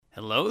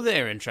Hello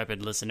there,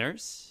 intrepid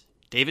listeners.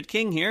 David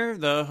King here,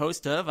 the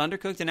host of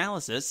Undercooked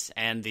Analysis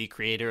and the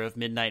creator of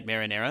Midnight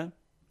Marinara.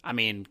 I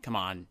mean, come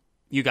on.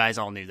 You guys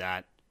all knew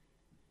that.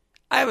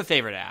 I have a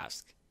favor to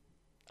ask.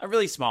 A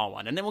really small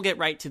one, and then we'll get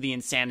right to the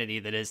insanity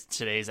that is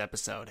today's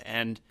episode.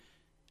 And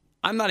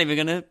I'm not even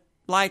going to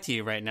lie to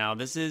you right now.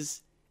 This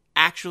is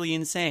actually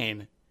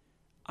insane.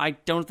 I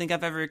don't think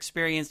I've ever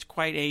experienced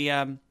quite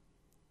a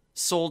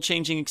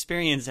soul-changing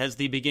experience as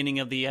the beginning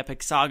of the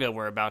epic saga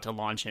we're about to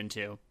launch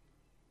into.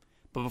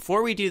 But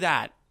before we do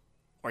that,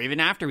 or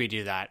even after we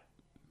do that,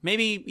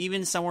 maybe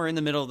even somewhere in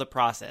the middle of the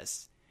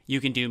process,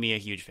 you can do me a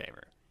huge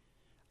favor.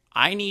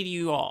 I need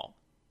you all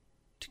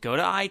to go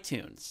to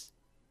iTunes.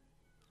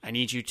 I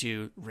need you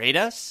to rate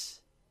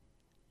us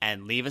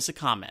and leave us a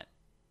comment.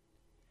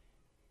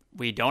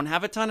 We don't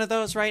have a ton of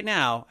those right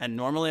now, and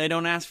normally I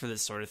don't ask for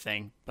this sort of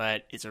thing,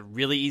 but it's a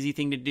really easy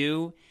thing to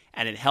do,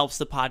 and it helps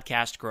the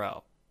podcast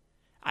grow.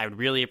 I would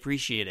really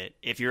appreciate it.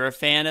 If you're a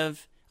fan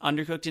of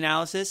Undercooked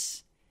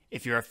Analysis,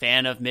 if you're a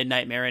fan of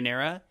Midnight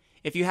Marinara,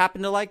 if you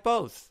happen to like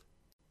both.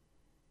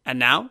 And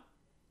now,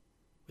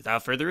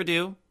 without further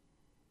ado,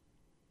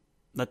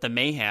 let the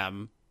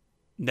mayhem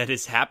that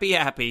is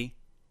Appy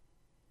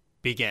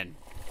begin.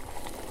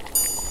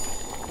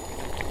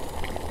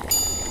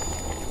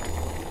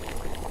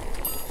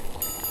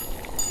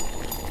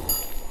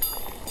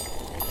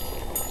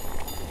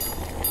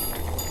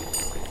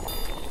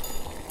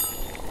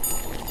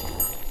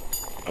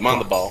 I'm on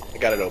the ball. I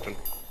got it open.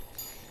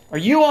 Are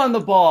you on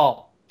the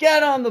ball?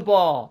 Get on the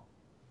ball!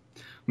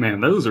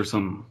 Man,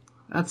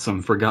 that's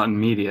some forgotten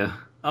media.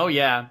 Oh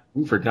yeah.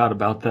 We forgot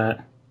about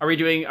that. Are we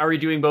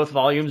doing both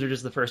volumes or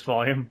just the first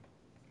volume?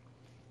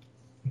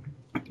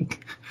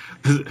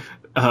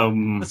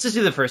 Let's just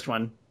do the first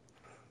one.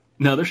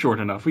 No, they're short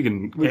enough. We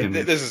can.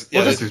 This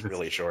is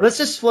really short. Let's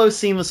just flow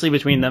seamlessly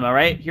between them,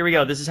 alright? Here we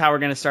go. This is how we're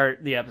going to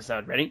start the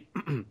episode. Ready?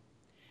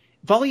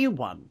 Volume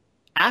 1.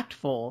 Act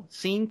 4,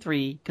 Scene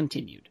 3,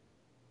 continued.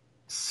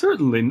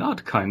 Certainly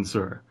not, kind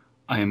sir.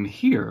 I am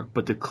here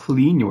but to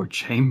clean your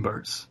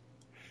chambers.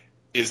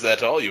 Is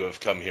that all you have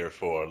come here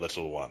for,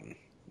 little one?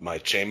 My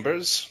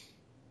chambers?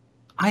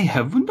 I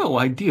have no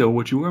idea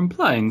what you are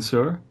implying,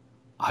 sir.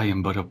 I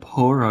am but a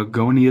poor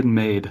Argonian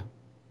maid.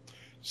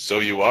 So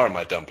you are,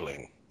 my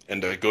dumpling,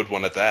 and a good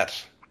one at that.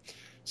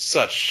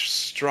 Such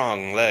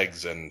strong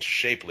legs and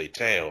shapely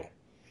tail.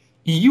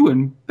 You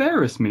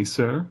embarrass me,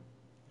 sir.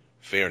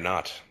 Fear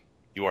not.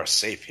 You are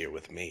safe here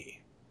with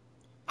me.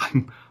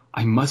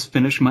 I must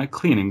finish my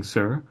cleaning,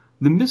 sir.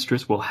 The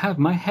mistress will have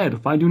my head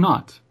if I do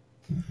not.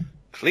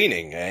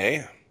 Cleaning,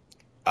 eh?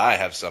 I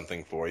have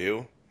something for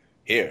you.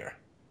 Here,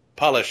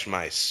 polish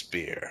my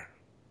spear.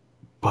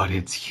 But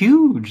it's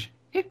huge.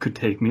 It could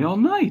take me all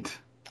night.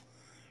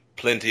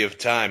 Plenty of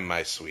time,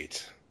 my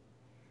sweet.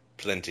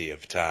 Plenty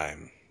of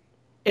time.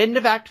 End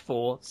of Act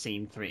 4,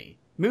 Scene 3.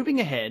 Moving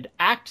ahead,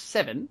 Act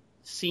 7,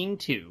 Scene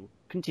 2,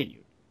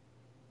 continued.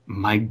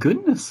 My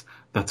goodness,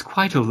 that's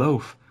quite a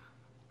loaf.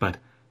 But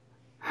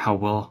how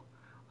will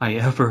I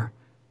ever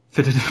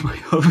fit it in my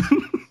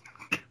oven?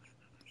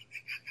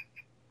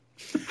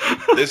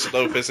 This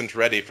loaf isn't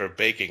ready for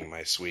baking,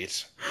 my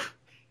sweet.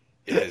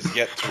 It has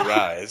yet to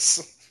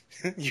rise.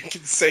 You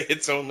can say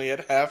it's only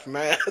at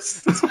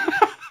half-mast.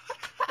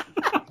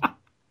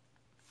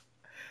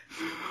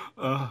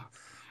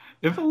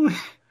 If only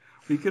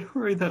we could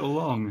hurry that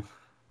along.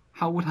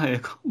 How would I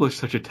accomplish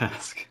such a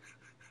task?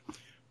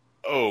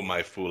 Oh,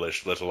 my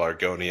foolish little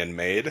Argonian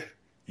maid.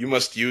 You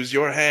must use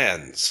your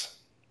hands.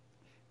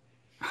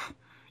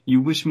 You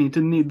wish me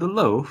to knead the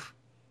loaf?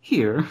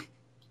 Here?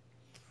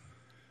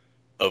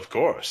 Of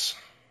course.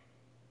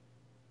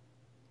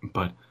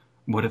 But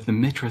what if the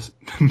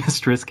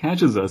mistress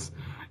catches us?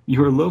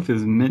 Your loaf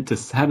is meant to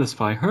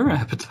satisfy her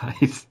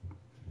appetite.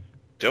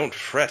 Don't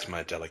fret,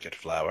 my delicate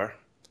flower.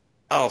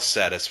 I'll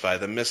satisfy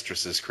the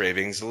mistress's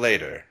cravings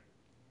later.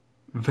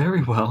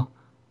 Very well,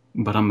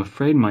 but I'm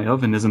afraid my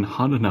oven isn't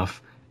hot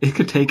enough. It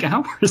could take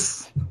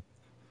hours.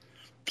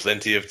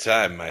 Plenty of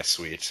time, my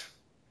sweet.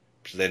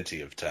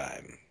 Plenty of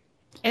time.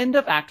 End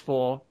of Act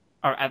 4,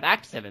 or of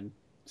Act 7,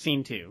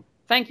 Scene 2.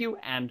 Thank you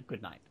and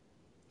good night.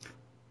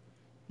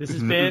 This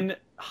has been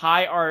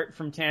High Art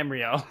from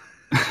Tamriel.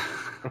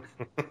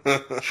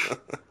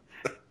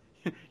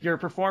 Your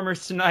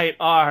performers tonight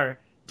are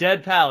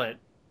Dead Palette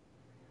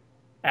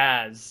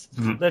as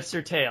lifts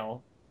her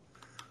tail,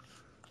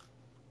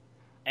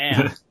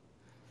 and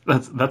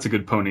that's a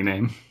good pony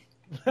name.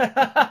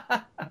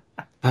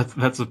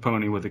 That's a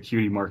pony with a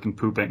cutie mark and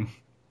pooping.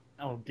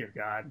 Oh dear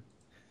God.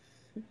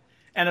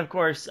 And of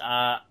course,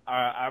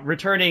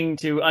 returning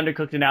to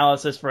Undercooked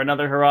Analysis for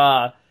another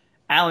hurrah,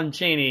 Alan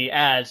Cheney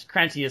as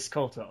Crantius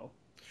Colto.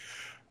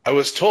 I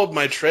was told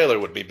my trailer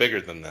would be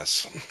bigger than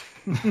this.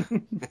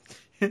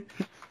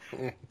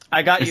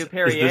 I got you a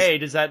Perrier.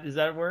 Does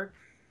that work?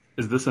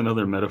 Is this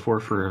another metaphor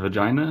for a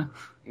vagina?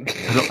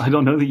 I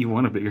don't know that you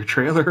want a bigger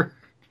trailer.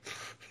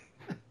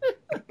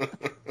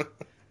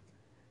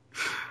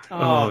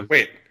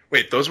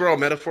 Wait, those were all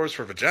metaphors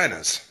for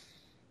vaginas.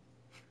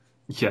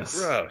 Yes.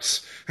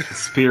 Gross. The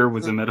spear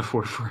was a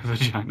metaphor for a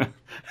vagina.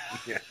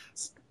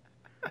 Yes.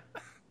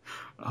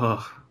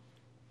 Oh,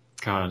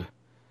 God.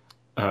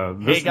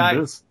 Hey,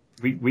 guys.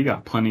 We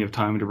got plenty of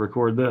time to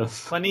record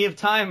this. Plenty of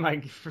time,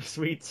 my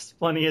sweets.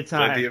 Plenty of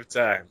time. Plenty of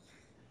time.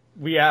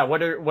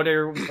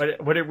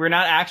 We're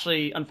not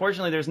actually,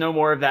 unfortunately, there's no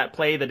more of that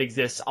play that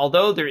exists.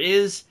 Although there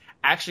is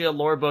actually a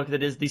lore book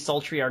that is the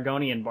Sultry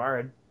Argonian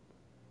Bard.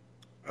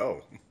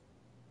 Oh.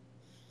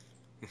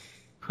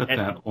 Put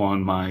that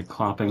on my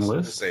clopping We'll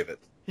list. save it.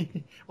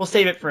 We'll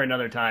save it for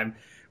another time.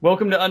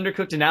 Welcome to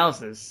Undercooked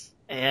Analysis.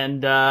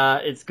 And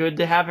it's good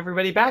to have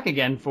everybody back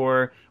again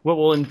for what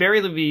will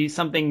invariably be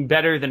something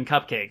better than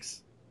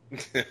cupcakes.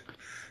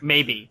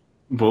 Maybe.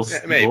 We'll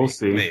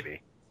see.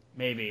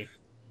 Maybe.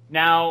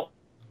 Now,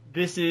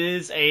 this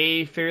is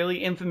a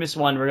fairly infamous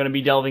one we're going to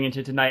be delving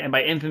into tonight. And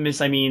by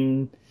infamous, I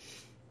mean,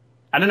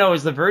 I don't know,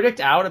 is the verdict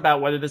out about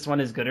whether this one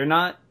is good or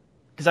not?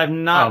 Because I've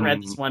not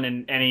read this one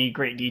in any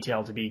great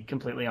detail, to be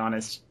completely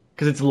honest.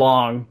 Because it's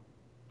long.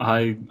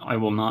 I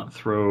will not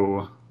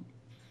throw...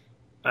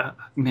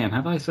 man,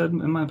 have I said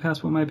in my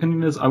past what my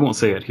opinion is? I won't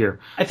say it here.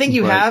 I think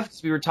you have,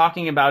 because we were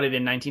talking about it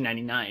in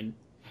 1999.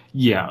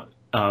 Yeah.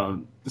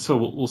 So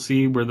we'll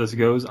see where this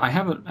goes. I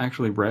haven't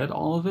actually read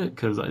all of it,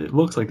 because it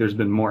looks like there's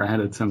been more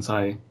added since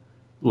I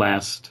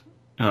last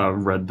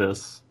read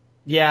this.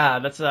 Yeah,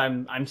 that's what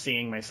I'm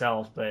seeing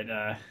myself, but...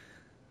 I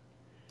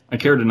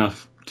cared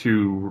enough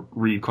to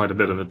read quite a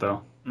bit of it,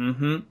 though.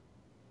 Mm-hmm.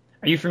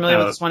 Are you familiar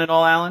with this one at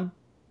all, Alan?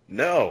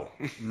 No.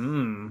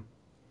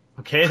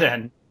 Okay,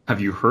 then.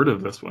 Have you heard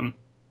of this one?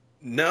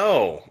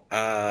 No.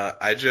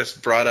 I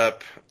just brought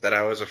up that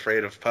I was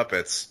afraid of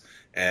puppets,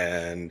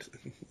 and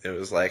it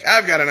was like,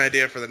 I've got an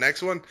idea for the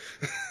next one.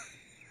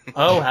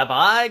 Oh, have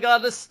I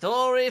got a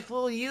story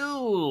for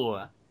you?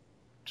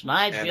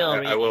 Tonight And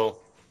we'll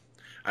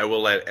I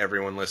will let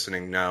everyone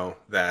listening know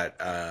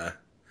that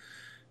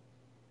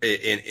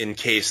in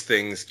case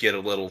things get a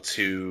little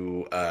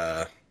too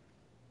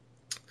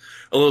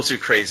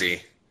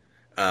crazy,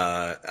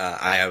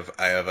 I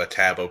have a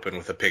tab open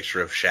with a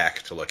picture of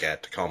Shaq to look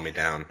at to calm me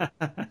down.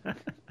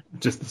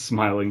 Just a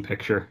smiling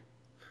picture.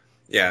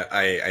 Yeah,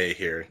 I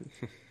hear.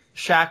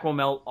 Shaq will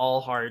melt all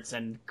hearts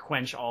and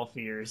quench all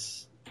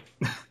fears.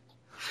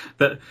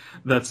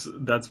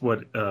 That's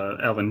what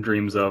Alan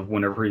dreams of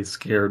whenever he's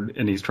scared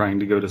and he's trying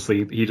to go to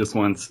sleep. He just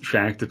wants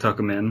Shaq to tuck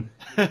him in.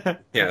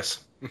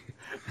 Yes.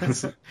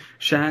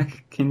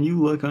 Shaq, can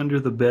you look under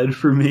the bed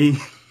for me?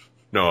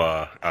 No,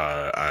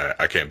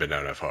 I can't bend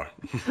down that far.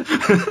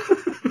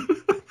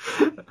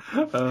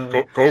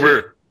 Go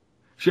over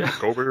here.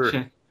 Go over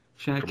here.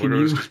 Shaq, Come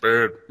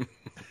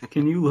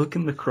can you look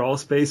in the crawl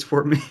space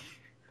for me?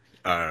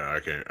 I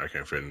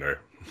can't fit in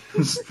there.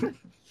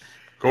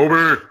 Go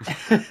over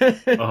here.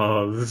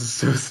 Oh, this is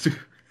so stupid.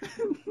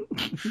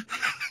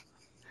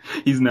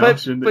 He's now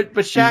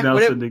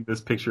sending this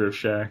picture of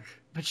Shaq.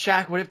 But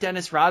Shaq, what if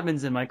Dennis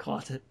Rodman's in my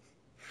closet?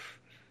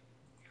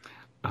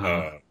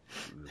 Protect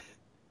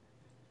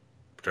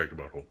your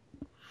butthole.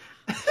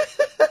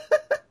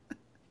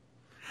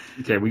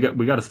 Okay, we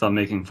got to stop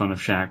making fun of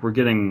Shaq. We're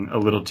getting a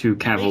little too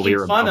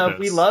cavalier about this.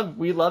 We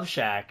love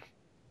Shaq.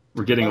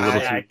 We're getting a little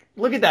too.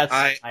 Look at that.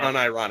 I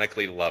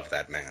unironically love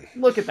that man.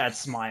 Look at that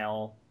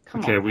smile.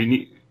 Come on.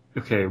 We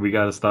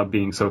got to stop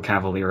being so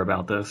cavalier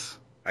about this.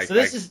 I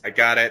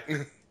got it.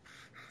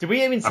 Did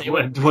we even say?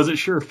 I wasn't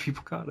sure if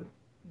people got it.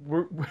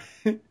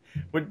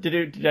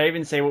 Did I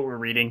even say what we're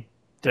reading?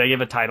 Did I give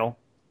a title?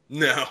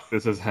 No.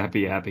 This is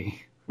Happy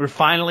Appy. We're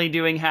finally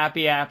doing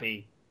Happy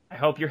Appy. I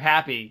hope you're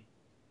happy.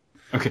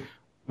 Okay,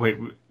 wait.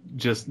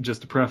 Just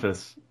to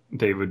preface,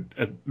 David,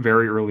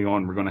 very early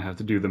on, we're going to have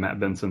to do the Matt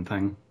Benson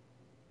thing.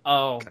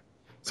 Oh. Okay.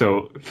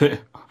 So,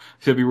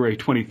 February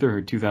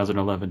 23rd,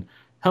 2011.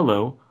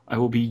 Hello, I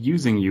will be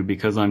using you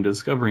because I'm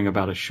discovering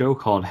about a show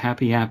called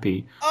Happy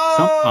Appy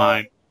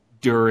sometime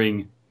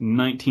during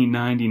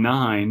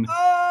 1999.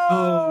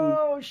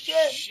 Oh,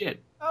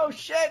 shit. Oh,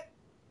 shit.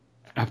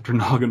 After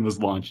Noggin was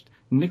launched,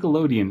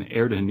 Nickelodeon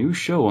aired a new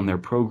show on their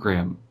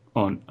program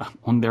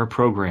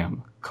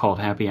called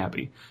Happy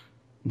Appy.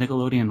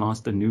 Nickelodeon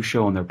launched a new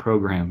show on their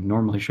program.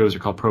 Normally shows are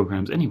called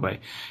programs anyway.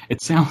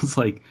 It sounds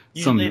like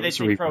usually they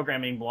say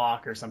programming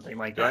block or something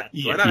like that.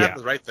 Do I not have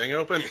the right thing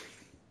open?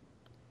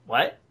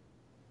 What?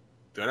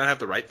 Do I not have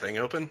the right thing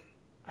open?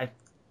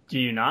 Do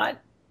you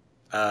not?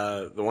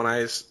 The one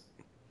I've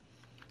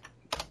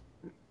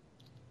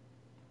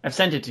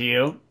sent it to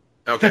you.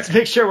 Okay. Let's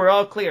make sure we're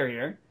all clear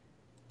here.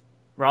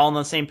 We're all on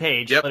the same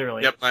page,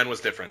 literally. Yep, mine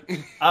was different.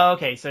 Oh,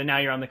 okay, so now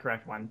you're on the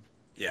correct one.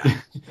 Yeah.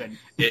 Good.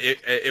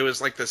 It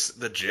was like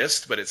the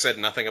gist, but it said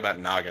nothing about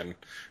Noggin.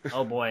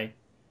 Oh boy.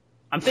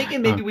 I'm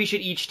thinking maybe we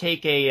should each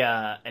take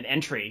an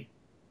entry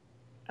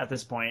at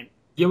this point.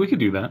 Yeah, we could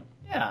do that.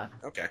 Yeah.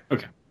 Okay.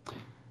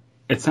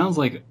 It sounds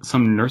like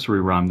some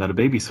nursery rhyme that a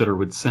babysitter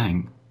would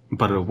sing,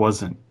 but it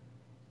wasn't.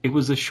 It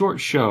was a short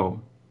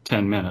show,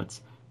 10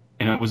 minutes,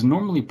 and it was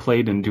normally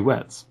played in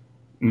duets,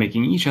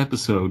 making each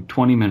episode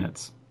 20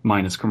 minutes,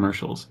 minus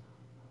commercials.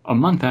 A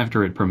month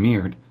after it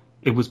premiered,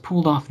 it was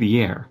pulled off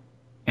the air,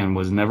 and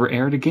was never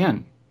aired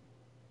again.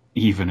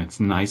 even its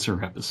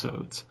nicer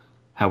episodes.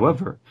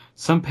 However,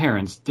 some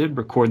parents did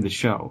record the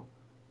show,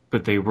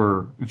 but they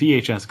were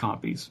VHS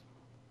copies.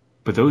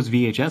 But of those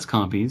VHS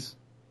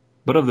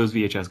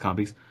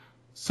copies,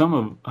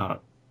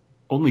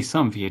 only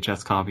some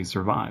VHS copies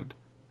survived.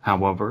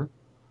 However,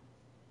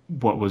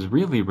 what was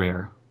really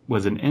rare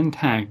was an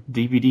intact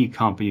DVD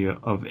copy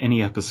of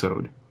any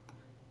episode.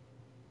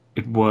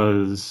 It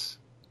was,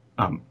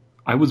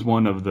 I was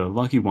one of the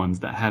lucky ones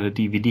that had a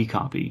DVD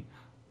copy.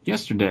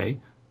 Yesterday,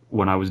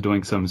 when I was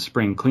doing some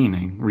spring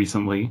cleaning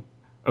recently,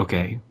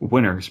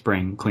 winter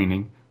spring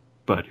cleaning,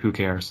 but who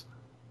cares?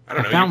 I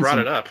don't know, you brought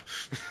it up.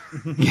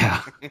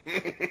 Yeah.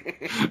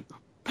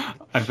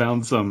 I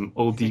found some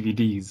old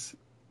DVDs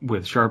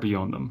with Sharpie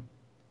on them.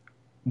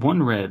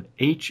 One read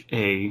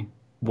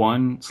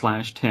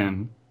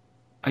HA1/10.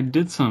 I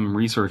did some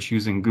research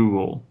using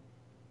Google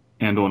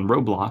and on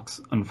Roblox,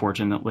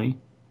 unfortunately.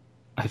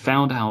 I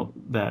found out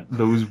that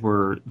those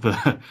were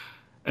the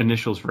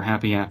initials for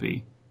Happy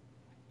Appy.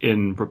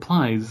 In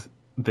replies,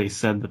 they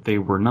said that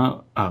there were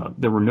no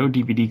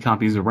DVD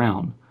copies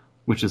around,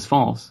 which is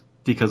false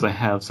because I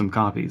have some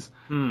copies.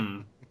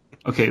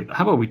 Okay,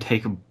 how about we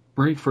take a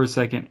break for a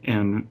second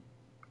and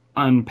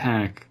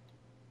unpack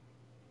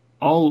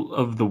all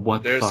of the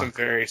what There's fuck. some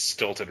very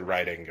stilted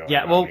writing going on.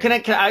 Yeah, well,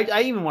 here.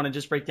 I even want to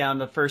just break down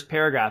the first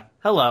paragraph.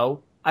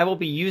 Hello, I will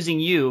be using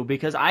you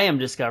because I am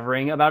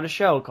discovering about a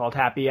show called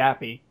Happy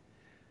Appy.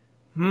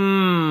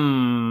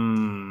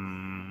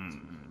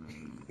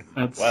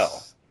 That's,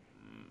 Well,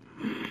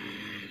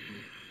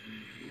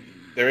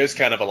 there is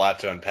kind of a lot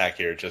to unpack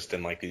here just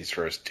in like these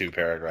first two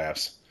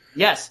paragraphs.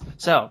 Yes,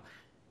 so,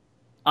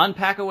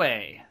 unpack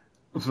away.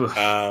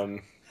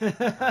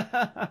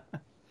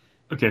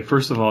 Okay,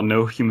 first of all,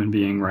 no human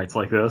being writes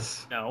like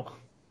this. No.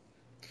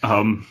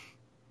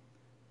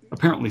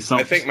 Apparently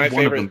I think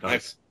one of them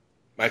does.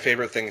 my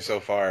favorite thing so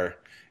far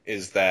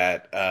is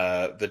that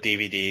the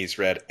DVDs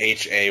read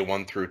HA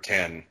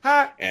 1-10,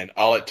 and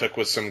all it took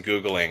was some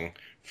Googling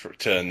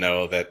to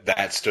know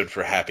that stood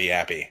for Happy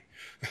Appy.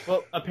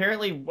 Well,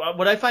 apparently,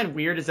 what I find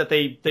weird is that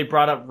they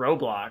brought up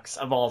Roblox,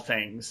 of all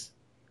things.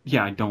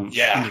 Yeah, I don't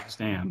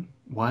understand.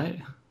 What?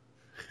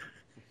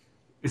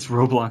 Is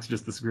Roblox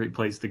just this great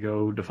place to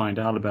go to find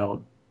out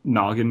about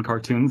noggin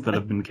cartoons that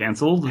have been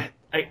canceled?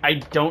 I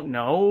don't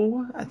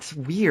know. That's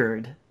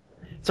weird.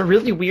 It's a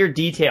really weird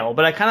detail,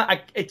 but I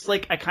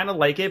kind of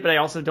like it, but I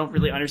also don't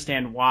really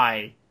understand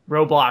why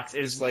Roblox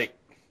is like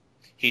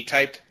he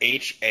typed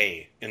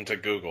HA into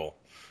Google,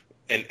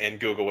 and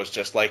Google was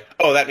just like,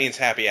 oh, that means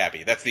Happy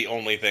Appy. That's the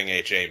only thing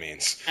HA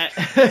means.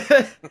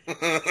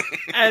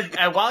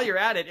 and while you're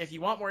at it, if you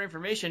want more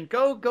information,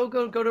 go to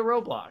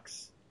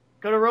Roblox.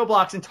 Go to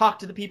Roblox and talk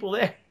to the people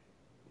there.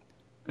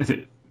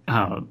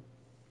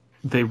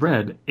 They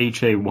read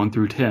HA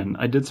 1-10.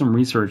 I did some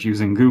research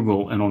using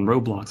Google and on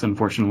Roblox,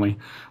 unfortunately.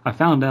 I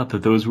found out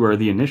that those were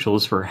the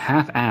initials for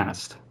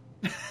half-assed.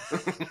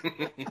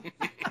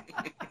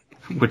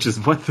 Which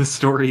is what the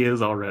story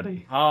is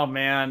already. Oh,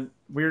 man.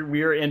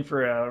 We're in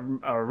for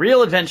a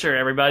real adventure,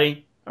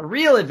 everybody. A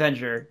real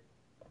adventure.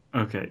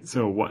 Okay,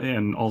 so,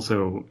 and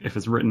also, if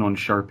it's written on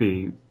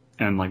Sharpie,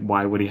 and, like,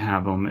 why would he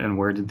have them, and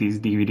where did these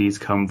DVDs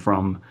come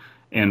from,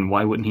 and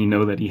why wouldn't he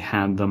know that he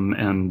had them,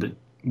 and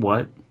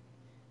what?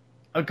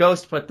 A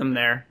ghost put them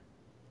there.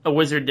 A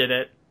wizard did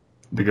it.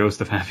 The ghost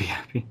of Happy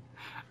Appy.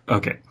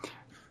 Okay.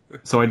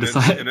 So I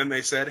decided... And then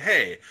they said,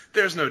 hey,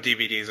 there's no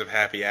DVDs of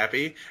Happy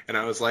Appy. And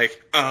I was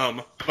like,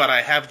 but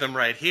I have them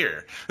right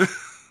here.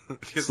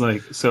 It's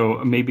like,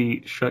 so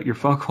maybe shut your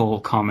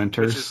fuckhole,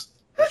 commenters.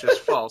 Which is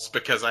false,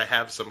 because I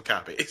have some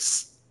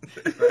copies.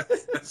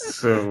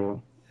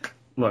 So,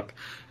 look...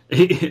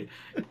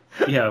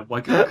 Yeah,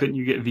 why couldn't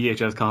you get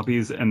VHS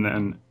copies and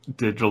then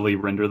digitally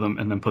render them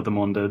and then put them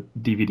onto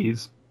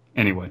DVDs?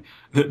 Anyway,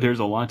 there's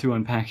a lot to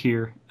unpack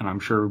here, and I'm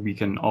sure we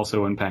can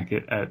also unpack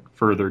it at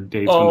further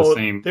dates when the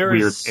same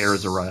weird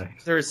errors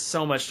arise. There is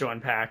so much to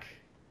unpack.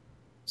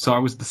 So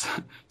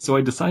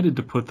I decided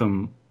to put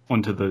them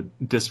onto the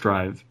disk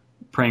drive,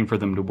 praying for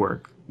them to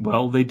work.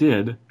 Well, they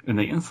did, and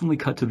they instantly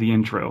cut to the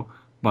intro.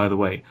 By the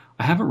way,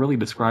 I haven't really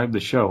described the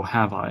show,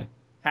 have I?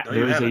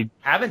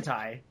 Haven't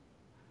I?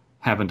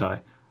 Haven't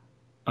I?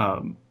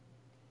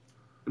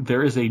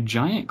 There is a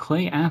giant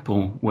clay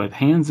apple with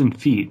hands and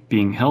feet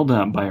being held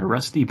up by a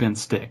rusty bent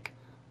stick.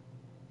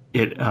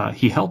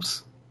 He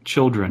helps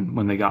children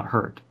when they got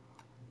hurt.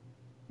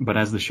 But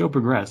as the show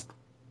progressed,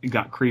 it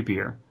got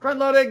creepier. Front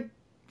loading!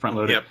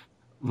 Yep.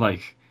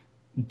 Like,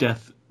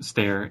 death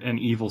stare and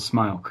evil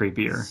smile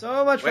creepier.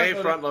 So much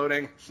front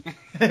loading.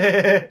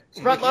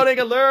 Front loading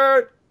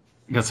alert!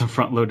 Got some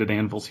front loaded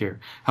anvils here.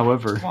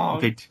 However,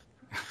 they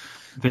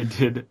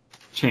did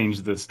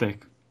change the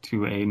stick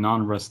to a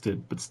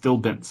non-rusted but still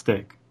bent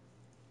stick.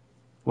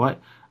 What?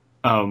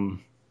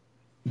 By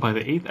the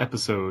 8th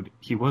episode,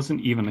 he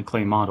wasn't even a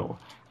clay model.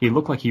 He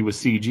looked like he was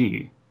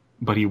CG,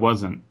 but he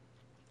wasn't.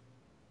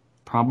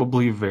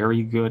 Probably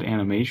very good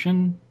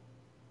animation?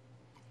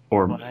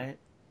 Or what?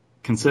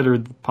 Consider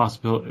the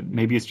possibility,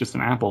 maybe it's just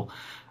an apple.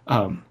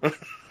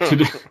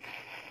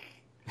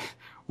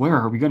 Where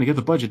are we going to get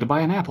the budget to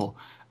buy an apple?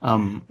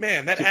 Man,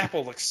 that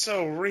apple looks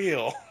so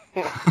real.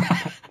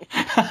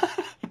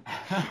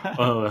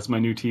 Oh, that's my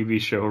new TV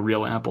show,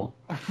 Real Apple.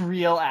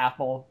 Real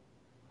apple.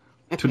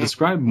 To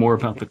describe more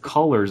about the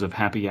colors of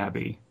Happy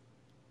Appy,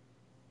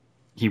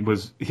 he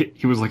was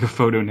like a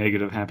photo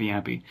negative Happy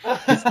Appy.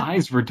 His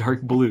eyes were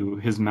dark blue,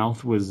 his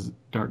mouth was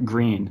dark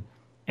green,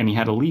 and he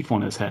had a leaf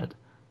on his head.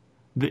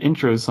 The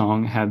intro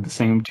song had the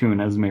same tune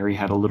as Mary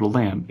Had a Little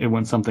Lamb. It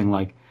went something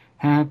like,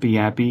 Happy,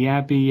 Appy,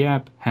 Appy,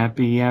 App,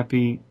 Happy,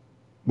 Appy,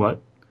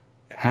 what?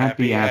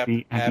 Happy,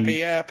 Appy,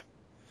 Happy app.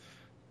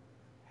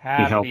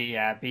 Happy,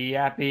 happy,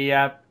 happy,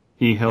 happy.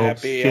 He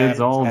helps Happy kids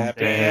app, all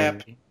happy day.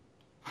 app.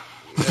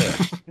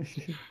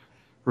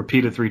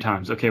 Repeat it 3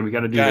 times. Okay, we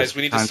got to do Guys, this.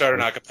 we need to start an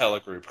a cappella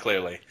group,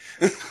 clearly.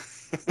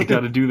 We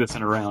got to do this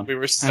in a round. We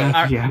were so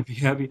happy, happy,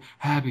 happy,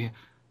 happy.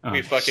 Oh.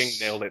 We fucking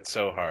nailed it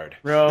so hard.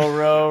 Row,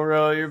 row,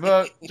 row your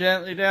boat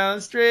gently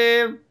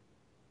downstream.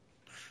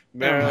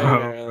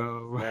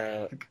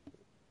 Merrily.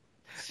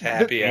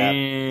 Happy app.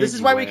 This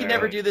is why we can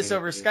never do this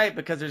over Skype,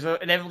 because there's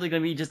inevitably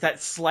going to be just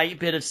that slight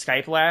bit of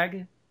Skype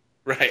lag.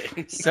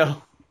 Right.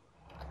 So.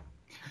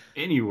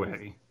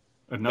 Anyway,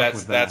 enough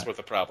with that. That's what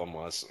the problem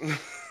was.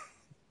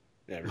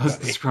 Let's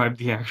describe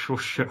the actual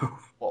show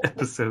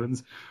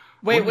episodes.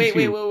 Wait,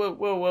 whoa,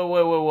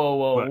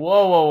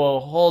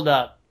 hold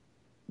up.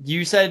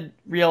 You said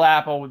Real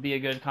Apple would be a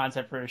good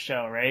concept for a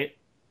show, right?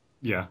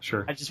 Yeah,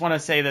 sure. I just want to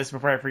say this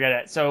before I forget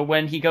it. So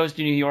when he goes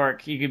to New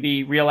York, he could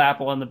be Real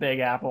Apple and the Big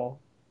Apple.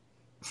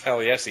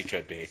 Hell yes, he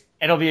could be.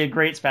 It'll be a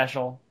great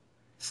special.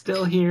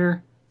 Still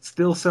here,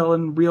 still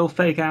selling real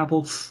fake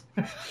apples.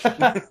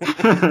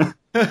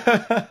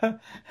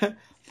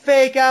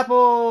 Fake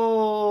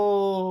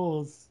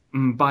apples!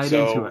 Bite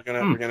into it.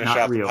 We're gonna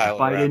shop real. the pilot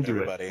Bite around into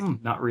everybody.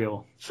 It. Not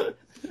real.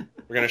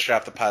 We're gonna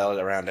shop the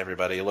pilot around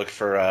everybody. Look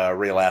for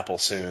Real Apple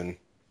soon.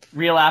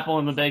 Real Apple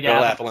and the Big Apple.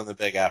 Real Apple and the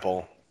Big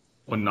Apple.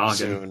 On Noggin.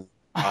 Soon.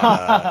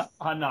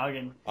 On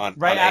Noggin.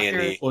 Right after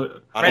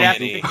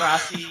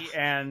Degrassi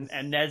and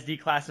Ned's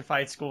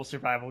Declassified School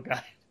Survival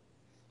Guide.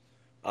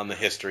 On the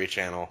History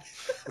Channel.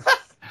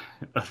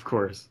 Of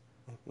course.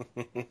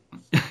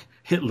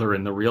 Hitler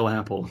and the Real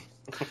Apple.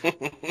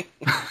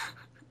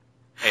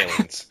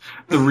 Aliens.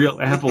 The Real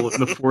Apple in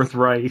the Fourth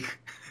Reich.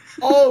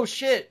 Oh,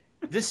 shit.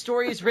 This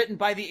story is written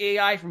by the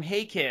AI from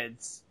Hey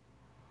Kids.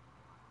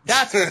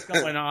 That's what's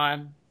going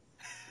on.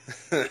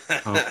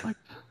 Oh,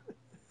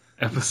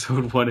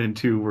 Episode 1 and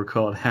 2 were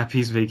called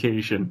Happy's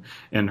Vacation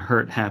and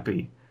Hurt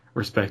Happy,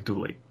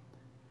 respectively.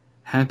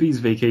 Happy's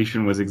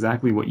Vacation was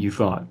exactly what you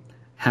thought.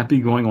 Happy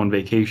going on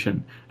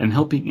vacation and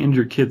helping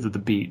injured kids at the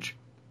beach.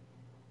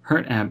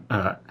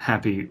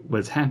 Happy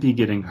was Happy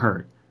getting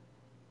hurt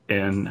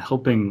and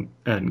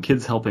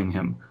kids helping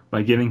him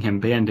by giving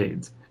him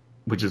Band-Aids,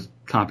 which is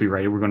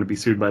copyrighted. We're going to be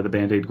sued by the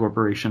Band-Aid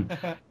Corporation.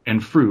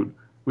 And fruit,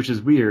 which is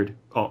weird.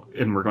 Oh,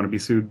 and we're going to be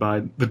sued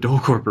by the Dole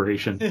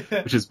Corporation,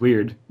 which is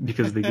weird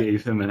because they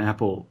gave him an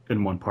apple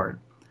in one part.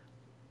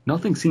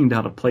 Nothing seemed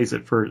out of place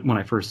at first when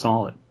I first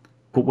saw it.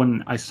 But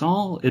when I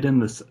saw it in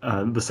this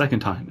the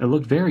second time, it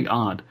looked very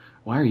odd.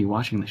 Why are you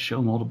watching the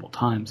show multiple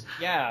times?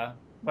 Yeah.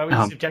 Why would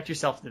you subject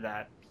yourself to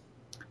that?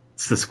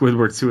 It's the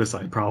Squidward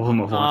suicide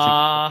problem of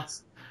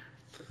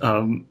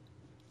watching.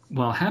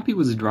 While Happy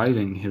was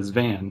driving his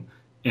van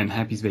in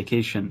Happy's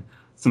Vacation,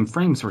 some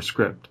frames were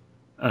skipped.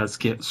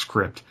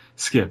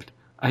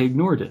 I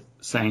ignored it,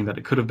 saying that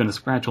it could have been a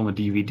scratch on the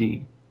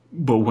DVD.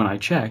 But when I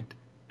checked,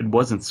 it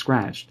wasn't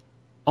scratched.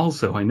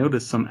 Also, I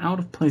noticed some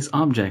out-of-place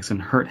objects in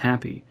Hurt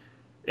Happy.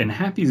 In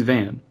Happy's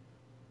van,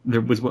 there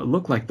was what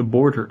looked like the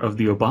border of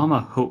the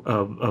Obama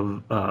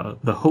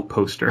the Hope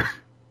poster.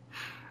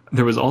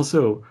 There was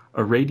also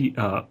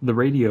the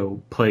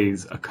radio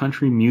plays a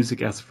country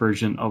music-esque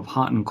version of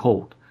Hot and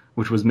Cold,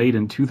 which was made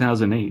in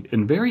 2008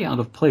 and very out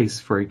of place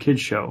for a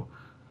kids show.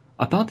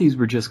 I thought these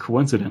were just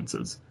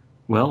coincidences.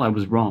 Well, I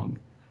was wrong.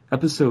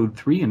 Episode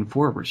 3 and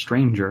 4 were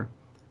stranger.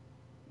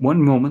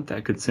 One moment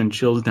that could send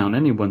chills down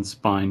anyone's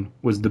spine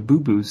was the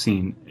boo-boo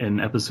scene in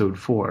episode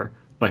 4.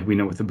 Like, we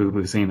know what the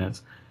boo-boo scene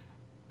is.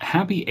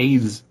 Happy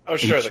aids Oh,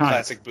 sure, the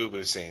classic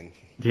boo-boo scene.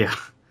 Yeah.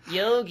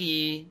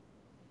 Yogi.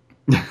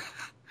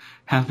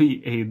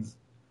 Happy aids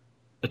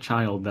a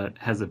child that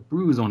has a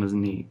bruise on his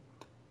knee.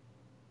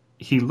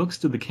 He looks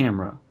to the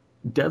camera.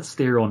 Death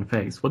stare on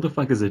face. What the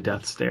fuck is a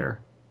death stare?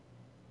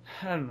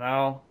 I don't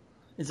know.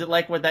 Is it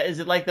like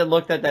the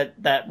look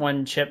that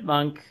one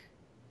chipmunk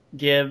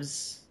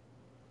gives?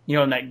 You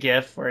know, in that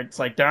GIF where it's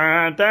like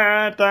da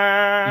da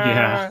da.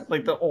 Yeah.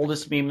 Like the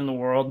oldest meme in the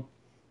world.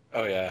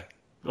 Oh yeah.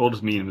 The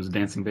oldest meme was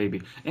Dancing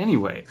Baby.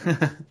 Anyway,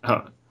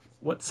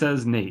 what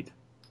says Nate?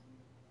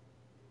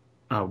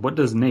 What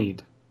does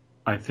Nate?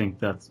 I think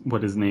that's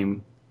what his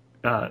name.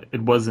 It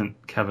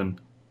wasn't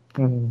Kevin.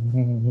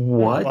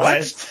 What?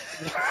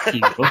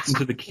 He looks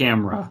into the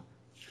camera,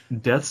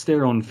 death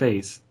stare on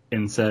face,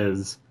 and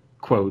says,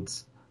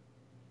 quotes,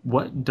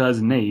 "What does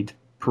Nate,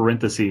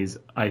 parentheses,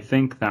 I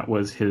think that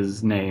was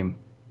his name.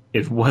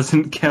 It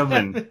wasn't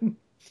Kevin."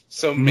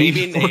 So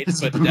maybe Nate,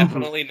 but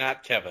definitely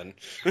not Kevin.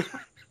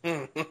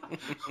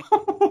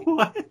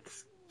 What?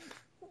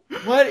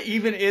 What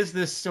even is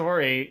this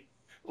story?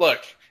 Look,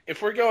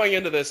 if we're going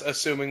into this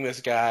assuming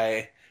this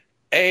guy,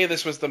 A,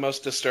 this was the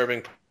most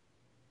disturbing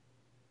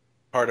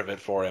part of it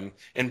for him,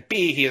 and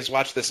B, he has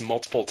watched this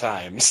multiple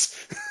times.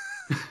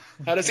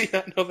 How does he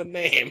not know the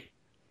name?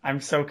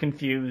 I'm so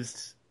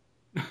confused.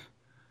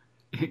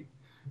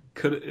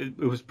 It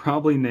was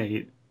probably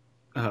Nate.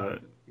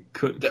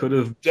 Could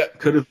have been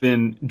Could have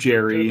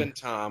Jerry. been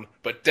Tom,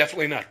 but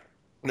definitely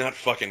not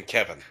fucking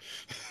Kevin.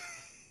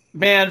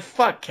 Man,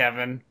 fuck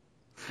Kevin.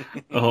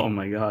 Oh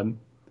my god.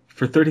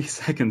 For 30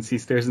 seconds, he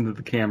stares into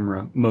the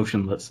camera,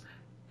 motionless,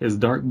 his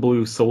dark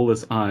blue,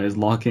 soulless eyes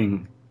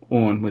locking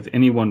on with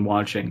anyone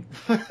watching.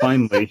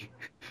 Finally,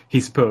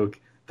 he spoke.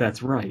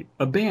 That's right,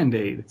 a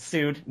Band-Aid.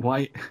 Sued.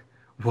 Why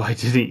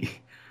did he...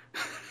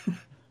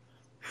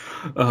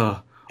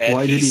 why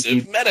did he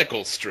Adhesive need...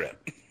 medical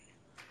strip.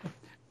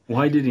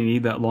 Why did he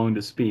need that long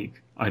to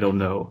speak? I don't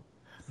know.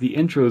 The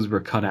intros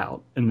were cut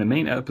out, and the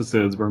main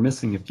episodes were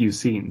missing a few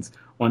scenes.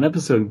 On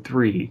episode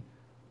 3,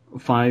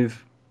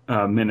 5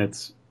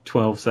 minutes,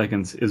 12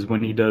 seconds is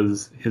when he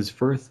does his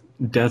first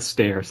death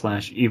stare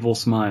 / evil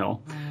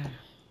smile.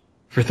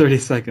 For 30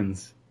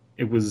 seconds,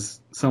 it was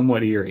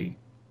somewhat eerie.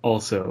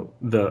 Also,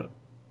 the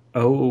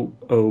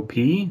OOP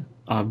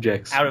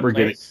objects Out of were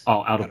getting... place?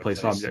 Oh, out of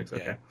place objects,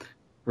 okay.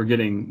 Were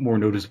getting more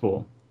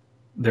noticeable.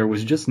 There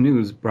was just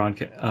news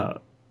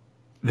broadcast...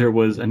 there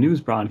was a news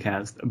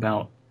broadcast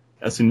about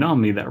a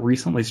tsunami that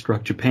recently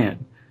struck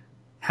Japan.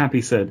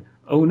 Happy said,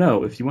 "Oh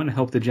no, if you want to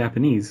help the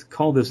Japanese,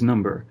 call this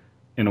number."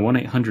 And a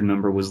 1-800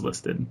 number was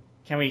listed.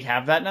 Can we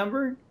have that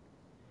number?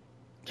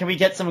 Can we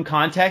get some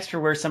context for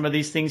where some of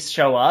these things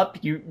show up?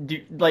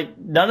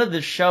 None of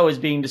the show is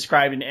being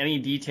described in any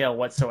detail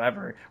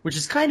whatsoever, which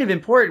is kind of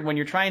important when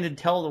you're trying to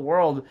tell the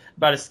world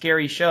about a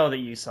scary show that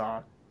you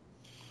saw.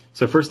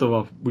 So first of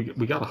all, we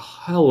got a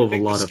hell of a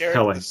lot of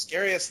telling. The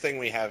scariest thing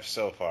we have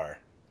so far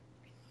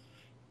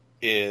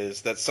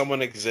is that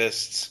someone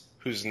exists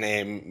whose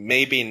name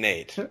may be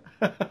Nate,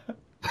 but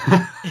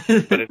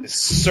it is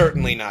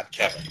certainly not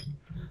Kevin.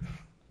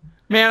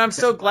 Man, I'm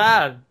so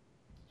glad.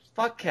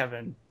 Fuck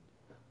Kevin.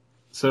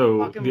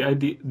 So the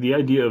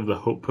idea of the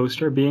Hope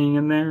poster being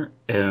in there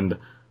and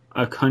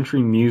a country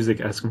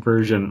music-esque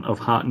version of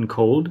Hot and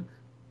Cold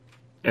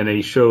and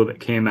a show that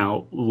came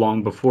out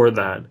long before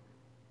that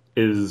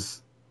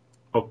is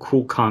a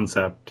cool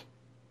concept.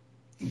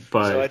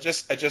 But so I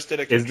just did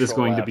a control is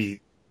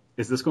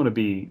this going F. to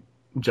be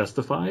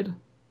justified?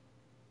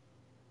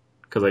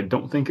 Because I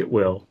don't think it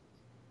will.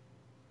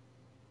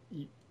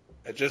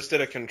 I just did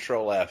a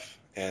control F,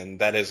 and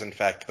that is in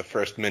fact the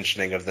first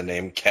mentioning of the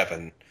name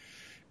Kevin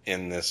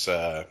in this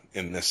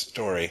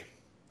story.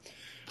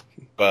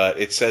 But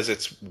it says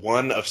it's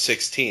 1 of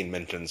 16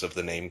 mentions of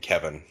the name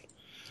Kevin.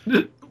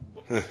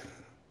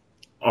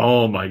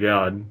 Oh my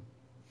god.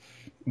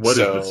 What does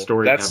the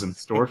story have in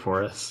store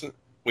for us?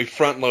 We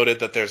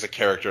front-loaded that there's a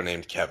character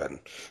named Kevin.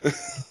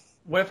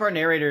 What if our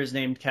narrator is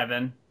named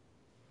Kevin?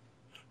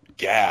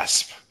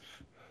 Gasp.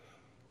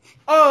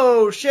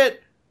 Oh,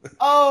 shit!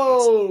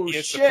 Oh, he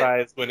is shit!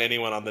 surprised when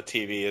anyone on the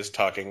TV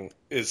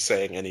is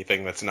saying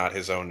anything that's not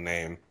his own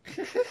name.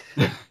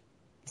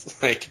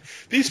 It's like,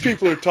 these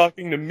people are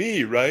talking to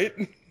me, right?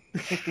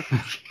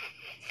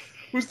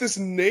 Who's this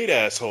Nate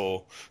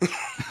asshole?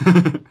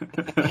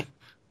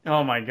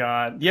 Oh my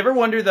god. Do you ever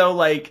wonder, though,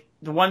 like,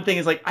 the one thing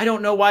is, like, I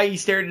don't know why he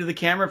stared into the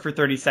camera for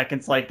 30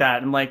 seconds like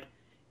that. I'm like,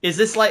 is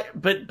this like...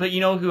 But you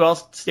know who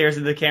else stares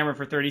into the camera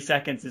for 30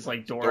 seconds is,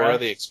 like, Dora. Dora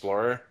the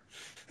Explorer.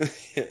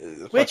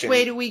 Which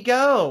way do we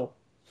go?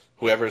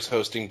 Whoever's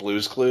hosting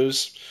Blue's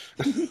Clues.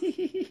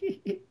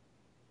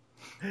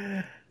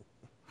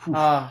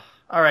 All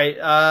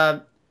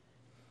right.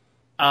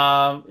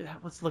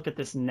 Let's look at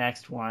this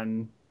next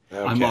one.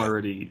 Okay. I'm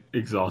already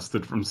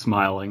exhausted from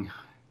smiling.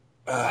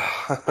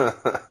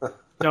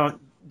 Don't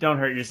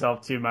hurt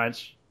yourself too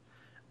much.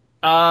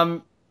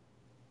 I'll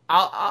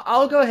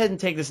go ahead and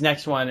take this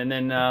next one, and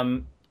then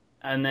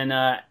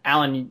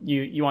Alan,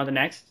 you want the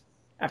next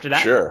after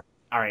that? Sure.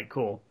 All right,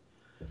 cool.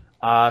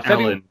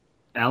 Alan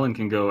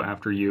can go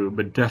after you,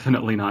 but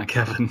definitely not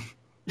Kevin.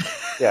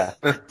 Yeah.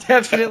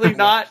 Definitely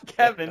not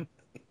Kevin.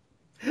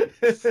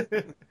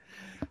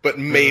 But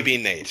maybe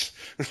Nate.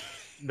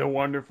 The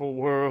Wonderful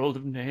World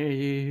of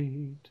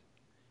Nate.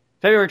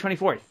 February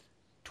 24th,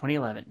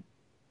 2011.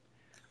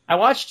 I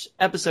watched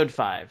episode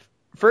 5.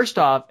 First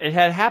off, it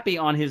had Happy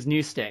on his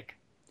new stick.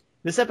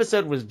 This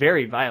episode was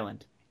very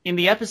violent. In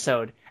the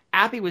episode,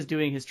 Appy was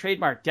doing his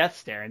trademark death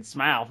stare and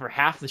smile for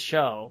half the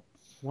show.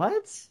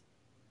 What?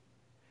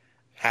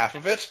 Half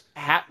of it? He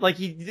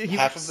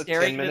Half was of the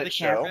staring 10-minute into the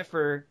camera show?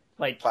 for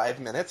like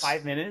 5 minutes?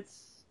 5 minutes?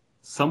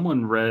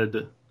 Someone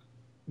read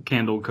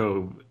Candle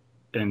Cove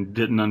and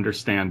didn't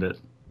understand it.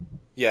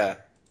 Yeah.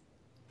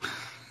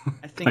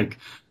 I think Like,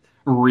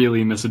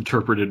 really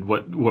misinterpreted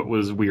what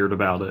was weird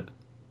about it.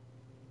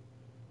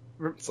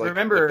 It's like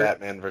remember the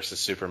Batman versus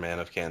Superman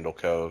of Candle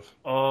Cove.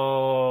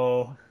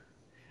 Oh.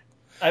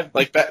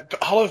 Like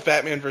all of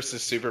Batman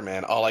versus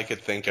Superman, all I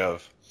could think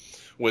of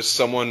was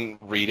someone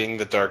reading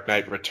The Dark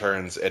Knight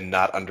Returns and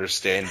not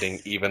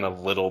understanding even a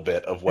little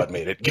bit of what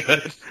made it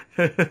good.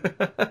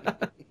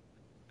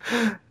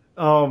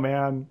 Oh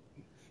man.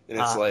 And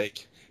it's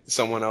like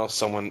someone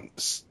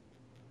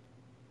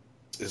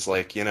is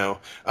like, the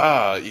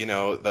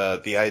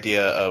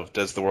idea of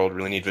does the world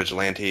really need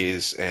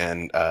vigilantes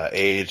and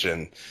age,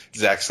 and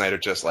Zack Snyder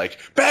just like,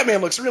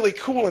 Batman looks really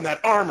cool in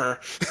that armor.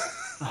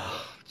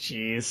 Oh,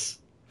 jeez.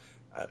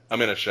 I'm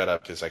gonna shut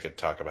up because I could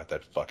talk about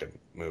that fucking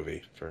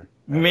movie for.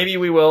 Maybe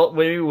we will.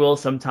 Maybe we will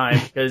sometime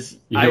because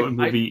You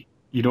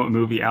know what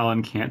movie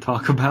Alan can't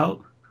talk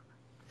about?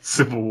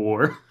 Civil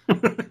War.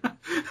 I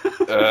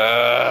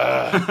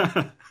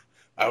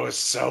was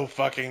so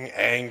fucking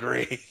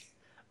angry.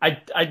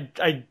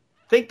 I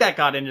think that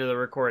got into the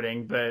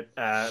recording, but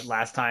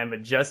last time.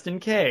 But just in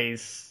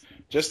case,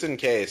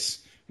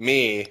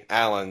 me,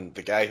 Alan,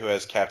 the guy who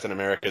has Captain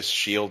America's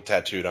shield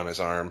tattooed on his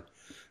arm,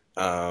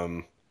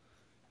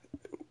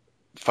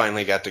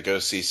 finally got to go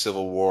see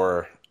Civil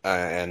War,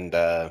 and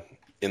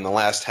in the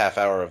last half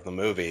hour of the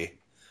movie,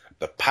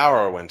 the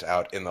power went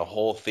out in the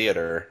whole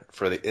theater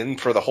for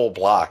the whole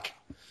block,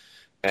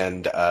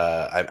 and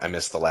I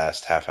missed the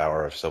last half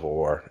hour of Civil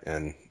War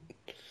and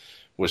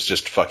was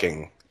just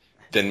fucking.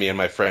 Then me and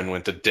my friend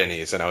went to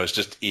Denny's, and I was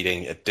just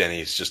eating at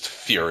Denny's, just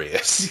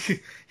furious.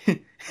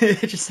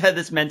 just had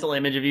this mental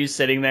image of you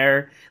sitting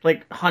there,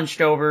 like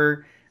hunched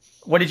over.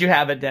 What did you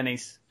have at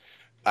Denny's?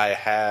 I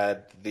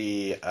had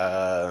the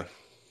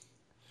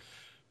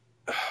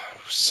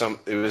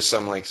it was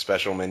some like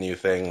special menu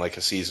thing, like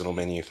a seasonal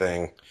menu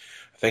thing.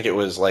 I think it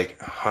was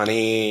like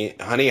honey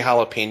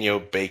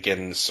jalapeno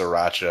bacon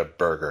sriracha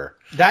burger.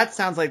 That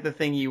sounds like the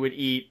thing you would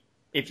eat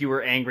if you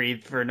were angry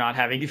for not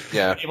having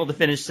been able to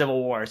finish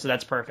Civil War, so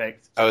that's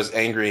perfect. I was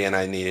angry and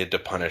I needed to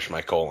punish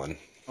my colon.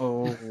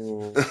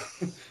 Oh.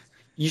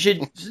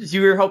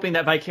 You were hoping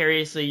that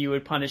vicariously you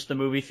would punish the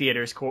movie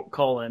theater's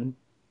colon.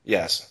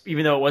 Yes.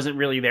 Even though it wasn't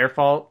really their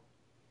fault.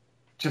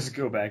 Just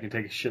go back and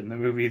take a shit in the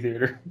movie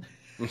theater.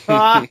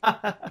 Where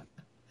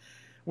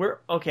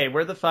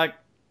the fuck?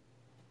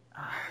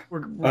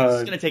 We're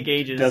just gonna take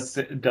ages.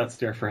 Death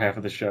stare for half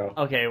of the show.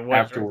 Okay,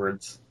 whatever.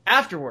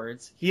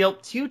 Afterwards, he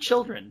helped 2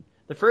 children.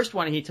 The first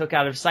one he took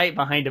out of sight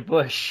behind a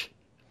bush.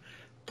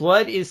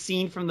 Blood is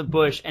seen from the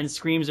bush and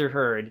screams are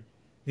heard.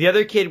 The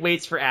other kid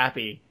waits for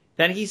Appy.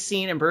 Then he's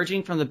seen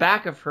emerging from the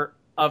back of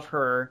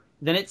her.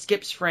 Then it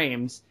skips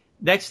frames.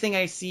 Next thing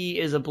I see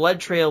is a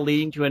blood trail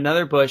leading to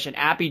another bush and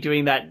Appy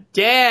doing that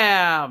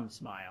damn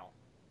smile.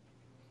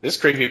 This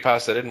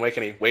creepypasta didn't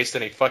waste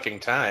any fucking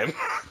time.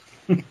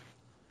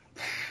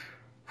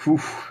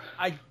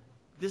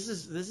 This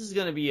is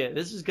gonna be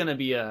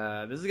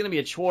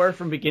a chore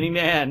from beginning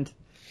to end.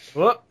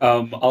 Whoop.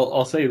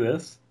 I'll say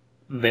this: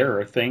 there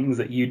are things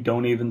that you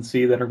don't even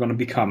see that are going to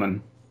be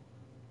coming.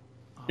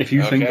 If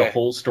you think the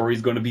whole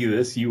story's going to be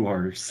this, you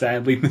are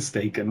sadly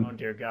mistaken. Oh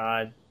dear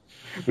God.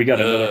 We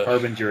got another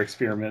Harbinger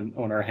experiment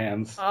on our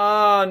hands.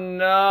 Oh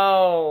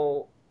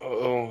no.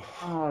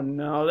 Oh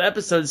no.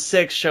 Episode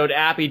 6 showed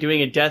Appy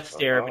doing a death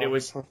stare, but it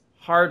was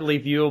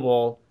hardly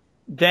viewable.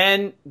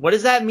 Then, what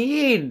does that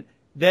mean?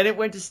 Then it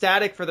went to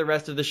static for the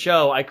rest of the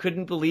show. I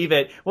couldn't believe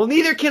it. Well,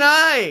 neither can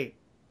I!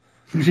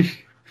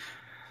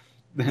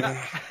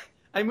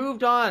 I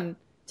moved on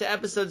to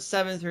episodes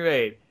 7 through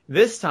 8.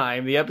 This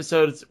time, the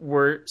episodes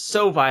were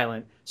so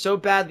violent, so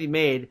badly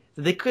made,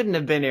 that they couldn't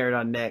have been aired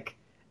on Nick.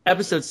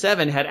 Episode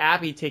 7 had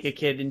Appy take a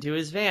kid into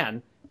his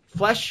van.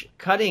 Flesh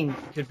cutting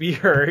could be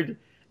heard,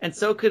 and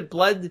so could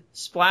blood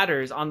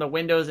splatters on the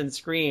windows and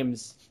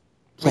screams,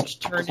 which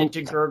turned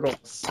into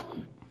gurgles.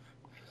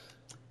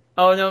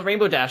 Oh no,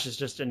 Rainbow Dash is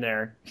just in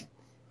there.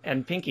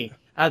 And Pinky.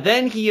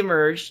 Then he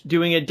emerged,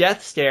 doing a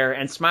death stare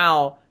and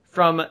smile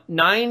from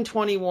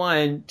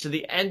 9:21 to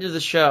the end of the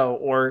show,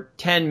 or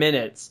 10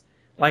 minutes.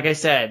 Like I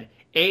said,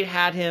 8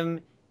 had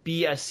him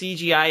be a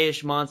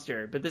CGI-ish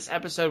monster, but this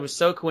episode was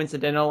so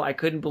coincidental, I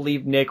couldn't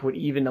believe Nick would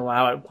even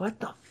allow it. What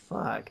the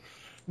fuck?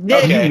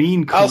 Nick! Okay, you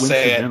mean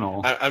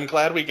coincidental? I'll say it. I'm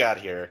glad we got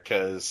here,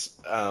 because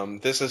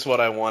this is what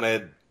I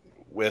wanted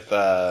with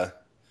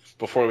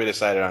before we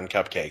decided on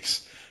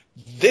cupcakes.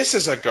 This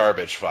is a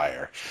garbage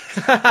fire.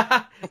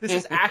 This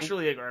is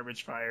actually a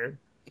garbage fire.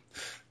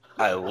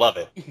 I love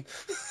it.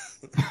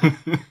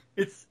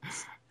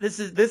 This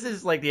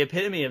is like the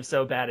epitome of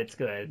so bad it's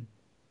good.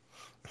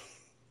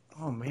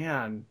 Oh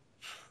man.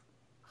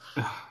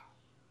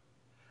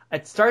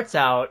 It starts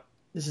out,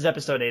 this is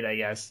episode 8, I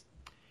guess.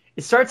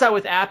 It starts out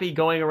with Appy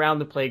going around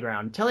the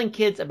playground, telling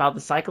kids about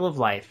the cycle of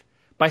life.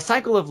 By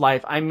cycle of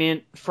life, I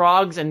meant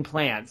frogs and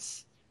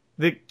plants.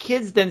 The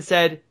kids then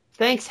said,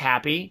 "Thanks,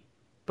 Happy."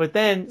 But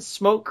then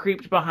smoke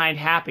creeped behind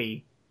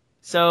Happy.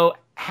 So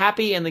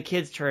Happy and the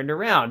kids turned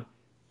around.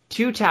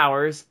 2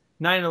 towers,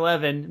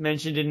 9/11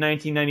 mentioned in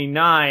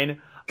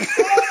 1999.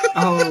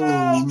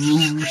 Oh,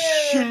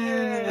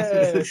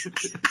 shit.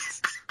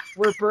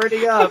 We're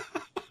burning up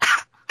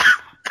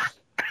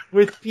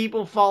with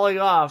people falling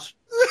off.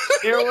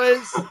 There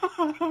was...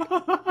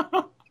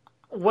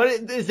 What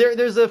is there?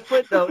 There's a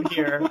footnote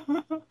here.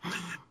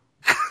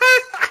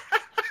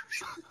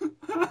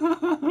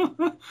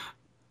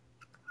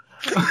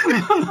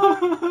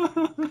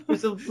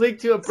 There's a link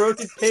to a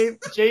broken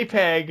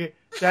JPEG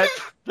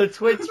that's the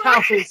Twin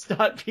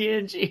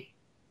Towers.png.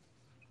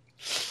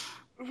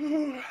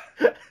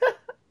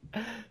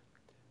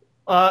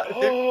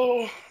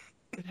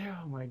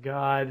 Oh my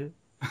god.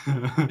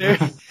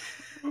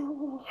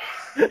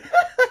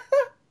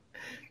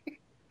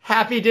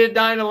 Happy did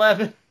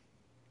 9/11.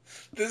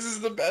 This is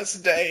the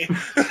best day.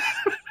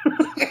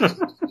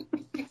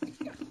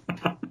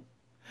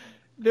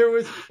 There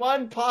was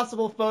one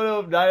possible photo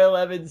of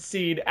 9/11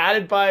 scene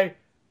added by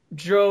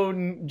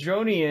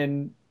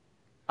Dronian.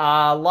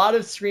 A lot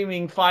of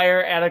screaming,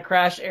 fire, and a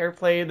crashed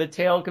airplane. The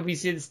tail could be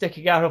seen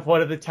sticking out of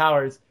one of the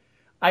towers.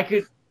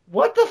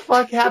 What the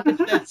fuck happened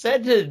to that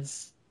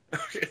sentence?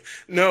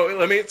 No,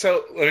 let me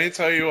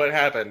tell you what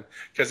happened,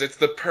 because it's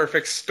the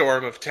perfect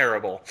storm of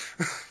terrible.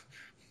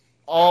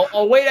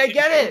 Oh, wait, I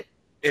get it.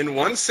 In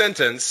one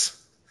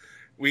sentence,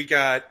 we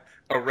got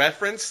a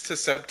reference to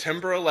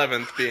September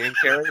 11th being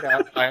carried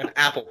out by an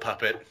apple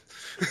puppet,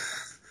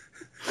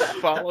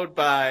 followed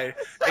by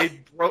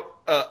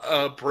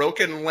a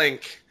broken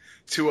link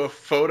to a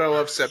photo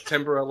of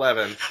September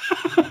 11th,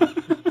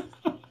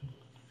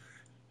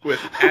 with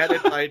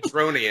added by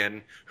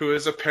Dronian, who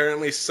is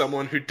apparently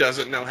someone who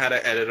doesn't know how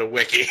to edit a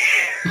wiki.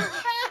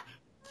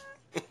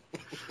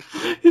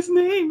 His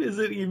name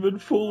isn't even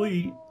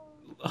fully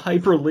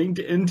hyperlinked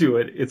into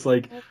it. It's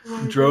like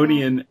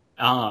Dronian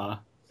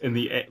and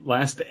the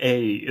last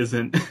A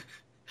isn't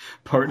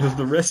part of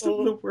the rest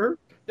of the word.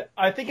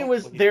 I think it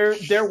was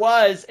there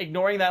was,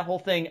 ignoring that whole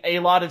thing, a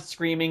lot of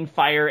screaming,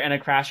 fire, and a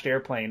crashed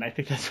airplane. I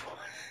think that's what...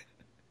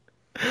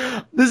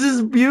 This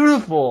is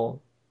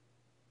beautiful.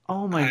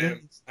 Oh my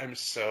goodness. I'm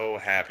so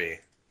happy.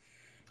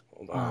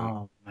 Hold on.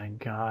 Oh my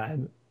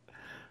god.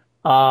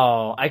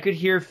 Oh, I could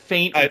hear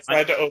faint... I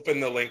tried to open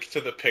the link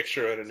to the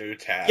picture in a new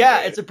tab.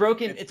 Yeah, it's a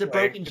broken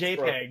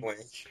JPEG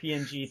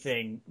PNG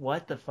thing.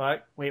 What the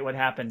fuck? Wait, what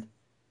happened?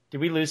 Did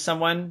we lose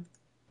someone?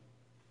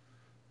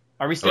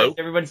 Are we still... Hello? Is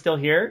everybody still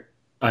here?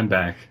 I'm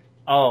back.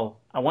 Oh,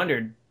 I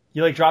wondered.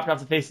 You dropped off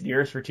the face of the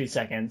earth for 2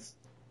 seconds.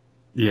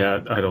 Yeah,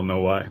 I don't know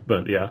why,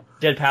 but yeah.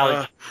 Dead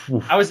Pallet.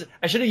 I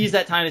should have used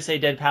that time to say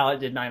Dead Pallet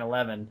did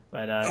 9/11,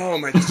 but Oh,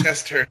 my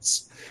chest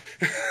hurts.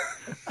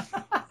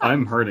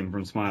 I'm hurting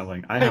from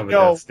smiling. I have a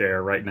death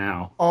stare right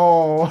now.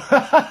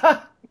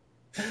 Oh.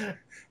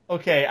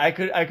 Okay, I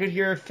could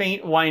hear a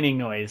faint whining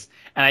noise,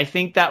 and I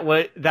think that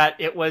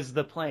it was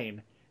the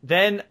plane.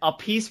 Then a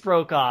piece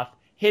broke off,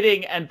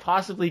 hitting and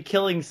possibly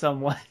killing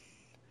someone.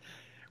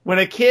 When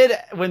the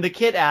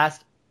kid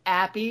asked,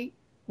 "Appy,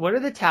 what are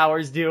the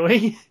towers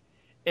doing?"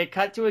 It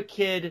cut to a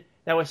kid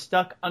that was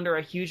stuck under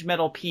a huge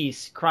metal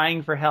piece,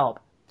 crying for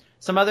help.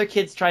 Some other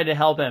kids tried to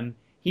help him.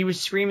 He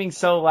was screaming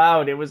so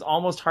loud, it was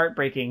almost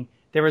heartbreaking.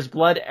 There was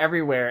blood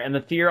everywhere, and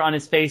the fear on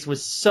his face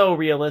was so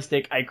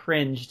realistic, I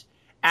cringed.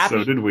 Appy,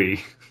 so did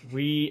we.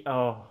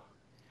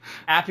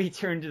 Appy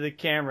turned to the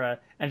camera,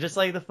 and just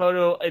like the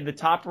photo in the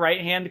top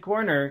right-hand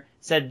corner,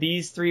 said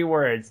these 3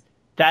 words,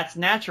 "That's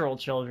natural,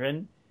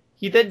 children."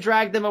 He then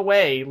dragged them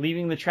away,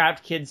 leaving the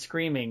trapped kids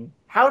screaming.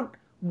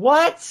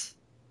 What?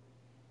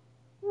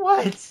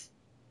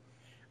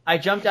 I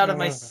jumped out of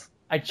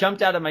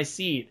my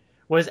seat.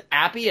 Was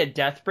Appy a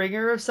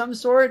deathbringer of some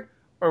sort?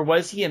 Or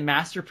was he a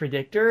master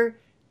predictor?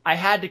 I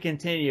had to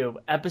continue.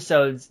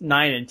 Episodes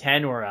 9 and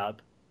 10 were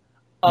up.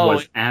 Oh,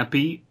 was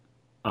Appy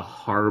a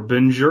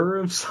harbinger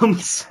of some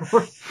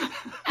sort?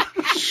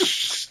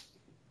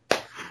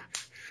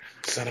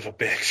 Son of a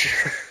bitch.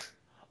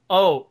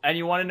 Oh, and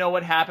you want to know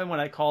what happened when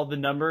I called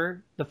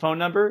the phone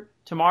number?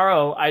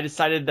 Tomorrow, I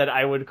decided that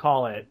I would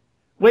call it.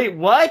 Wait,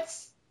 what?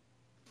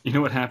 You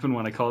know what happened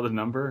when I called the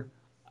number?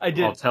 I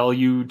did. I'll tell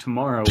you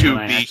tomorrow To when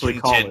I be actually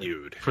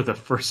continued. call it for the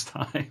first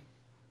time.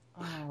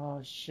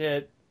 Oh,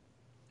 shit.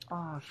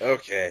 Oh, shit.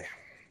 Okay.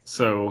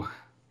 So,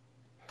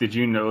 did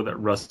you know that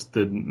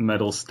rusted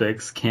metal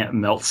sticks can't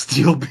melt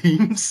steel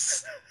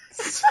beams?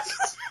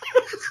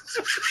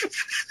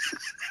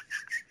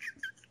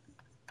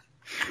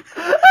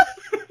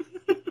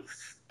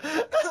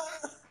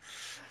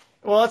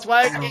 Well, that's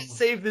why I can't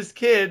save this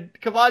kid.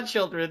 Come on,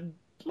 children.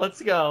 Let's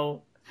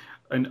go.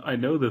 And I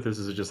know that this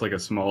is just like a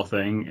small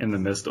thing in the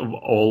midst of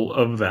all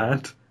of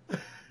that,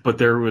 but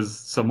there was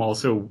some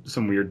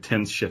weird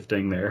tense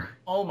shifting there.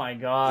 Oh my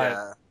god.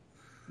 Yeah.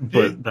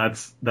 But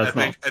that's not.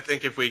 I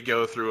think if we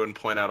go through and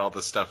point out all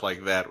the stuff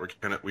like that,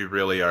 we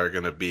really are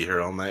gonna be here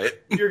all night.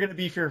 You're gonna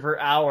be here for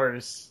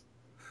hours.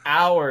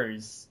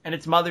 And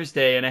it's Mother's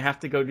Day, and I have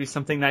to go do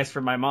something nice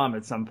for my mom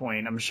at some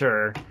point, I'm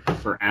sure.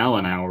 For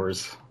Alan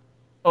hours.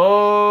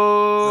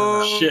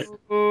 Oh shit.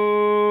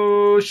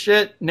 Oh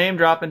shit. Name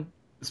dropping.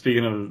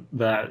 Speaking of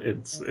that,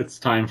 it's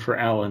time for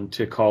Alan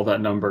to call that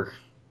number.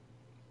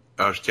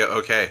 Oh,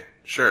 okay.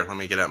 Sure, let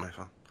me get out my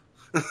phone.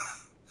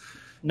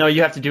 No,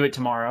 you have to do it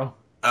tomorrow.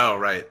 Oh,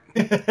 right.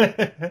 Well,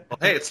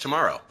 hey, it's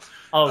tomorrow.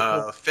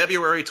 Oh, cool.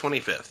 February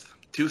 25th,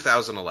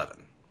 2011.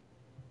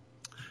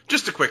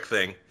 Just a quick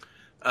thing.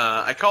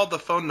 I called the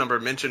phone number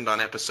mentioned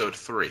on episode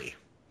 3.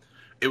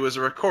 It was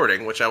a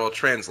recording which I will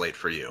translate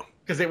for you.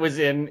 Because it was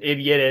in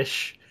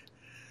Yiddish.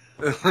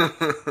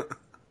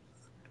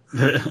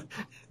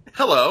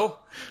 Hello,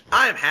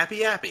 I'm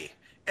Happy Appy,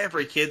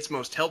 every kid's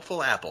most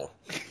helpful apple.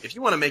 If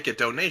you want to make a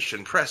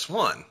donation, press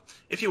 1.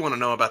 If you want to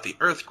know about the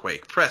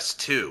earthquake, press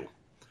 2.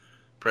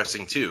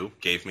 Pressing 2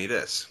 gave me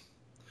this.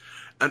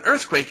 An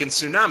earthquake and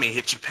tsunami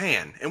hit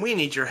Japan, and we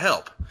need your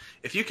help.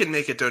 If you can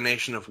make a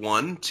donation of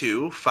 $1,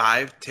 $2,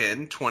 $5,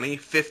 $10, $20,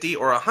 $50,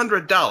 or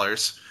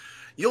 $100,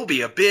 you'll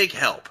be a big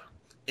help.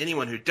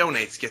 Anyone who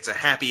donates gets a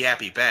Happy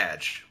Appy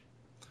badge.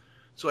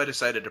 So I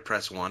decided to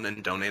press 1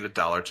 and donate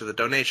 $1 to the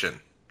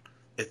donation.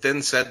 It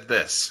then said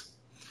this.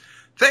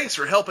 Thanks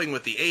for helping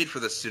with the aid for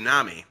the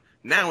tsunami.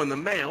 Now in the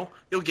mail,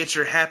 you'll get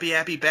your Happy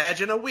Appy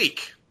badge in a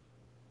week.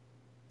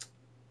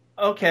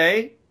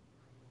 Okay.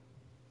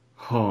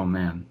 Oh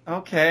man.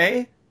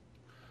 Okay.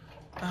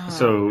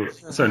 So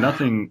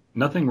nothing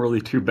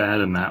really too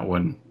bad in that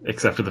one,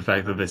 except for the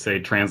fact that they say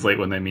translate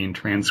when they mean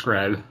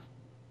transcribe.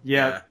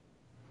 Yeah.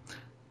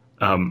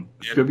 Donate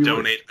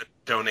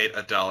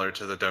 $1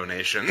 to the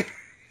donation.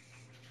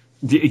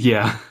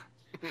 Yeah.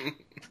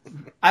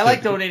 I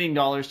like donating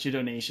dollars to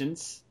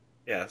donations.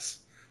 Yes.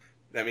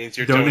 That means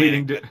you're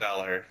donating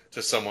 $1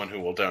 to someone who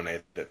will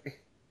donate it.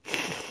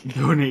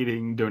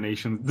 Donating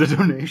donations. The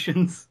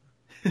donations.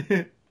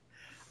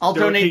 I'll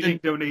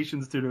donate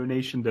donations to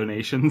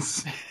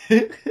donations.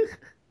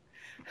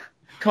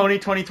 Coney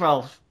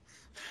 2012.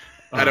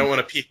 I don't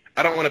want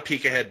to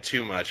peek ahead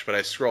too much, but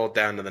I scrolled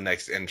down to the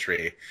next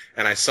entry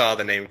and I saw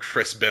the name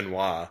Chris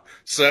Benoit.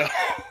 So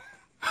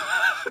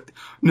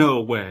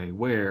no way.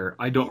 Where?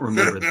 I don't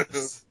remember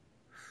this.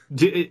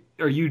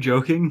 Are you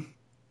joking?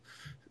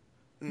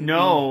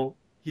 No.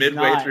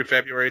 Midway through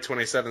February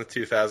 27th,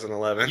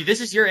 2011.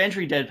 This is your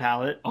entry, Dead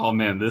Palette. Oh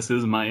man, this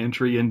is my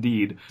entry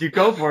indeed. Dude,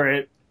 go for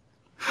it.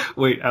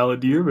 Wait, Alan,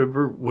 do you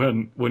remember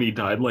when he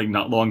died, like,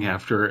 not long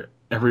after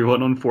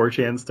everyone on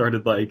 4chan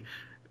started, like,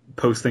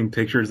 posting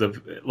pictures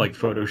of, like,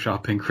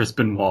 photoshopping Chris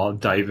Benoit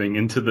diving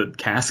into the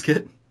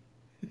casket?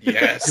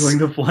 Yes. Doing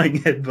the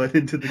flying headbutt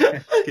into the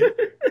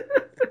casket.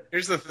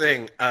 Here's the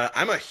thing.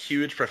 I'm a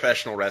huge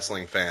professional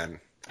wrestling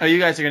fan. Oh, you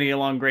guys are going to get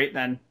along great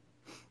then.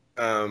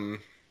 And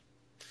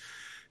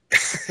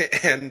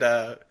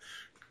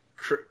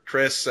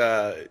Chris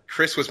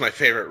was my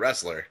favorite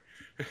wrestler.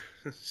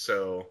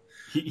 So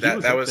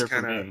that was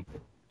kind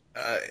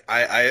of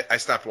I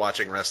stopped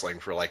watching wrestling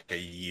for like a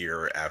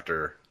year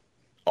after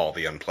all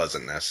the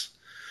unpleasantness.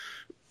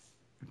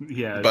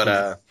 Yeah,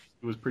 but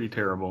it was pretty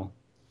terrible.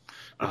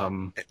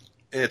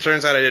 It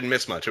turns out I didn't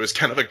miss much. It was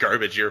kind of a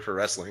garbage year for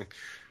wrestling.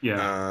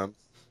 Yeah.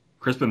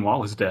 Chris Benoit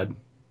was dead.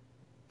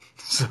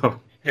 So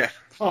yeah.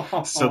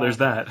 So there's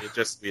that.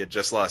 We had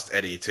just lost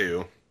Eddie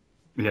too.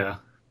 Yeah.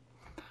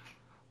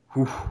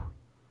 Whew.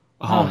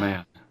 Oh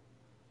man.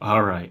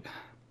 All right.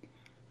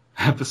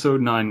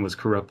 Episode 9 was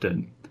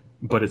corrupted,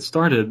 but it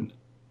started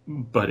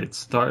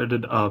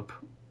up,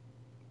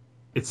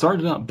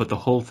 but the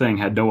whole thing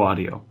had no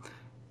audio.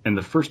 And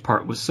the first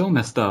part was so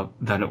messed up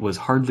that it was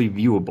hardly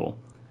viewable.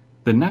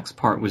 The next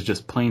part was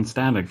just plain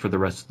static for the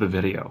rest of the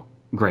video.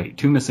 Great,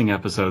 2 missing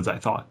episodes, I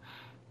thought.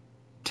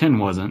 10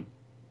 wasn't.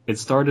 It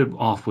started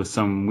off with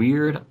some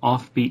weird,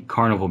 offbeat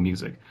carnival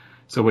music.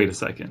 So wait a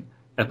second.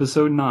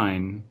 Episode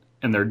 9,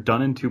 and they're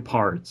done in 2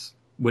 parts.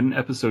 Wouldn't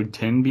episode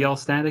 10 be all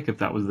static if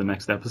that was the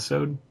next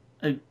episode?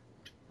 I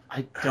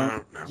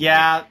don't...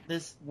 Yeah,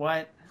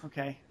 what?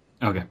 Okay.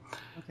 Okay.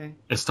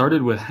 It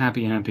started with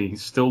Happy Appy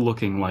still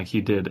looking like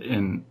he did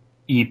in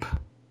Eep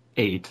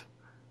 8.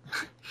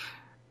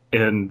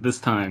 And this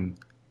time,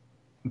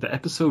 the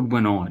episode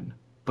went on,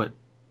 but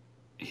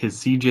his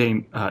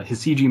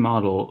CG-ish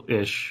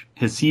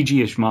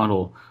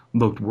model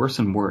looked worse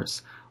and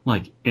worse,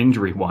 like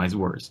injury-wise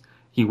worse.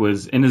 He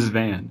was in his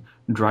van,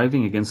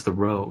 driving against the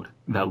road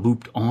that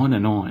looped on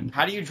and on.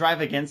 How do you drive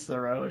against the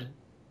road?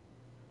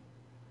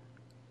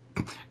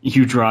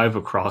 You drive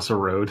across a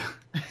road.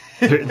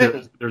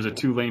 There's a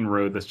 2-lane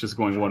road that's just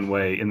going one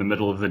way in the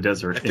middle of the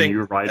desert, and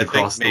you ride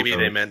across the road. Maybe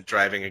they meant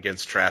driving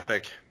against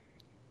traffic,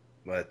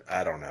 but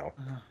I don't know.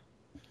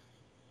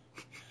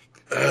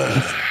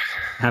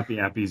 Happy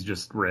Appy's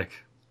just Rick.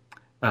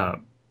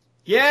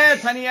 Yeah,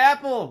 Tiny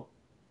Apple!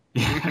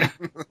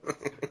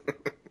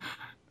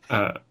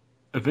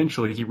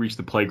 Eventually, he reached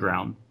the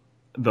playground.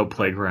 The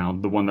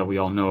one that we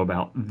all know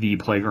about, the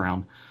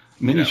playground.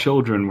 Many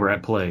children were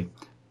at play.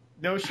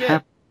 No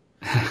shit.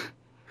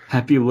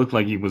 Happy looked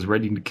like he was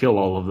ready to kill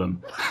all of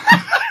them.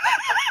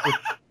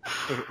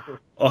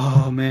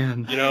 Oh,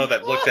 man. You know,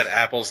 that look that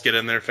apples get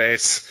in their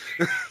face.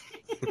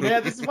 Yeah,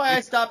 this is why I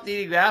stopped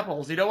eating the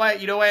apples. You know why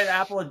an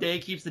apple a day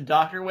keeps the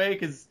doctor away?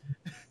 Because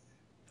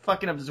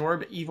fucking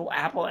absorb evil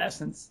apple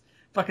essence.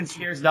 Fucking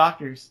scares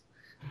doctors.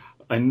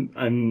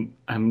 I'm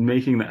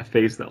making that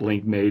face that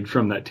Link made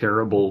from that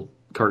terrible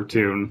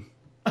cartoon.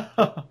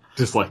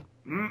 Just like...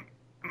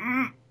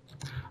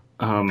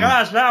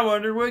 Gosh, I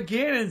wonder what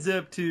Ganon's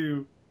up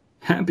to.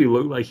 Happy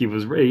looked like he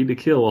was ready to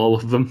kill all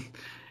of them.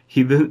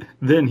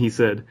 Then he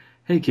said,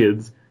 "Hey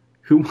kids,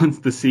 who wants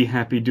to see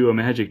Happy do a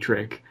magic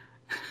trick?"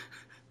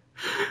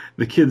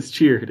 The kids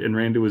cheered and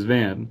ran to his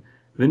van.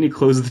 Then he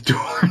closed the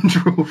door and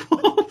drove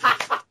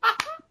off.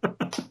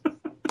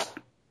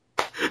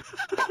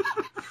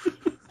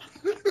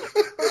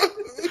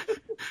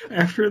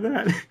 After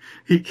that,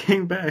 he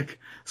came back,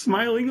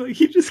 smiling like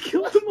he just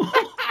killed them all.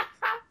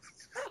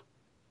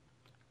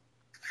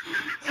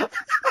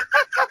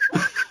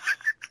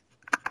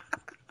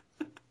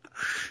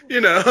 You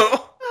know, How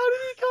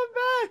did he come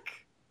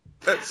back?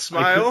 that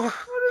smile. What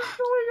is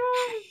going on?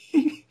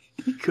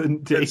 He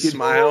couldn't take That it.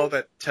 smile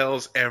that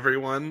tells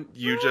everyone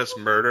you just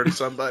murdered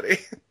somebody.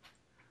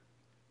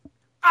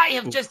 I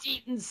have just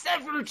eaten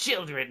several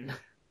children.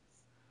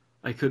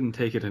 I couldn't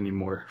take it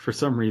anymore. For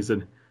some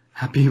reason,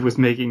 Happy was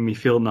making me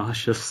feel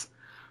nauseous.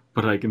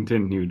 But I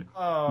continued.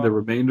 Oh. The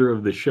remainder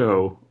of the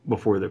show,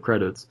 before the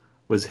credits,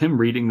 was him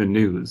reading the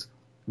news,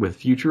 with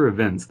future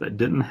events that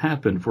didn't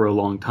happen for a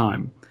long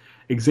time.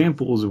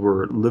 Examples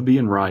were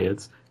Libyan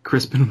riots,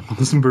 Crispin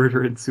Wall's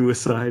murder and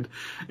suicide,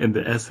 and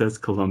the SS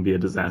Columbia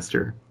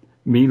disaster.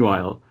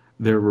 Meanwhile,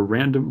 there were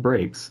random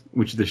breaks,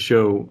 which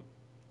showed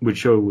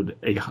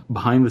a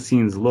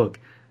behind-the-scenes look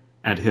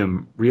at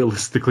him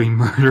realistically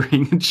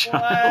murdering a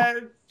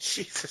child. What?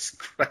 Jesus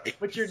Christ.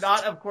 Which you're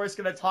not, of course,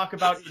 going to talk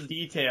about in any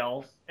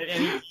detail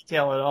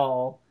at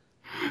all.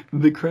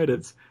 The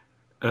credits.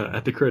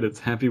 At the credits,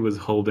 Happy was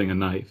holding a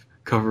knife,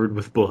 covered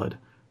with blood.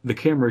 The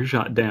camera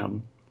shot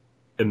down,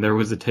 and there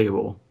was a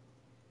table.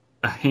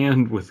 A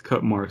hand with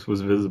cut marks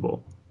was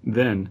visible.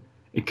 Then,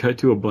 it cut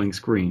to a blank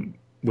screen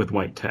with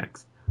white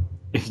text.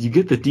 If you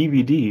get the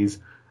DVDs,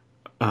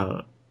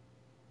 I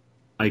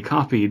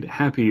copied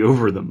Happy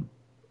over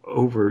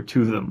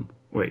to them.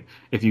 Wait,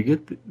 if you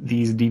get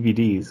these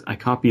DVDs, I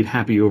copied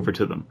Happy over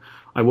to them.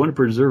 I want to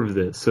preserve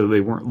this so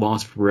they weren't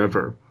lost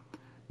forever.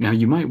 Now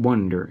you might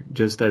wonder,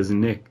 just as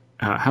Nick,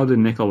 how did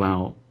Nick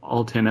allow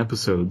all 10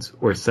 episodes,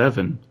 or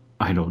 7?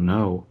 I don't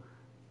know.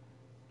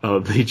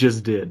 They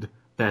just did.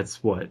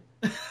 That's what.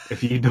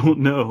 If you don't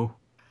know,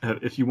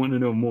 if you want to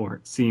know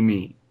more, see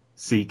me.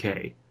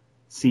 CK.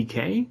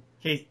 CK?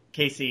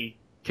 KC.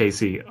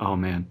 KC. Oh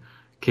man.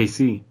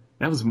 KC.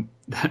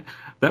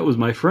 That was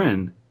my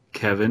friend.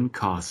 Kevin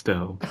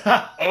Costo.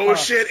 Oh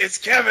shit, it's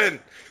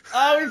Kevin!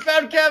 Oh, we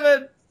found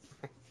Kevin!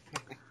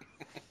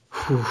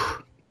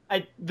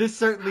 This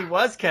certainly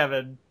was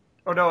Kevin.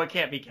 Oh no, it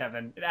can't be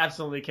Kevin. It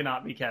absolutely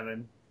cannot be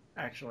Kevin,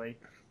 actually.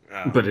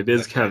 Oh, But it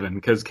is Kevin,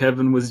 because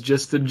Kevin was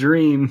just a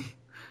dream.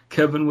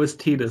 Kevin was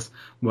Titus.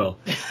 Well,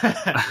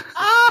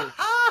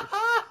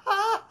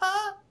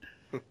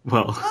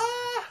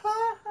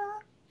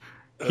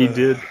 he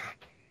did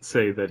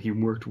say that he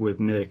worked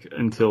with Nick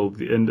until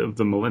the end of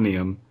the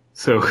millennium,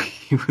 so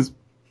he was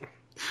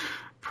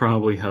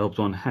probably helped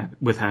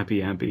with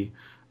Happy Appy.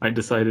 I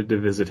decided to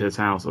visit his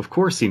house. Of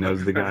course he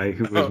knows the guy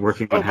who was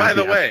working on Happy by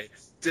the Appy. way,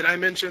 did I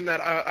mention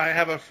that I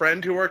have a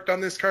friend who worked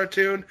on this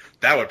cartoon?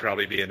 That would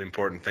probably be an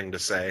important thing to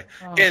say.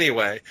 Oh.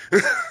 Anyway.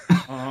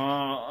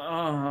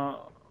 My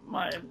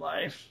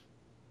life.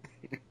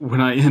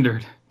 When I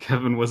entered,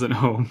 Kevin wasn't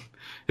home.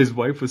 His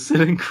wife was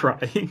sitting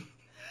crying.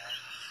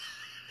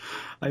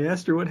 I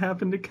asked her what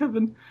happened to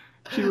Kevin.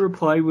 She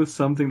replied with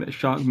something that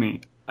shocked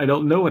me. I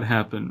don't know what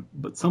happened,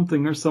 but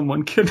something or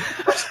someone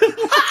kidnapped him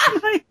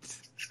last night.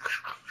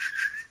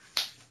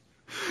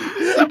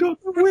 I don't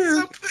know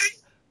where. Something?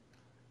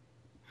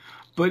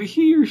 But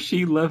he or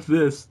she left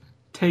this.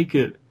 Take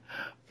it.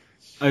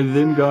 I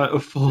then got a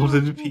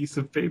folded piece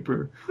of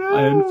paper.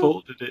 I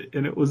unfolded it,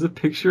 and it was a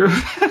picture of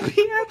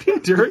Happy Appy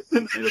during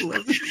the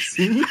 9/11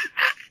 scene.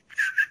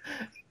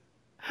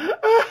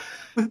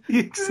 With the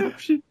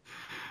exception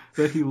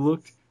that he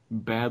looked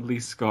badly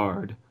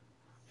scarred.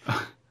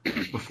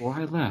 Before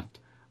I left,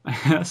 I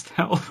asked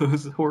how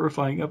those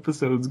horrifying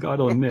episodes got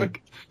on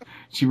Nick.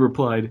 She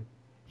replied,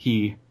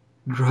 he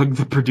drugged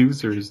the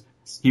producers.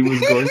 He was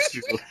going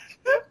to.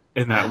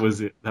 And that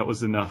was it. That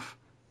was enough.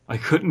 I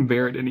couldn't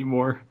bear it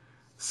anymore.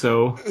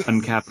 So,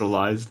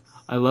 uncapitalized,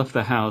 I left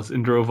the house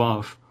and drove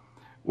off.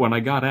 When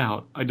I got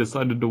out, I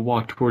decided to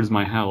walk towards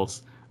my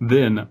house.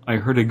 Then, I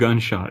heard a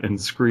gunshot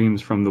and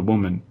screams from a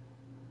woman,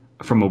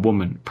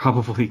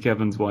 probably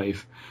Kevin's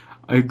wife.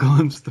 I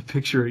glimpsed the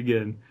picture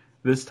again.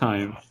 This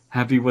time,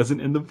 Happy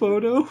wasn't in the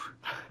photo.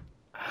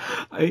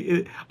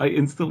 I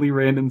instantly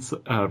ran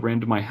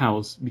to my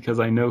house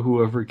because I know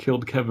whoever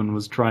killed Kevin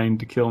was trying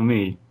to kill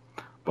me.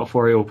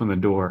 Before I opened the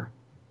door,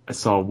 I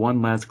saw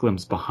one last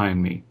glimpse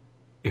behind me.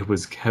 It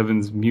was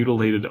Kevin's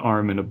mutilated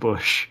arm in a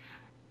bush,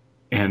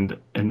 and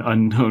an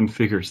unknown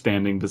figure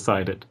standing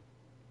beside it.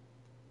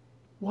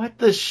 What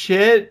the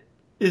shit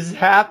is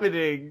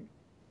happening?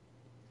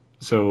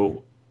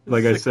 So,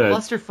 like I said,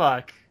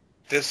 clusterfuck.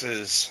 This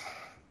is...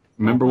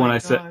 Remember Oh when my I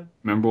said? God.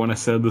 Remember when I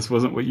said this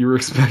wasn't what you were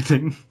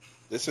expecting?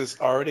 This has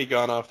already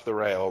gone off the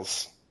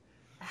rails.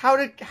 How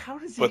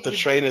does he? But the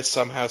train is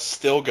somehow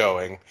still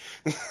going.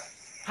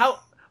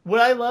 What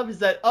I love is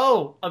that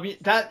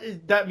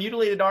that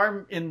mutilated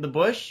arm in the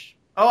bush.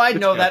 Oh, I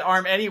know that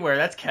arm anywhere.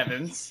 That's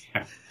Kevin's.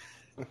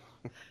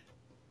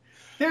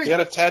 He had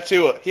a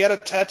tattoo. He had a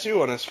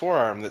tattoo on his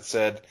forearm that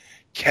said,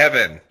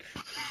 "Kevin,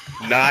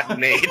 not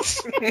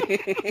Nate."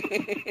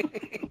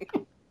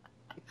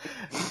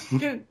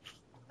 Dude,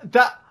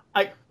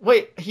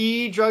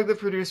 he drugged the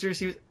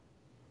producers.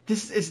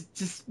 This is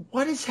just,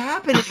 what is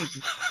happening?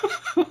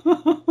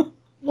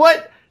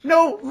 What?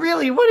 No,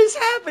 really, what is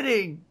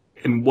happening?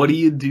 And what do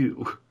you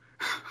do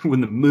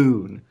when the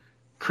moon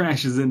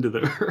crashes into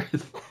the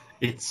earth?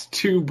 It's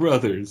two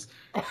brothers,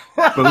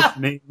 both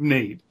named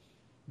Nate.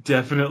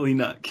 Definitely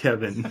not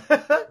Kevin.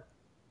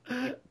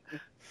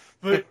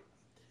 But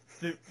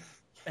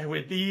and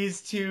with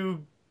these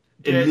two,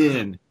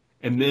 And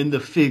then the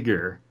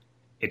figure,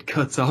 it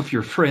cuts off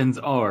your friend's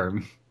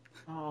arm.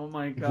 oh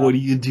my god! What do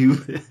you do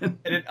then?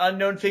 And an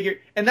unknown figure,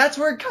 and that's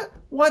where it cut.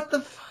 What the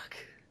fuck?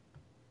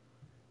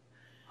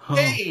 Oh.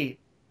 Hey,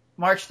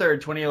 March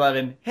 3rd,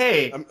 2011.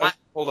 Hey,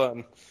 hold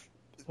on.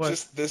 What?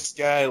 Just this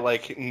guy,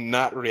 like,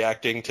 not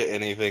reacting to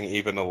anything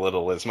even a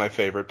little is my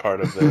favorite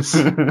part of this.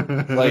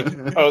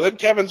 Then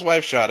Kevin's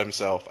wife shot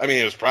himself. I mean,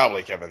 it was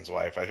probably Kevin's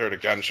wife. I heard a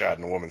gunshot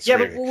and a woman yeah,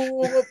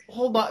 screaming. but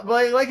hold on. But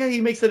I like how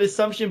he makes that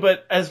assumption,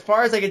 but as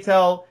far as I can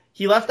tell,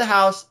 he left the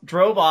house,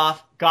 drove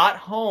off, got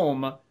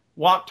home,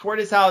 walked toward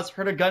his house,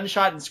 heard a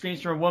gunshot and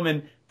screams from a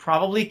woman,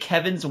 probably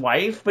Kevin's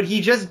wife, but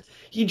he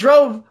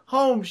drove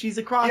home. She's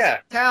across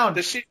town.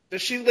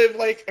 Does she live,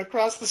 like,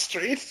 across the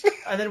street?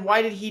 And then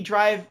why did he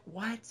drive?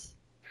 What?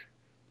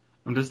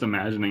 I'm just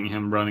imagining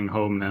him running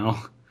home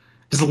now.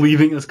 Just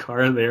leaving his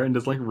car there and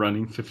just, like,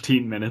 running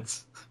 15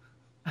 minutes.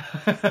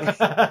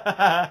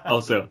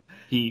 Also,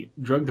 he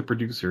drugged the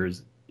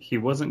producers. He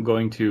wasn't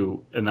going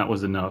to, and that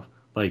was enough.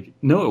 Like,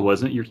 no, it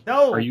wasn't.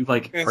 No. Are you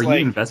you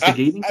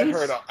investigating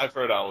this? I've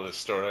heard all of this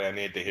story. I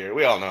need to hear.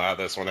 We all know how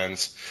this one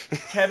ends.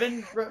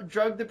 Kevin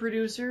drugged the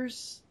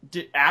producers?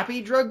 Did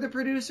Appy drug the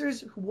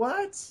producers?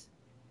 What?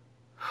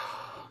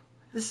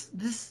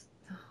 This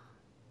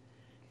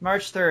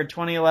March 3rd,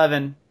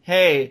 2011.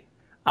 Hey,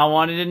 I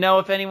wanted to know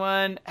if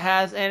anyone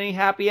has any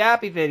Happy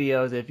Appy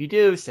videos. If you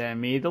do,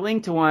 send me the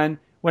link to one.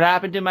 What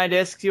happened to my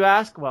discs, you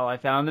ask? Well, I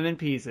found them in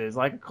pieces,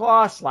 like a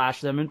claw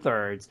slashed them in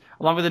thirds,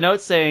 along with a note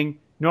saying,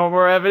 "No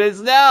more evidence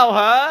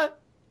now,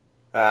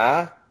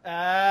 huh?"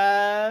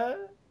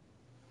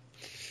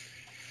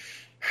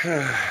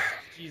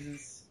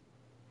 Jesus.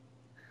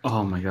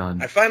 Oh my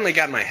god. I finally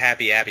got my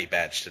Happy Appy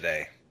badge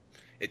today.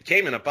 It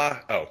came in a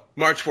box. Oh,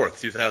 March 4th,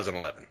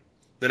 2011.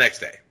 The next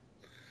day.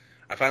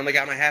 I finally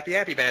got my Happy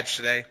Appy badge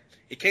today.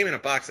 It came in a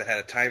box that had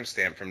a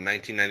timestamp from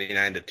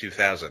 1999 to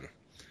 2000.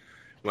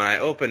 When I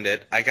opened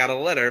it, I got a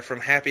letter from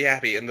Happy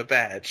Appy in the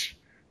badge.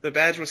 The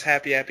badge was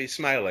Happy Appy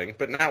smiling,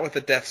 but not with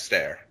a death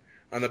stare.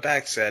 On the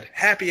back said,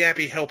 "Happy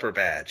Appy Helper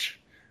Badge."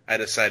 I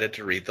decided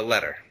to read the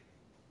letter.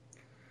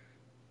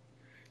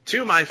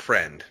 To my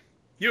friend,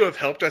 you have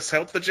helped us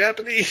help the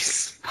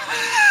Japanese.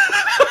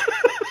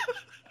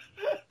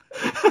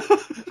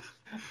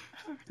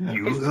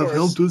 You have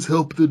helped us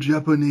help the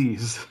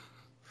Japanese.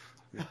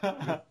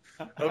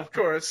 Of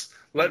course,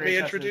 let me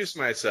introduce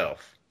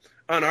myself.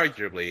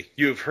 Unarguably,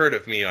 you've heard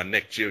of me on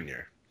Nick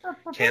Jr.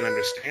 Can't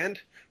understand?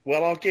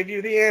 Well, I'll give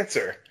you the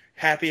answer.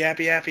 Happy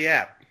Appy Appy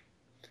App.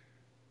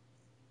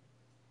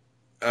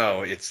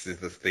 Oh, it's the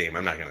theme.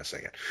 I'm not going to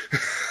sing it.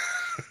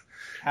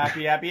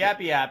 Happy Appy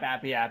Appy App,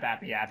 Appy App,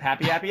 Appy App,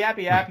 Happy Appy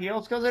Appy App,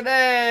 heels goes a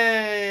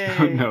day!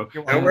 Oh, no.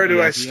 Now, where do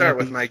I start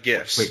with my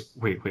gifts?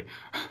 Wait.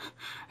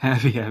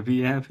 Happy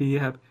App.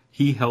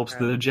 He helps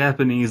the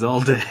Japanese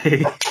all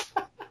day.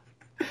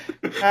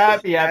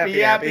 Happy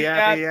Appy Appy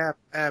App.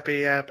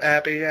 Appy App,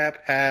 Appy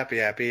App,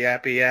 Happy Appy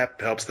Appy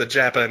App helps the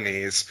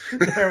Japanese.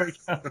 There we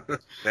go.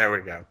 There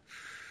we go.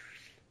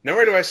 Now,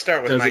 where do I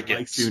start with Does my it like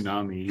gifts?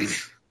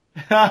 tsunamis?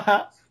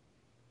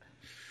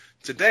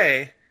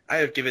 Today, I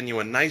have given you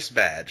a nice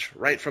badge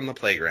right from the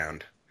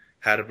playground.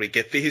 How did we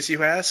get these,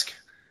 you ask?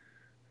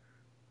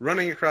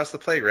 Running across the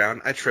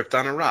playground, I tripped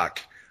on a rock.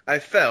 I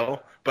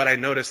fell, but I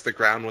noticed the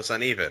ground was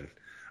uneven.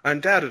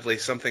 Undoubtedly,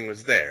 something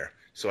was there,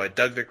 so I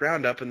dug the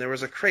ground up and there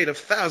was a crate of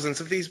thousands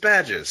of these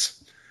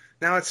badges.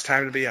 Now it's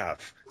time to be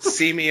off.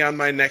 See me on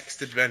my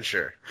next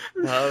adventure.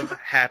 Love,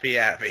 Happy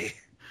Appy.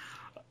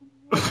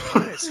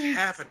 What is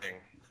happening?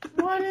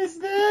 What is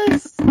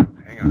this?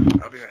 Hang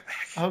on, I'll be right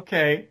back.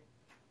 Okay.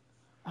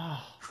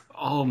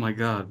 Oh my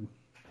god.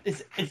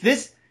 Is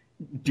this?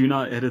 Do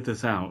not edit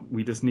this out.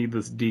 We just need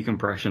this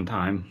decompression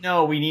time.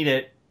 No, we need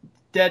it.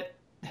 That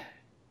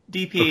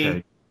DP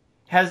Okay.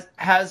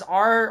 has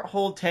our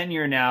whole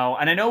tenure now,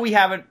 and I know we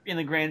haven't, in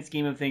the grand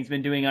scheme of things,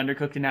 been doing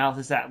Undercooked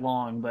analysis that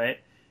long, but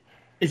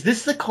is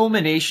this the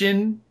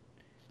culmination?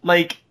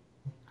 Like,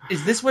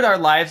 is this what our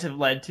lives have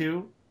led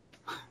to?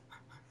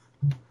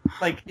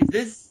 Like, is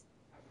this?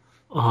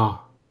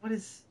 Oh. What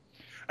is?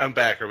 I'm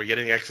back. Are we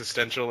getting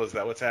existential? Is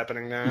that what's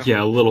happening now?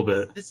 Yeah, a little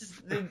bit.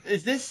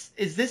 Is this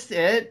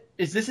it?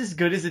 Is this as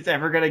good as it's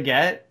ever gonna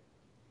get?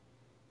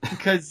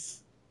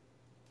 Because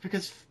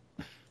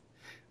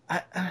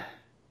I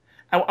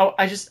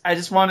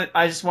just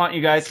want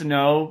you guys to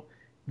know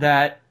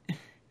that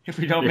if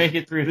we don't make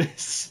it through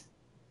this,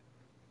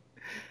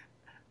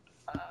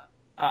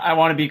 I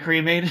want to be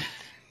cremated.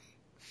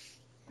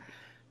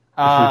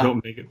 If we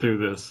don't make it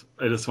through this,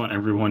 I just want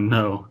everyone to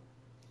know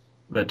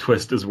that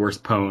Twist is worse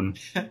pwn.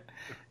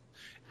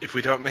 if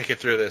we don't make it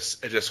through this,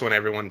 I just want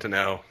everyone to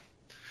know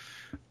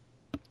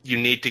you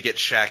need to get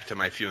Shaq to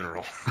my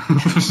funeral.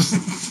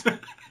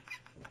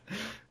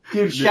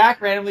 Dude,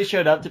 Shaq randomly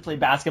showed up to play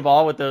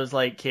basketball with those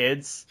like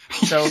kids.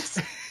 So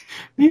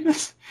he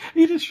just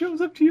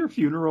shows up to your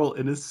funeral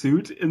in a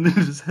suit and then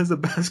just has a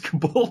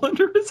basketball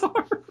under his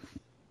arm.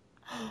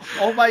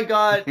 oh my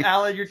god,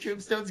 Alan, your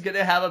tombstone's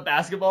gonna have a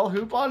basketball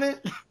hoop on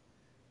it?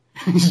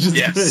 He's just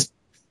Yes.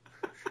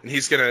 And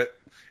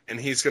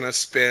he's gonna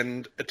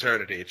spend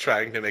eternity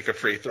trying to make a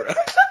free throw.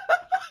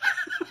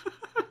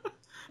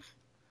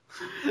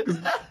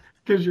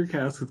 Because your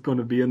casket's going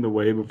to be in the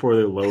way before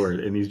they lower it,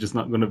 and he's just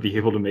not going to be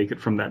able to make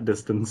it from that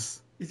distance.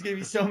 He's gonna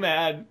be so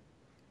mad.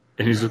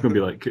 And he's just going to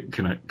be like,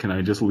 can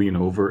I just lean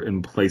over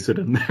and place it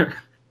in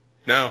there?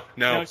 No.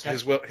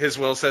 Shaq. His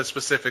will says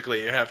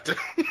specifically you have to.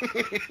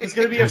 It's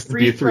gonna be a Has to be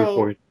free a throw.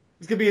 3-point.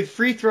 It's gonna be a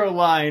free throw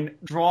line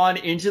drawn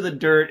into the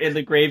dirt in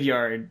the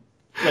graveyard.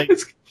 Like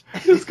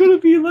It's going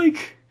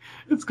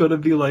to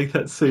be like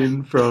that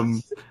scene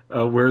from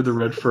Where the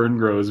Red Fern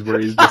Grows, where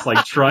he's just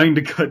like trying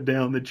to cut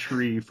down the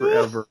tree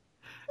forever.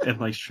 And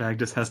like Shaq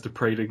just has to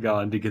pray to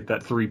God to get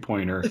that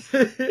 3-pointer.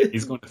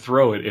 He's going to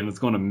throw it and it's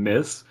going to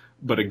miss,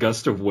 but a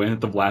gust of wind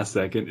at the last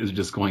second is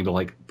just going to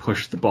like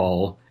push the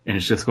ball and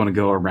it's just going to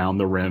go around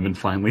the rim and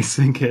finally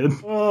sink in.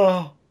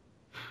 oh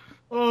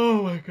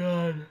my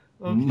god.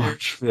 Okay.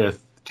 March 5th,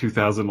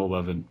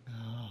 2011.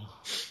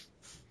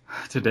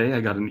 Today I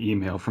got an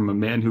email from a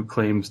man who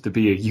claims to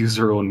be a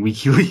user on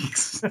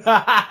WikiLeaks.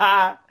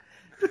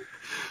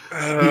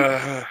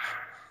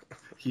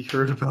 He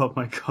heard about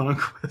my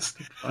conquest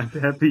to find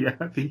Happy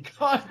Appy.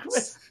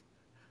 Conquest.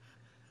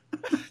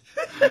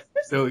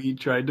 So he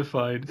tried to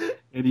find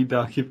any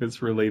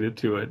documents related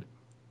to it.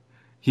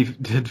 He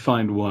did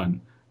find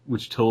one,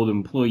 which told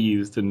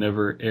employees to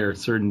never air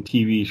certain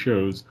TV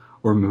shows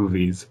or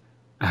movies.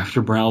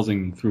 After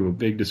browsing through a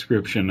big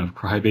description of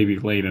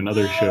Crybaby Lane and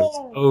other shows,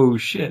 oh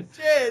shit,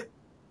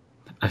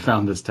 I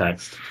found this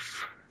text.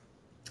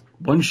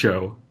 One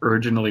show,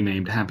 originally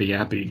named Happy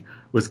Appy,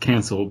 was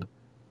canceled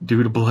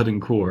due to blood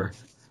and gore.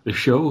 The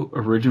show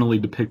originally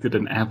depicted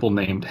an apple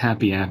named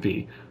Happy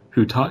Appy,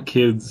 who taught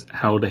kids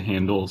how to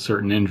handle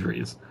certain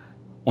injuries.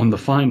 On the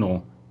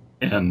final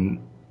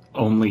and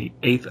only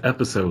 8th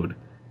episode,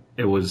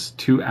 it was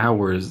 2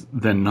 hours,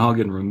 then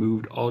Noggin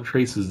removed all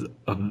traces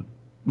of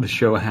the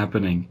show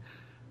happening.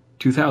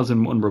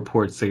 2001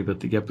 reports say that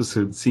the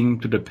episode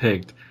seemed to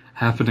depict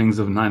happenings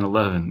of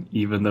 9/11,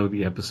 even though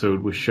the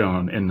episode was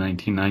shown in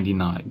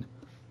 1999.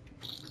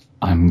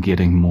 I'm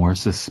getting more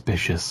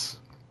suspicious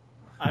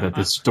that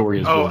this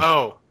story is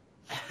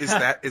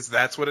Is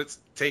that what it's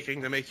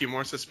taking to make you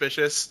more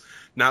suspicious?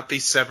 Not the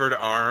severed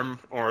arm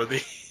or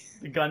the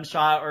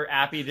gunshot or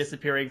Appy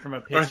disappearing from a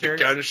or picture.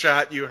 the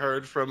gunshot you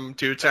heard from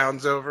 2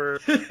 towns over.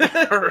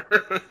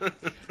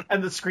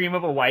 And the scream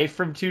of a wife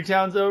from 2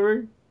 towns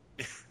over.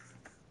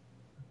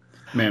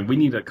 Man, we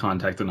need to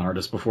contact an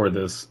artist before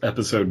this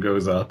episode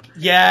goes up.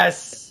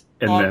 Yes.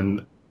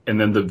 And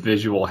then the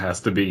visual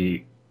has to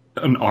be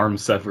an arm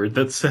severed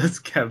that says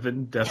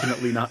Kevin,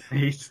 definitely not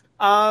Nate.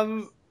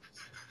 I'm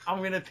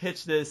gonna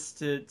pitch this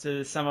to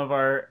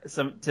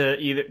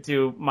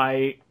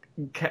my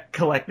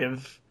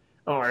collective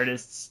of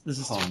artists. This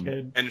is too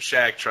good. And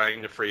Shaq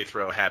trying to free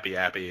throw Happy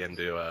Appy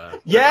into a...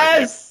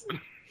 Yes!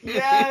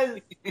 Yes!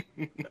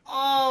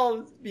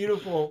 Oh, it's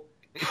beautiful.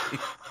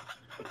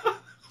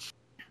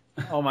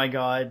 Oh my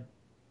god.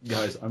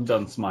 Guys, I'm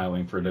done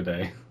smiling for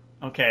today.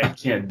 Okay. I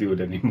can't do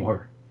it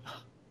anymore.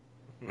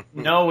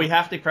 No, we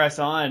have to press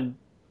on.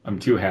 I'm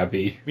too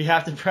happy. We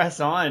have to press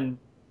on.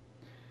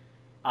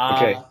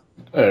 Okay,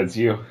 it's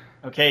you.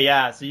 Okay,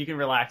 yeah, so you can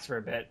relax for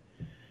a bit.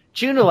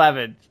 June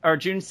 11th, or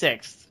June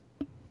 6th,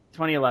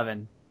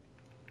 2011.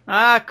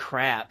 Ah,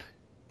 crap.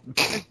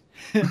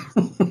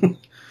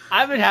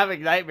 I've been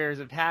having nightmares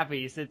of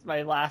Happy since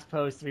my last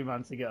post 3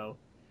 months ago.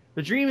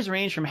 The dreams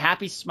range from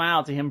Happy's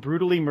smile to him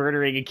brutally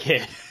murdering a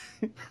kid.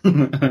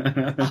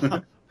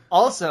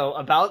 Also,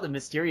 about the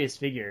mysterious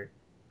figure.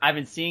 I've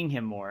been seeing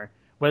him more,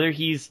 whether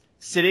he's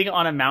sitting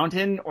on a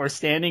mountain or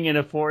standing in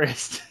a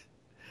forest.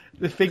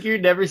 The figure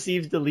never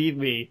seems to leave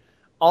me.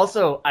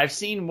 Also, I've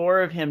seen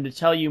more of him to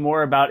tell you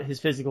more about his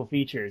physical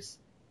features.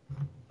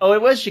 Oh,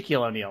 it was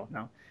Shaquille O'Neal.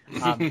 No.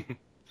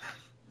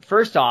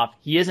 First off,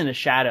 he isn't a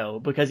shadow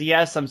because he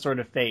has some sort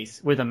of face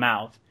with a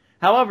mouth.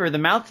 However, the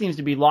mouth seems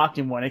to be locked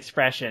in one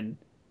expression.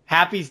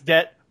 Happy's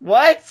dead.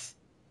 What?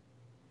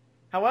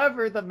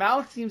 However, the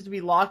mouth seems to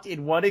be locked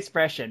in one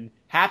expression.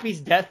 Happy's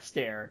death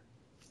stare.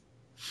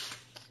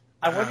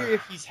 I wonder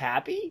if he's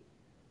happy?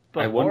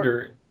 But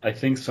I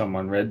think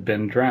someone read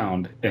Ben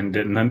Drowned and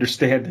didn't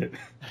understand it.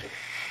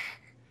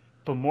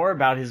 But more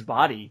about his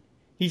body.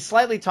 He's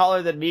slightly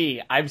taller than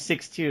me. I'm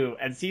 6'2",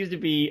 and seems to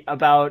be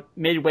about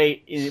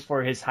mid-weight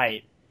for his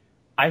height.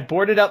 I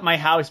boarded up my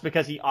house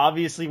because he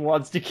obviously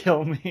wants to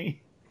kill me.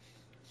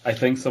 I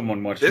think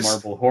someone watched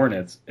Marble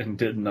Hornets and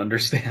didn't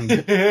understand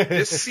it.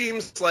 This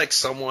seems like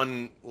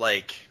someone,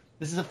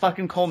 This is a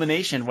fucking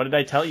culmination. What did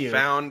I tell you?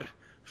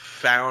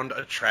 found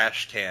a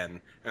trash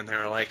can, and they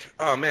were like,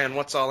 "Oh man,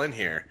 what's all in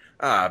here?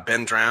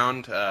 Ben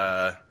drowned.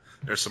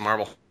 There's some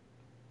marble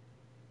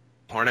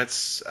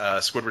hornets.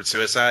 Squidward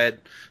suicide.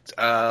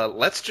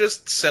 Let's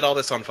just set all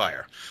this on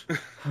fire."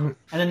 And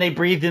then they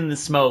breathed in the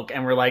smoke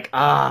and were like,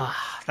 that's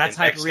and exhaled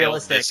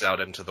hyper-realistic. this out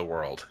into the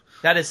world.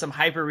 That is some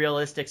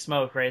hyper-realistic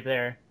smoke right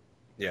there.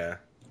 Yeah.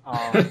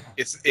 Oh,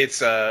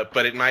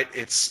 But it might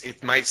be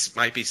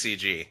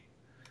CG.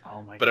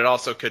 oh my But it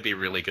also could be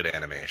really good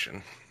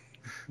animation.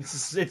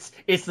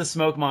 It's the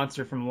smoke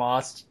monster from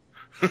Lost.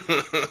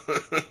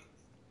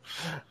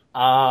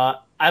 I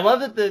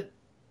love that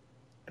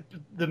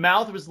the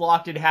mouth was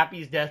locked in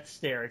Happy's death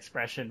stare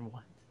expression.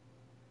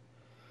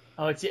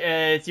 Oh,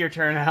 it's your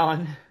turn,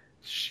 Alan.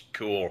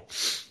 Cool.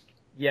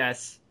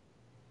 Yes.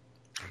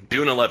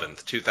 June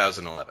 11th,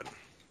 2011.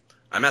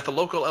 I'm at the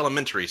local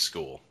elementary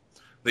school.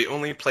 The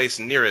only place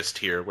nearest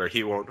here where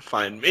he won't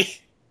find me.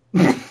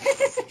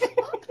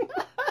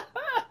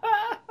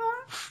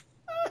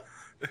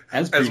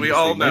 As we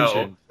all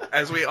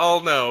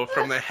know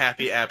from the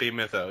Happy Appy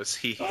mythos,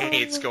 he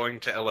hates going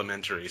to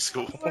elementary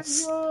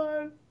schools.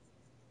 Oh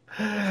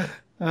my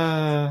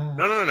God.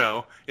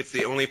 No. It's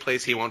the only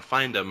place he won't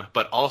find him,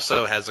 but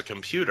also has a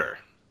computer.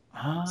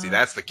 See,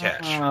 that's the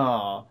catch.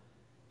 Oh,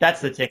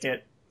 that's the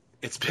ticket.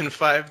 It's been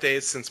 5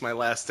 days since my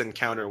last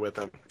encounter with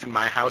him, and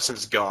my house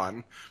is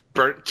gone,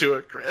 burnt to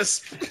a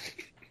crisp.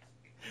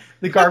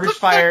 The garbage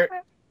fire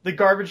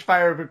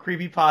of a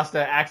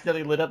creepypasta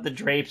accidentally lit up the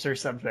drapes or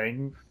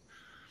something.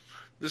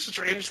 The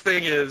strange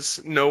thing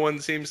is, no one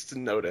seems to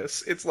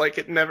notice. It's like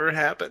it never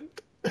happened.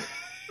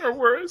 Or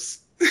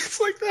worse,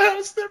 it's like the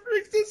house never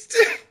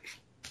existed.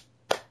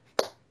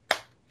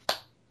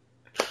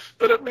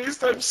 But at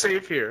least I'm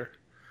safe here.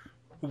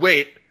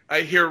 Wait,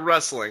 I hear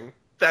rustling.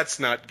 That's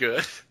not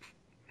good.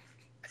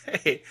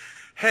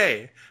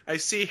 Hey, I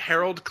see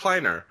Harold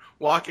Kleiner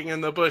walking in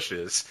the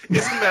bushes.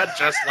 Isn't that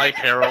just like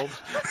Harold?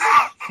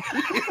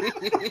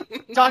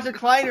 Dr.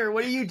 Kleiner,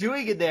 what are you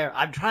doing in there?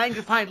 I'm trying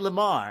to find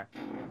Lamar.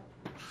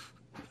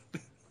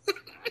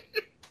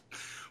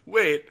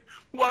 Wait,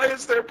 why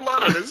is there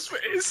blood on his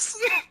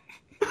face?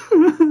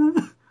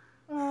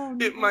 Oh,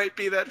 It might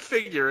be that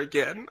figure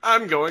again.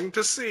 I'm going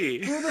to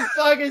see. who the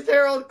fuck is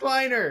Harold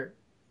Kleiner?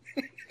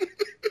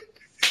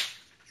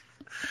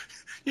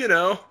 You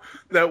know,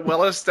 that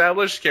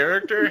well-established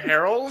character,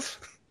 Harold?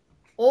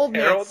 Old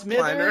man Harold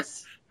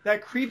Smithers? Kleiner.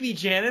 That creepy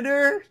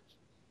janitor?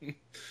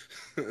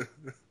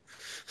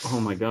 Oh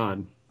my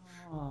god.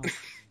 Oh.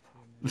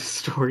 The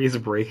story is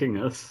breaking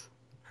us.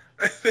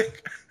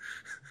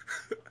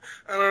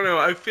 I don't know.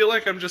 I feel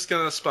like I'm just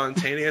going to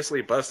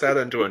spontaneously bust out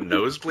into a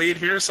nosebleed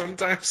here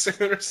sometime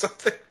soon or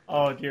something.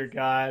 Oh, dear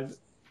God.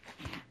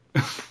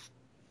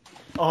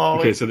 Oh,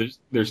 Okay, so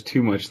there's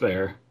too much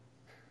there.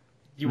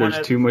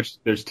 There's too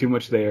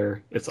much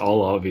there. It's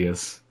all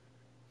obvious.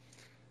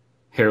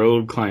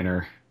 Harold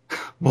Kleiner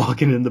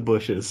walking in the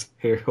bushes.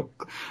 Harold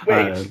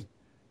Kleiner.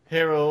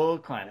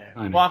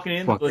 Walking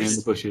in the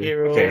bushes.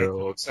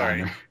 Harold Sorry.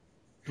 Kleiner.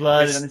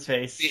 Blood on his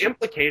face. The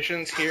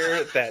implications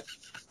here that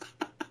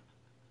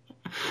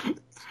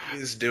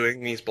he's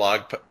doing these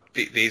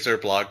these are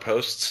blog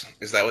posts.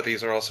 Is that what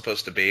these are all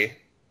supposed to be?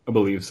 I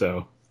believe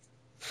so.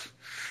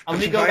 Let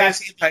me go Why back is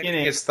to he the typing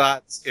beginning. his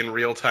thoughts in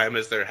real time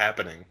as they're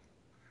happening?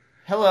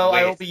 Hello,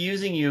 I Wait. will be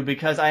using you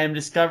because I am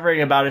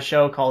discovering about a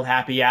show called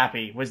Happy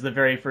Appy, was the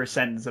very first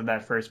sentence of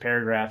that first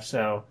paragraph.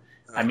 So,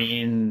 I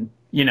mean,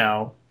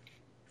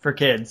 for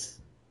kids.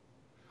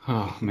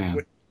 Oh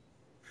man.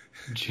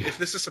 If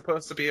this is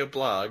supposed to be a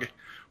blog,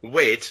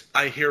 wait,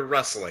 I hear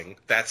rustling.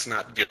 That's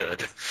not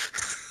good.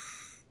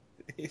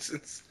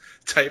 He's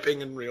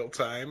typing in real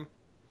time.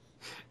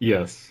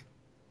 Yes.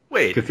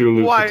 Wait,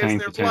 Cthulhu why is Patang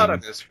there Patang. blood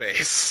on his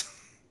face?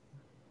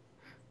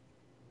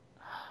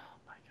 Oh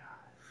my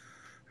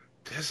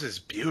God. This is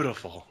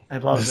beautiful. I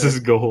love This this.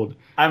 is gold.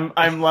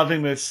 I'm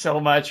loving this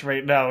so much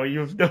right now. You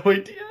have no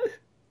idea.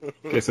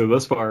 Okay, so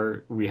thus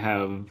far we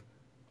have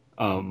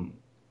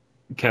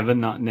Kevin,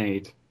 not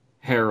Nate,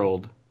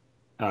 Harold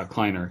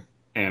Kleiner,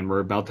 and we're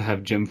about to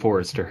have Jim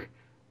Forrester.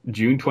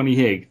 June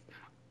 28th.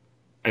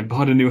 I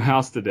bought a new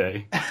house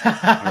today. All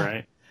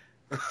right.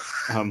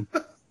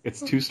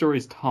 It's 2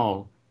 stories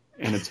tall,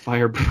 and it's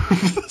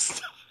fireproof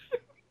this time.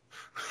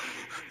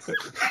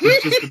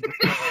 It's just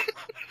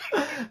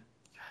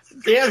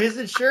Damn, his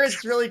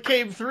insurance really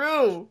came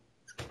through.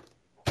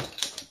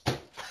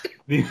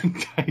 the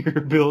entire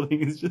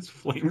building is just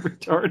flame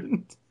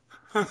retardant.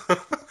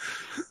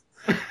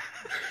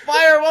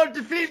 Fire won't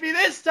defeat me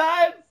this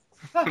time.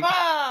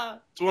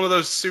 It's one of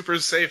those super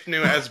safe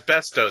new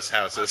asbestos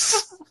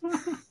houses.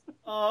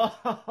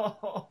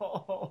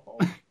 Oh.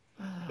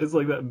 It's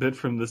like that bit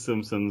from The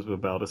Simpsons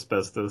about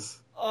asbestos.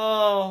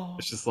 Oh.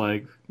 It's just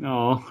like,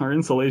 no, our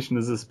insulation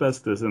is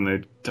asbestos, and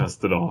they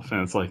dust it off,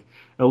 and it's like,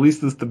 at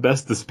least it's the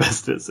best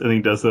asbestos, and he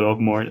dusts it off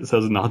more, and it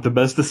says not the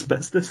best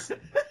asbestos.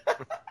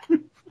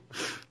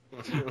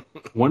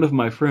 One of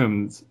my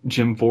friends,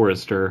 Jim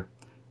Forrester,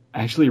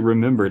 actually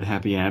remembered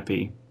Happy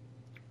Appy.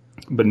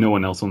 but no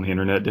one else on the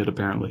internet did,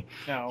 apparently.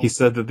 No. He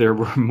said that there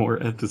were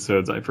more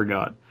episodes I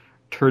forgot.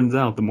 Turns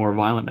out the more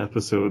violent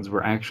episodes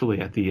were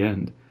actually at the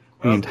end.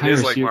 Well, it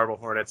is like Marble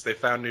Hornets. They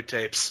found new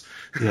tapes.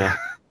 Yeah.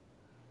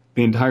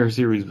 The entire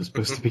series was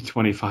supposed to be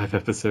 25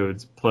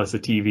 episodes plus a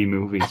TV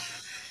movie.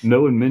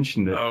 No one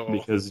mentioned it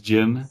because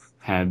Jim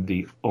had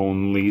the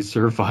only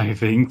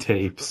surviving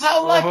tapes.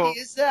 How lucky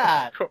is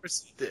that? Of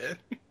course he did.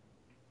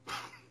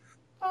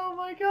 Oh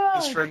my god.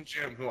 His friend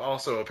Jim, who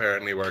also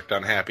apparently worked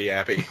on Happy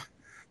Appy.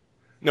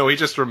 No, he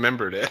just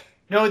remembered it.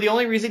 No, the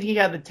only reason he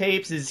had the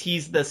tapes is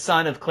he's the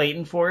son of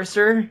Clayton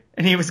Forrester,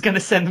 and he was going to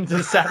send them to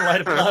the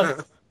Satellite of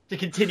Love to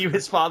continue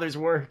his father's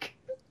work.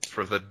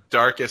 For the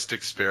darkest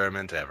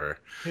experiment ever.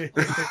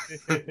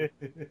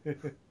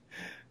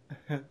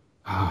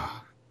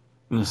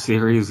 The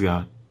series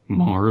got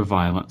more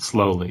violent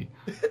slowly.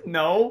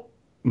 No?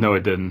 No,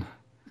 it didn't.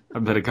 I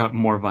bet it got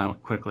more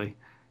violent quickly.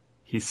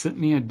 He sent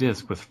me a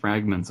disc with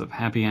fragments of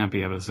Happy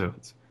Appy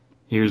episodes.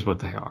 Here's what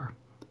they are.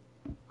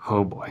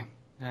 Oh boy.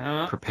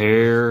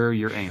 Prepare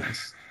your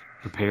anus.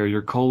 Prepare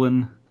your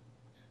colon.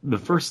 The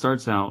first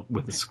starts out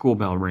with a school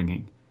bell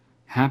ringing.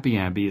 Happy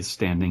Appy is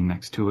standing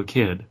next to a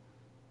kid.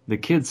 The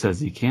kid says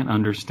he can't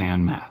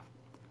understand math.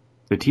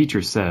 The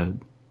teacher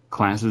said,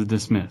 class is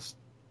dismissed.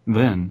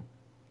 Then,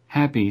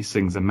 Happy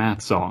sings a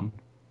math song.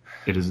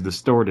 It is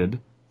distorted,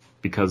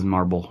 because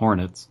Marble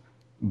Hornets,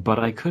 but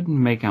I could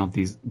make out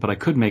these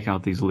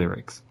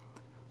lyrics.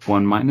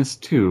 1 minus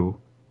 2,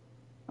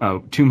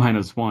 2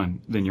 minus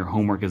 1, then your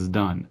homework is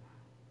done.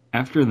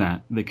 After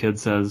that, the kid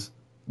says,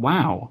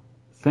 wow,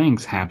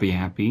 thanks, Happy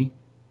Appy,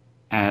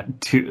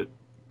 at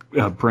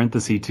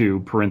parenthesis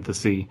 2,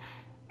 parenthesis,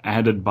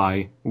 added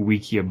by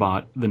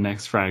Wikiabot. The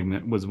next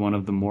fragment was one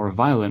of the more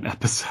violent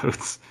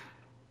episodes.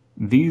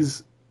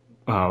 These,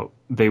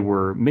 they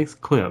were mixed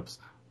clips,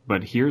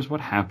 but here's what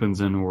happens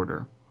in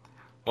order.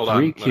 Hold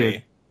on,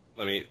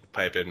 let me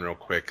pipe in real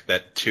quick.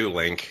 That 2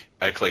 link,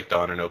 I clicked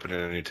on and opened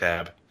in a new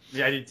tab.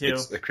 Yeah, I did too.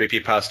 It's the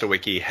Creepypasta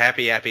Wiki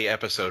Happy Appy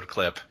episode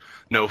clip.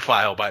 No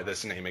file by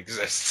this name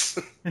exists.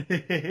 So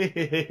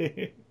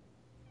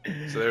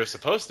there was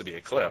supposed to be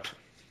a clip,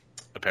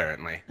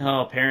 apparently.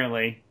 Oh,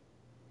 apparently.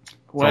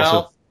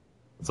 Well,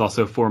 it's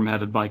also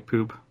formatted like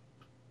poop.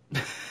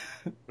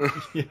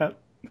 Yeah.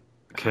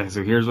 Okay,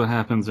 so here's what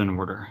happens in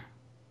order.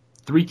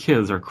 3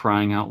 kids are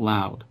crying out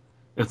loud.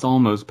 It's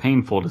almost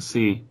painful to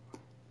see.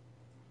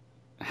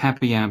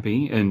 Happy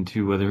Appy and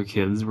 2 other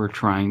kids were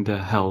trying to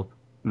help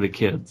the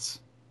kids.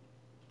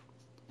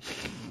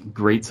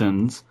 Great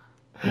sentence.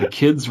 The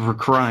kids were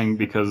crying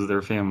because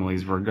their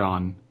families were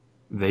gone.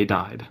 They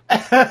died.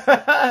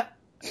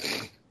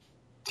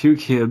 2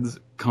 kids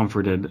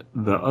comforted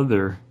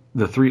the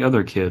 3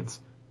 other kids,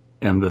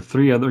 and the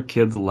 3 other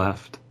kids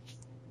left.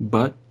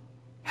 But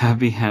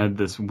Happy had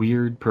this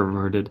weird,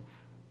 perverted,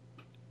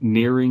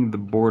 nearing the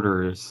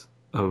borders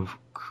of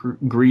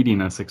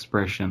greediness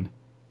expression.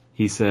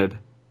 He said,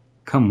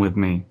 come with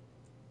me.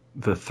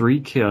 The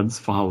 3 kids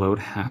followed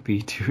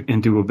Happy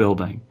into a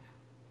building.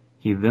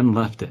 He then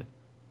left it,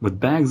 with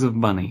bags of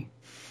money.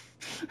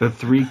 The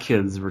 3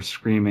 kids were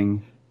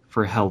screaming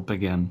for help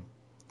again.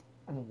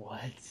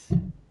 What?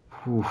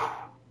 Whew.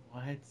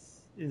 What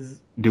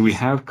is... Do we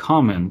have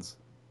comments?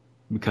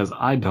 Because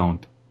I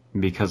don't.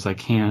 Because I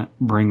can't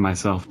bring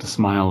myself to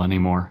smile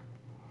anymore.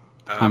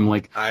 I am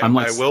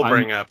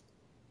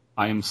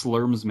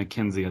Slurms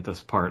McKenzie at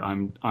this part.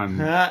 I'm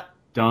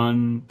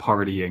done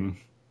partying.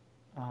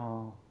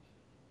 Oh.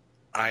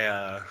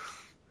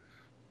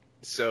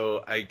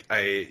 So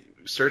I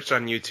searched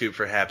on YouTube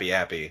for Happy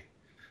Appy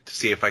to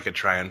see if I could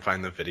try and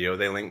find the video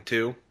they linked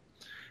to.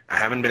 I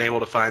haven't been able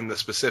to find the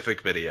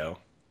specific video.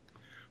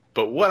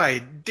 But what I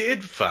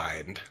did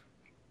find,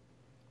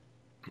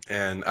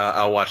 and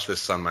I'll watch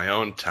this on my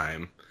own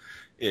time,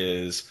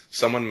 is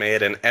someone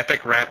made an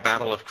epic rap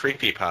battle of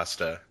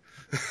creepypasta.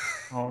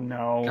 Oh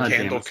no.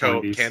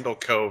 Candle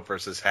Cove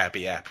versus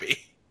Happy Appy.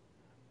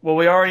 Well,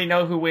 we already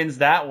know who wins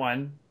that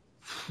one.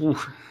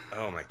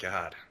 Oh my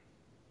god.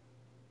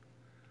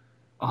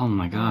 Oh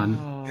my god.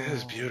 Oh. It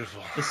is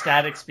beautiful. The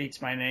static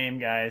speaks my name,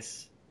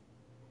 guys.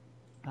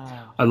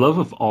 Oh. I love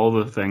of all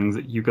the things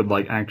that you could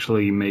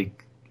actually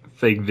make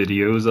fake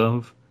videos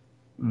of.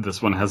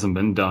 This one hasn't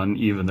been done,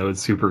 even though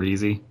it's super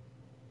easy.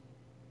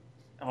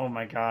 Oh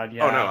my god,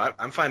 yeah. Oh no,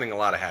 I'm finding a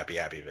lot of Happy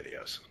Appy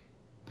videos.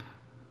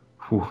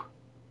 Whew.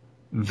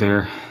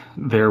 There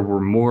were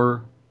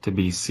more to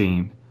be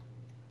seen.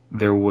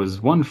 There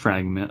was one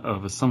fragment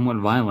of a somewhat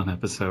violent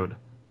episode.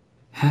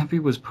 Happy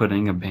was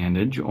putting a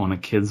bandage on a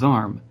kid's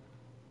arm.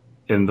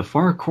 In the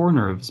far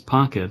corner of his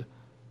pocket,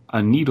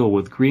 a needle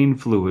with green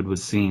fluid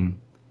was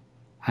seen.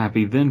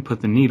 Happy then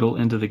put the needle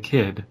into the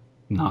kid,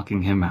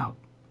 knocking him out.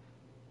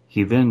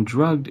 He then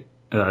drug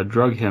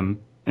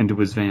him into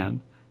his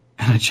van,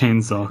 and a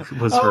chainsaw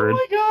was heard. Oh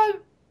my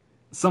god!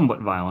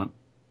 Somewhat violent.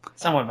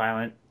 Somewhat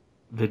violent.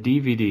 The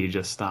DVD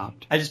just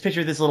stopped. I just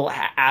pictured this little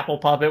apple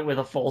puppet with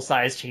a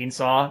full-size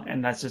chainsaw,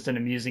 and that's just an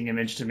amusing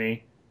image to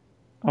me.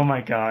 Oh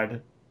my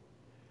god.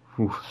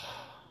 Whew.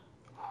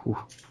 Whew.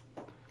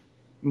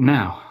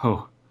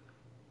 Now,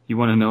 You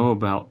want to know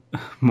about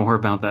more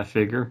about that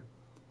figure?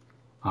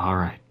 All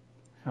right.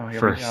 Oh, here we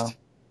First, go.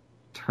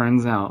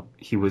 turns out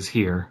he was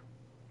here,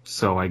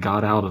 so I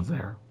got out of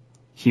there.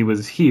 He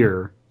was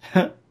here,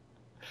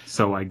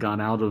 so I got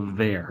out of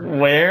there.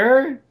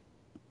 Where?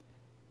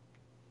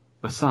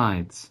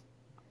 Besides,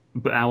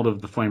 out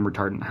of the flame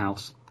retardant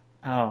house.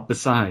 Oh.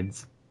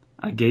 Besides,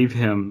 I gave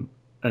him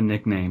a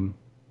nickname,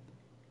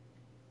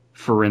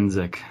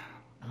 Forensic,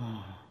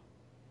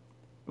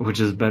 which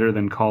is better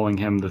than calling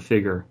him the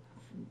figure.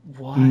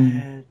 What?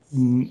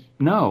 No.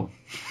 No.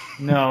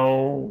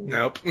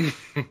 Nope.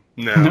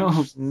 No.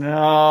 No.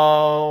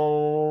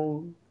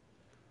 No.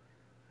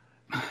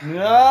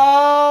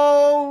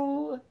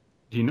 No.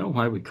 Do you know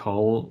why we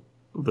call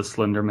the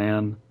Slender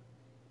Man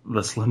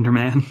the Slender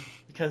Man?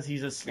 Because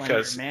he's a slender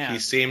Because man. he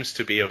seems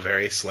to be a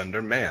very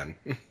slender man.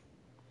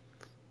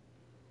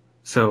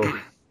 So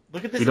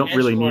Look at this we don't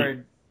really edgelord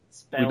need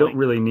spelling. we don't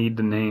really need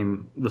to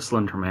name the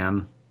Slender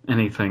Man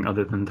anything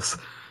other than this.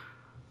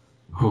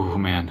 Oh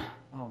man.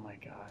 Oh my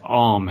god.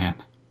 Oh man.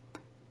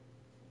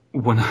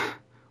 When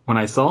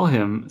I saw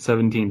him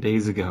 17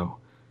 days ago,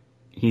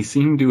 he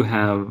seemed to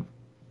have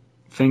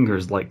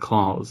fingers like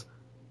claws.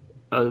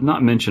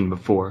 Not mentioned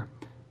before.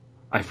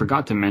 I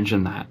forgot to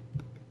mention that.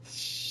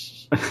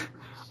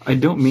 I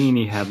don't mean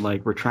he had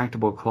like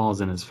retractable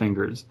claws in his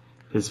fingers.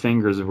 His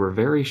fingers were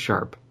very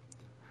sharp.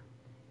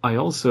 I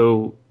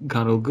also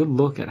got a good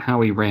look at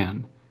how he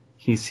ran.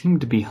 He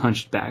seemed to be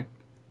hunched back,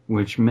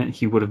 which meant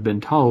he would have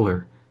been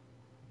taller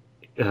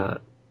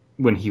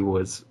when he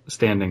was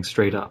standing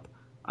straight up.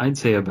 I'd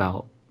say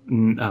about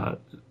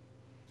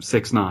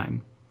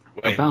 6'9".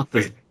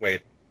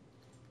 Wait.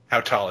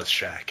 How tall is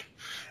Shaq?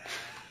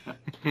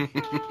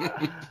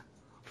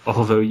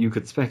 Although you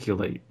could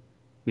speculate,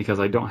 because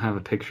I don't have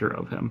a picture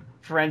of him.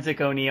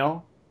 Forensic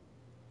O'Neill.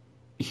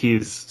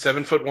 He's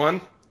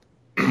 7'1",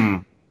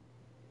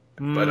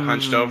 but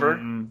hunched over.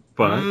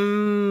 but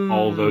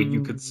although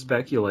you could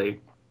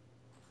speculate,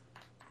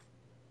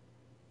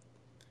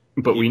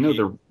 but we know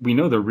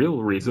the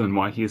real reason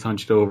why he's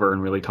hunched over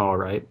and really tall,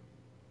 right?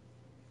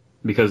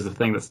 Because the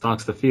thing that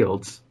stocks the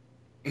fields.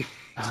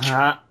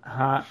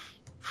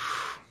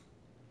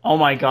 Oh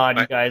my god,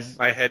 you guys!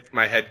 My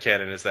head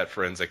canon is that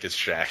Forensic is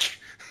Shaq.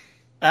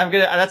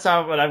 That's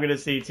not what I'm gonna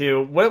see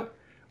too.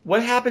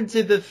 What happened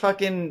to the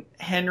fucking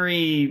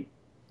Henry?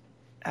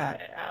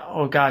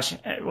 Oh gosh,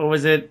 what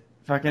was it?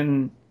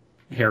 Fucking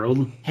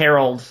Harold.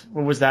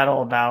 What was that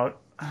all about?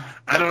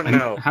 I don't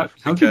know. How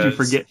could you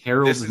forget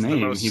Harold's this is name?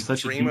 The most He's such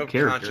a stream deep of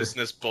character.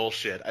 consciousness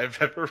bullshit I've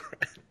ever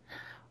read.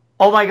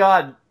 Oh my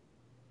god,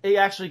 it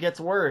actually gets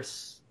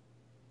worse.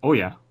 Oh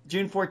yeah.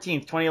 June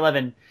 14th,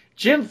 2011.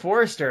 Jim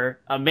Forrester,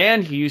 a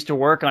man who used to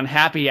work on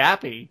Happy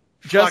Appy,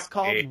 just Fuck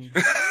called me.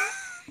 me.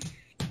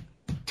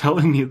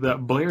 Telling me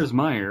that Blair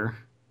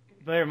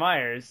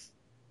Myers,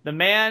 the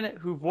man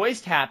who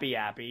voiced Happy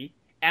Appy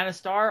and a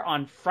star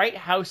on Fright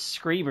House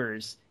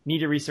Screamers, need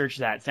to research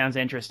that, sounds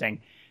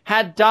interesting,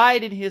 had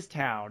died in his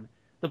town.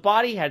 The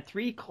body had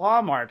 3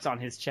 claw marks on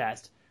his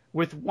chest,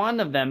 with one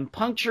of them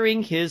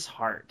puncturing his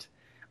heart.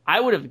 I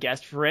would have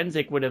guessed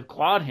Forensic would have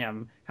clawed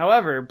him.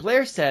 However,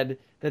 Blair said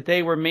that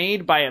they were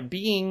made by a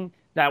being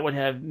that would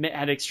have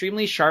had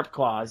extremely sharp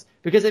claws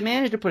because they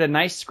managed to put a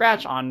nice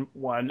scratch on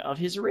one of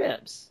his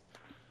ribs.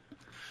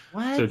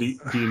 What? So do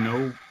you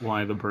know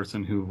why the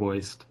person who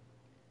voiced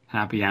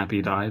Happy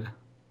Appy died?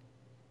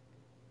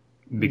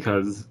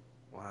 Because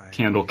Why?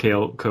 Candle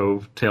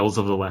Cove, Tales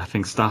of the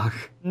Laughing Stock.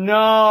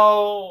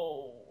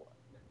 No.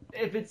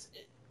 If it's...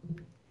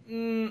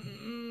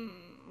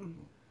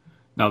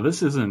 Now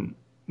this isn't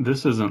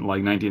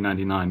like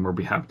 1999 where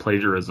we have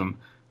plagiarism.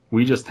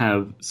 We just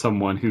have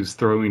someone who's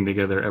throwing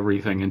together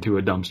everything into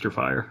a dumpster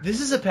fire. This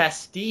is a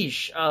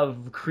pastiche of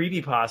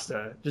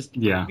creepypasta. Just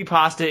Yeah.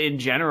 creepypasta in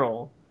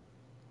general.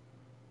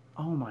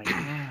 Oh my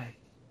god.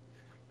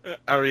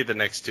 I'll read the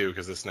next two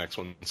because this next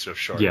one's so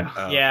short.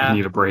 Yeah. Yeah. I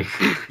need a break.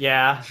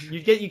 Yeah.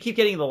 You keep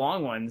getting the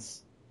long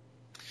ones.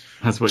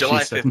 That's what July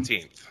she said.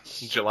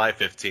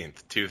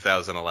 15th,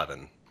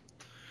 2011.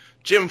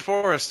 Jim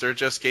Forrester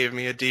just gave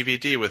me a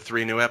DVD with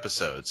 3 new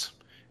episodes,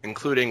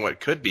 including what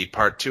could be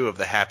part 2 of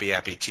the Happy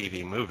Appy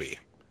TV movie.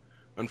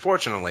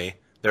 Unfortunately,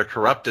 they're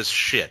corrupt as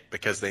shit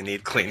because they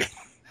need cleaning.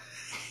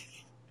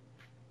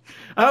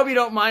 I hope you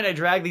don't mind I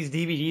dragged these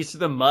DVDs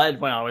through the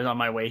mud when I was on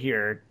my way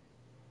here.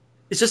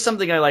 It's just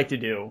something I like to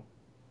do.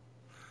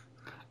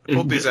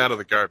 Pulled these out of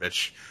the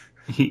garbage.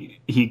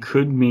 He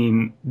could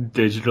mean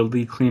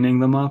digitally cleaning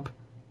them up,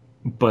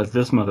 but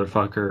this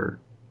motherfucker,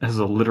 as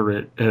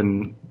illiterate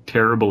and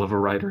terrible of a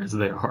writer as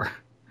they are,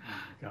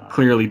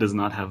 clearly does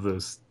not have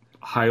those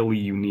highly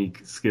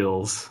unique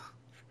skills.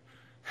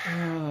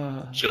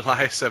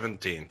 July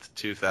 17th,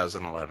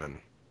 2011.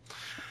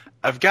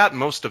 I've got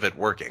most of it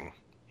working.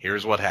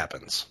 Here's what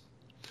happens.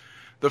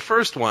 The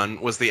first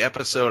one was the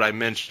episode I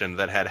mentioned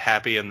that had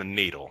Happy and the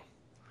Needle.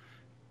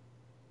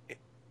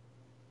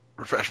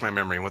 Refresh my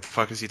memory. What the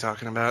fuck is he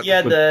talking about? He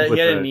had With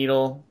a the-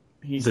 needle.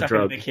 He's the stuck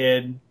drug. into the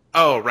kid.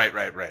 Oh, right.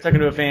 Stuck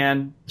into a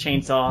fan.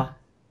 Chainsaw.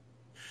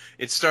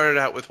 It started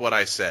out with what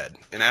I said,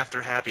 and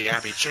after Happy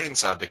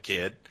chainsawed the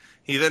kid,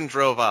 he then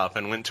drove off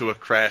and went to a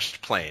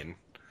crashed plane,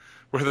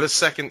 where the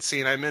second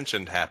scene I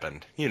mentioned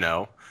happened. You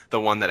know,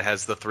 the one that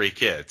has the 3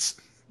 kids.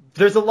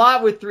 There's a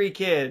lot with 3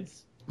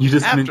 kids. You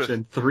just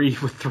mentioned 3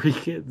 with 3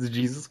 kids.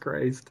 Jesus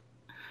Christ.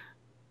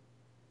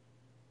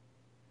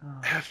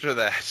 After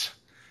that,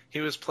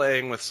 he was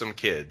playing with some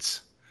kids.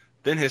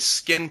 Then his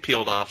skin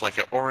peeled off like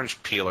an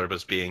orange peeler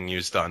was being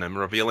used on him,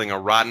 revealing a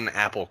rotten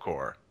apple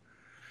core.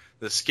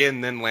 The skin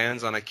then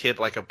lands on a kid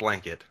like a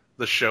blanket.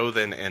 The show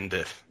then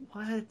ended.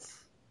 What?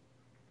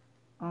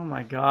 Oh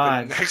my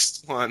god. The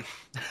next one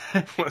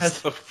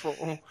was the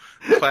full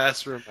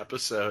classroom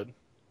episode.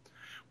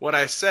 What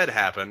I said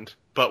happened,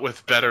 but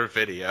with better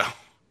video.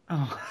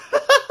 Oh.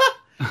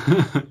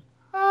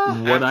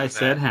 What I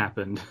said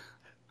happened.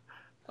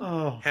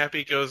 Oh.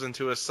 Happy goes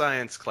into a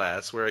science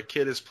class where a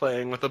kid is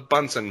playing with a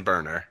Bunsen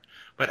burner,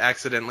 but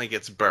accidentally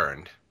gets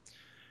burned.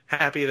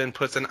 Happy then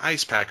puts an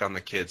ice pack on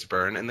the kid's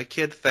burn, and the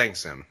kid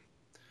thanks him.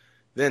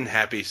 Then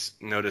Happy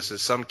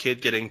notices some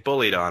kid getting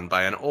bullied on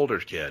by an older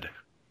kid.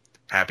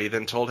 Happy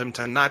then told him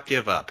to not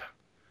give up.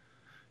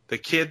 The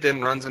kid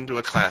then runs into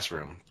a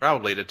classroom,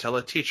 probably to tell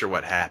a teacher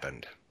what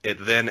happened.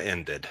 It then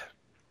ended.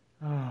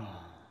 Oh.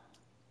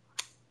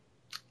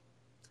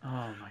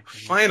 Oh my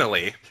goodness.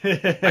 Finally,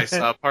 I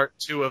saw part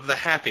 2 of the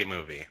Happy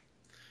movie.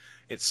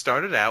 It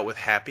started out with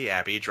Happy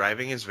Appy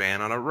driving his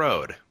van on a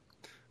road.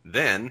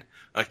 Then,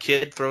 a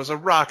kid throws a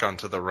rock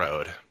onto the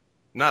road.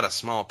 Not a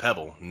small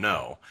pebble,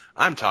 no.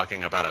 I'm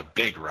talking about a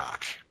big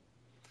rock.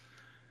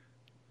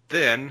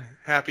 Then,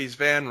 Happy's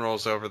van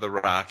rolls over the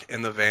rock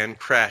and the van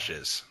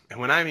crashes. And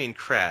when I mean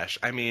crash,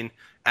 I mean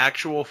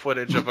actual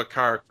footage of a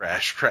car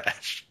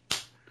crash.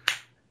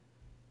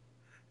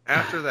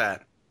 After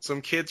that,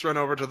 some kids run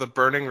over to the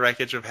burning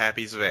wreckage of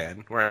Happy's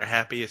van, where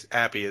Appy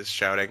is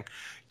shouting,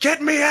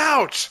 "Get me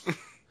out!"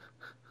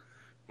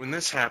 When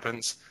this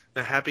happens,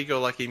 the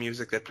happy-go-lucky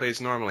music that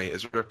plays normally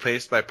is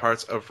replaced by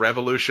parts of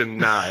Revolution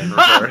 9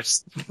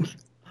 reversed.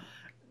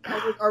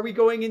 Are we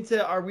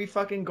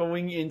fucking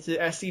going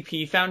into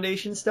SCP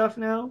Foundation stuff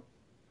now?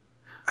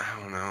 I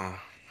don't know.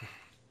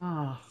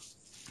 Oh.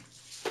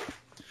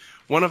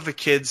 One of the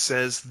kids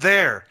says,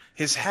 "There!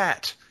 His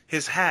hat!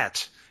 His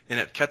hat!" And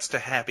it cuts to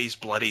Happy's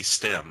bloody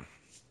stem.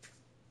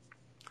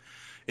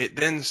 It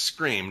then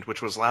screamed,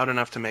 which was loud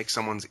enough to make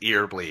someone's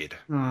ear bleed.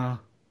 Oh.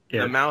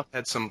 The mouth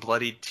had some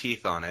bloodied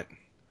teeth on it.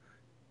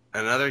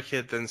 Another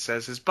kid then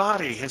says, "His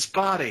body! His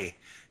body!"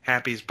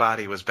 Happy's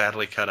body was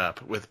badly cut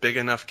up, with big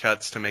enough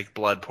cuts to make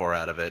blood pour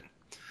out of it.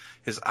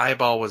 His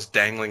eyeball was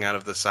dangling out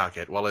of the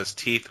socket, while his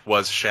teeth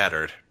was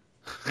shattered.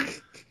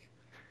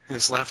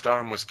 His left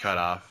arm was cut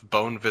off,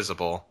 bone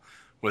visible,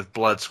 with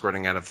blood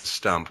squirting out of the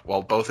stump,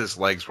 while both his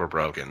legs were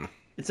broken.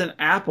 It's an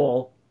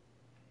apple.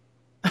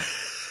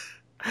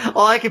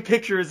 All I can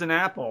picture is an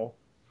apple.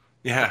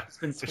 Yeah,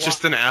 it's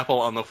just an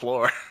apple on the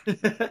floor.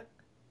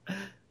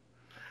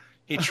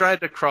 He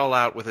tried to crawl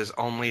out with his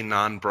only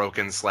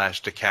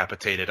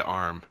non-broken/decapitated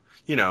arm.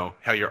 You know,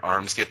 how your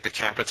arms get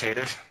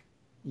decapitated?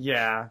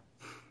 Yeah.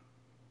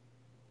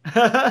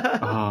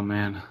 Oh,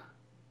 man.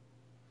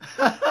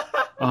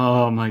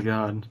 Oh, my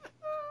God.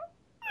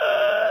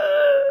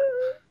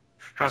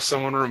 How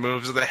someone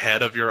removes the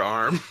head of your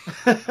arm.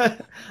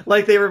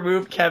 Like they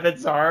removed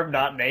Kevin's arm,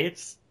 not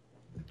Nate's.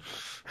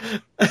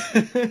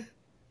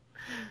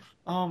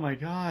 Oh my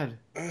god.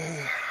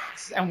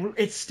 And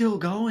it's still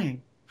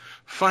going.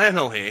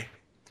 Finally,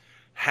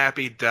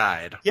 Happy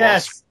died while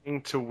Yes.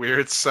 screaming to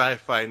weird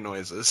sci-fi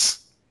noises.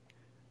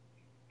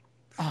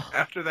 Oh.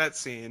 After that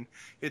scene,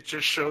 it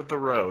just showed the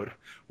road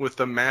with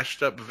the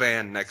mashed up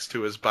van next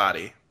to his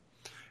body.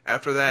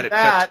 After that, it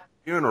cut to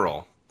the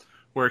funeral,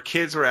 where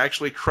kids were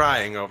actually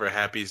crying over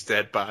Happy's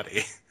dead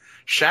body.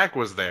 Shaq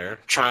was there,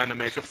 trying to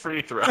make a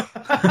free throw.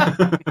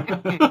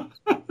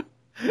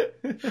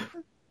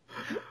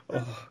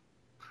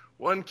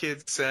 One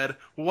kid said,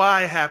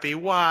 "Why, Happy,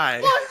 why?"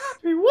 Why,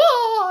 Happy,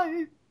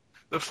 why?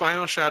 The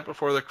final shot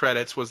before the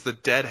credits was the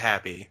dead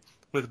Happy,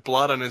 with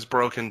blood on his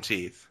broken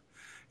teeth.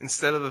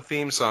 Instead of the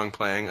theme song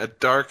playing, a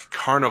dark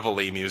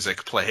carnival-y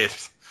music played.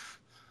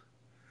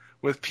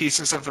 With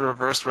pieces of the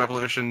reversed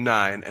Revolution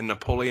 9 and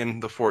Napoleon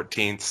the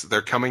 14th's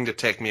 "They're Coming to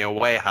Take Me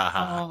Away,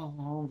 haha."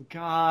 Oh,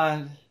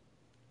 God.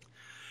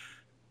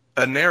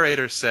 A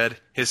narrator said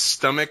his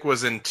stomach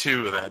was in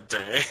 2 that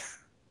day.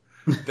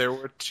 There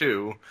were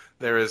 2.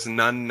 There is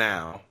none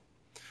now.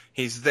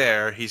 He's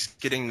there. He's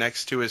getting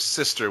next to his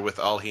sister with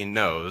all he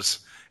knows.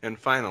 And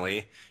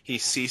finally, he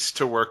ceased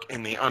to work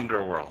in the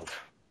underworld.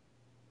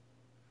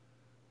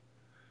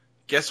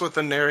 Guess what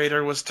the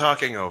narrator was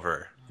talking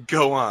over?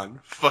 Go on.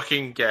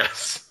 Fucking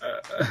guess.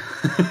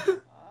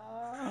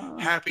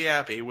 Happy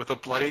Appy, with a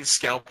bloodied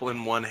scalpel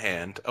in one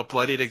hand, a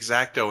bloodied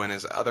X-Acto in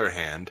his other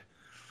hand.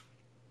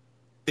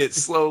 It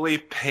slowly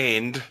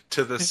pained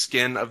to the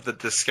skin of the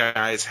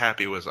disguise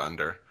Happy was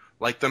under,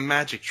 like the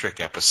magic trick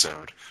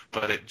episode,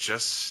 but it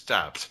just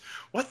stopped.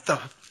 What the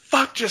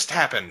fuck just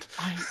happened?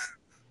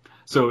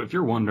 So if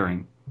you're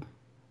wondering,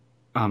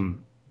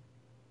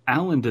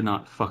 Alan did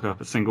not fuck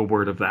up a single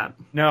word of that.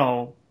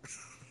 No.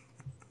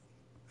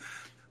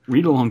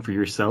 Read along for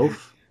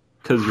yourself,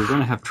 because you're going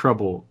to have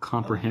trouble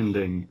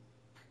comprehending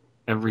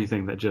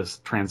everything that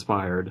just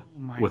transpired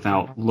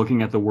without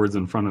looking at the words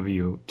in front of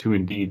you to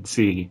indeed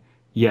see,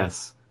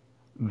 yes,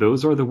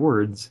 those are the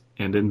words,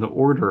 and in the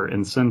order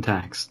and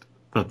syntax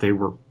that they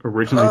were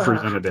originally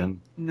presented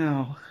in.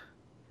 No.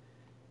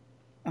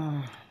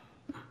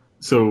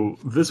 So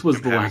this was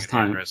I'm the having last an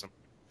time. aneurysm.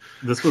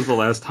 This was the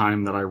last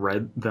time that I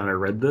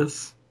read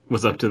this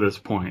was up to this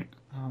point.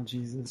 Oh,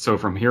 Jesus. So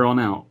from here on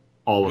out,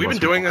 all of us. We've been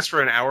doing this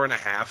for an hour and a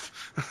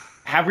half.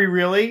 Have we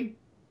really?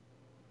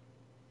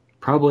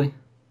 Probably.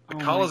 The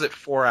call is at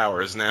 4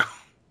 hours now.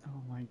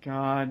 Oh my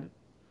god.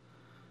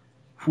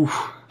 Whew.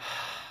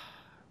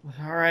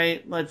 All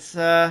right, let's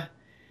round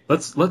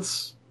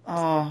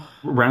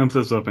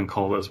this up and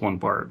call this one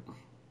part.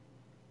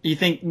 You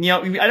think,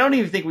 I don't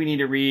even think we need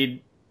to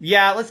read.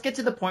 Yeah, let's get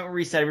to the point where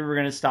we said we were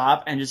going to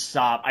stop and just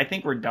stop. I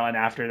think we're done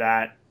after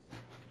that.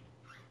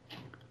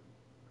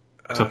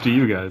 It's up to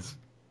you guys.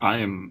 I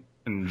am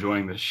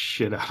enjoying the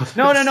shit out of this.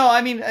 No.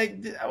 I mean,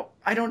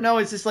 I don't know.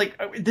 It's just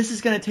like, this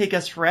is going to take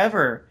us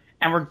forever.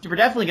 And we're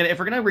definitely going to, if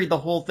we're going to read the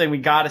whole thing, we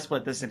got to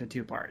split this into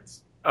 2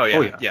 parts. Oh,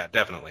 yeah. Yeah,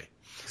 definitely.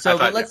 So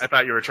I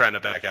thought you were trying to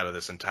back out of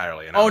this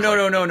entirely. And no.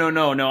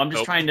 I'm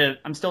just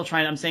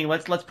I'm saying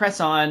let's press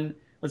on.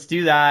 Let's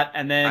do that.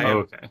 And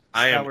then.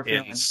 I am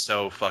in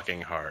so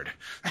fucking hard.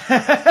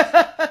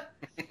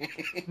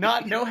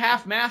 No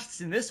half masks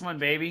in this one,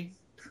 baby.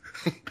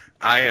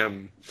 I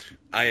am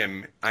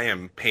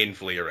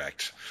painfully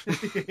erect.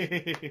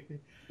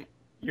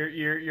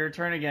 Your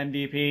turn again,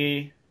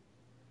 DP.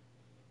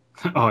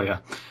 Oh yeah.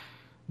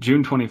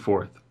 June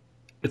 24th.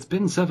 It's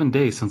been 7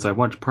 days since I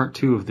watched part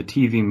 2 of the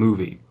TV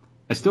movie.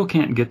 I still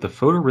can't get the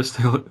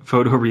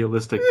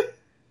photorealistic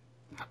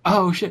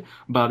oh shit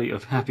body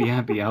of Happy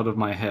out of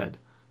my head.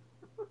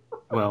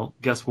 Well,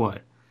 guess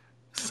what?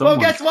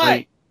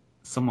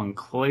 Someone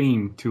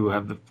claimed to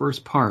have the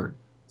first part,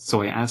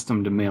 so I asked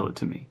him to mail it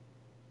to me.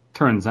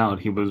 Turns out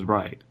he was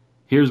right.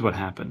 Here's what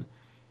happened.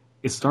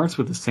 It starts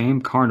with the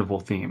same carnival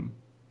theme,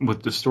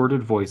 with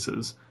distorted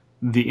voices.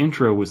 The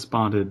intro was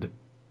spotted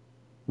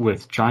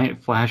with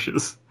giant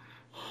flashes.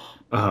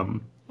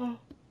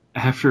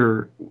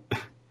 After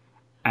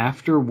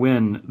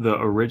when the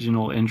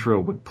original intro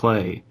would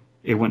play,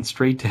 it went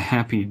straight to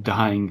Happy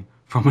dying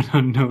from an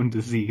unknown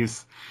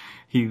disease.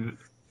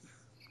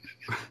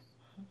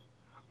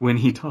 When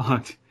he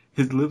talked,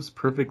 his lips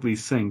perfectly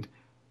synced.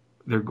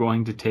 They're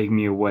going to take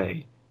me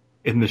away.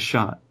 It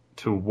shot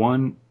to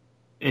one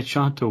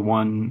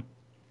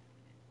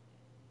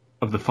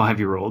of the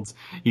 5-year-olds.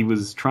 He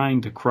was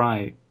trying to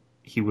cry.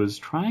 He was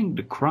trying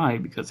to cry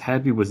because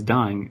Happy was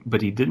dying,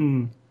 but he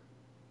didn't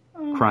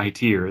cry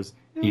tears.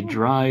 He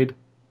dried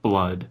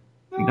blood.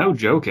 No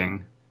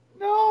joking.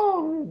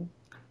 No.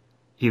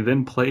 It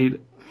then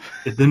played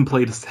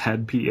a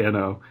sad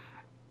piano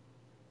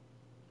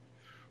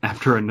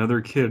after another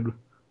kid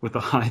with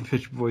a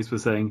high-pitched voice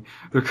was saying,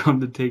 "They're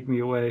come to take me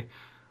away."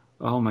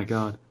 Oh my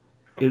god.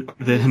 It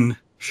then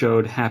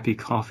showed Happy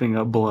coughing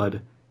up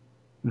blood.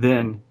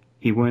 Then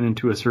he went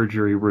into a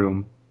surgery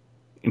room.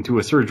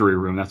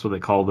 That's what they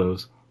call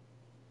those.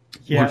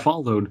 Yeah. What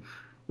followed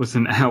was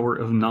an hour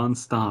of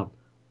non-stop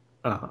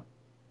of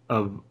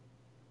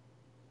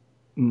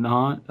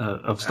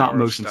stop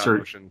motion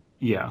surgery.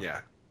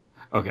 Yeah.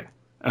 Okay.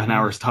 An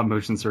hour of stop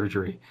motion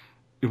surgery.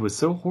 It was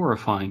so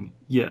horrifying,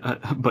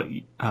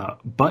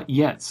 but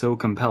yet so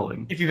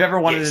compelling. If you've ever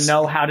wanted to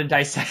know how to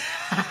dissect,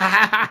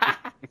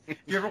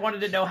 you ever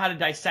wanted to know how to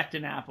dissect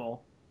an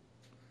apple?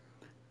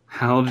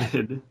 How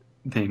did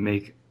they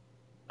make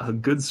a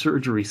good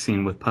surgery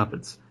scene with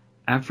puppets?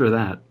 After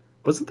that,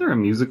 wasn't there a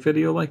music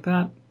video like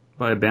that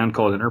by a band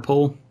called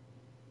Interpol?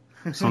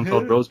 A song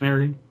called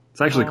Rosemary?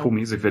 It's actually a cool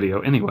music video.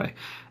 Anyway,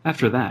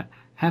 after that,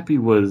 Happy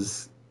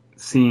was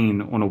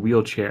seen on a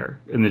wheelchair,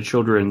 and the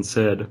children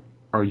said,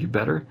 "Are you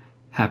better?"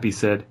 Happy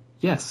said,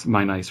 "Yes,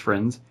 my nice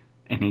friends,"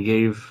 and he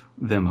gave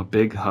them a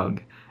big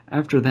hug.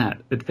 After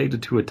that, it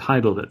faded to a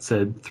title that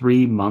said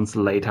 3 months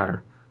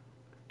later,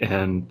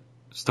 and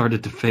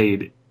started to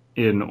fade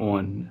in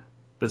on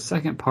the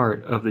second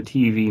part of the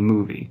TV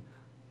movie,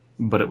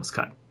 but it was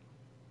cut.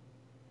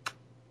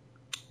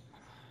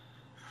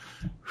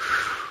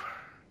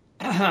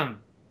 I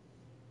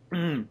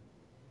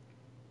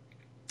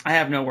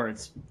have no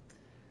words.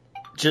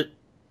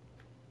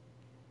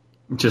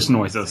 Just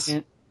noises.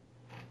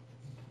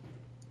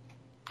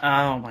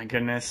 Oh my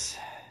goodness.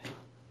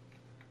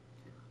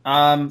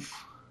 Hold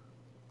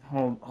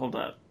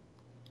up.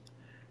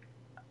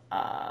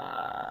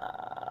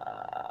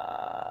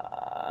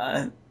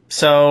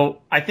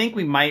 So I think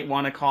we might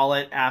want to call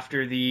it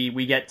after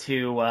we get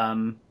to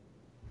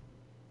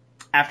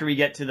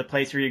the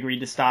place where you agreed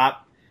to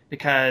stop,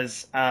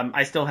 because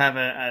I still have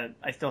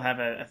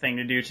a thing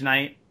to do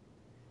tonight.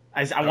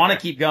 I want to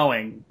keep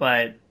going,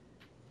 but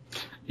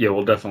yeah,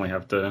 we'll definitely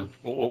have to.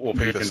 We'll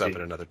pick this up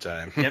at another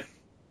time. Yep.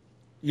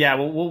 Yeah,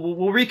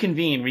 we'll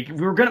reconvene.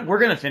 We're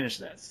gonna finish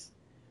this,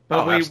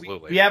 but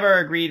we have our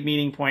agreed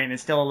meeting point, and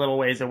it's still a little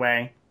ways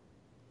away.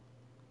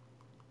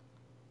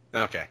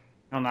 Okay.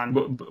 Hold on.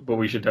 But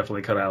we should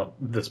definitely cut out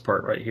this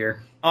part right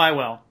here. Oh, I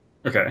will.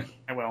 Okay.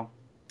 I will.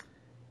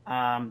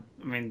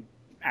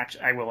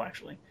 Actually, I will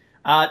actually.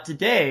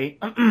 Today,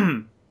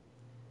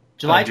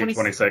 July June 26th.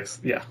 26th.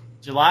 Yeah.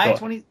 July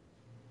 20.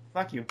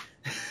 Fuck you.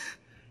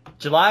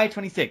 July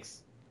 26th,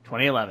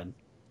 2011.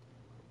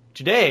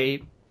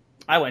 Today,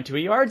 I went to a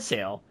yard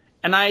sale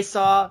and I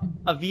saw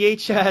a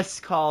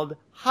VHS called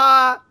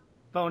Ha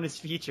Bonus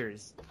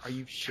Features. Are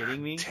you shitting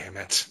me? Damn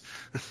it.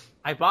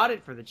 I bought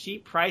it for the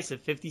cheap price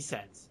of 50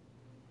 cents.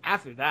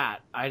 After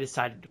that, I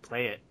decided to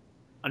play it.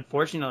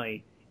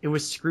 Unfortunately, it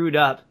was screwed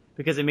up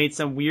because it made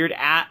some weird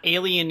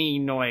alien-y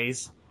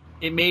noise.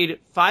 It made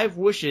 5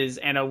 whooshes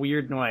and a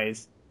weird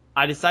noise.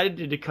 I decided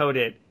to decode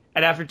it,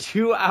 and after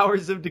 2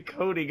 hours of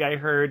decoding, I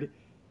heard,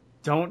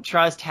 "Don't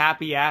trust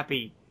Happy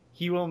Appy.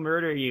 He will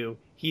murder you.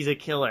 He's a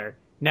killer.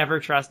 Never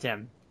trust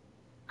him."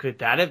 Could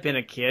that have been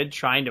a kid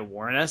trying to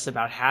warn us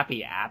about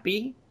Happy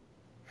Appy?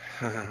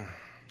 I'm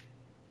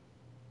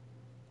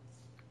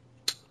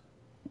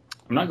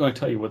not going to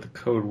tell you what the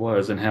code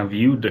was and have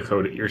you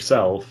decode it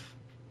yourself.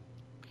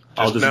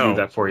 I'll just know do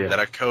that for you. That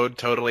a code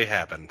totally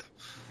happened.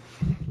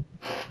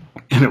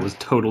 And it was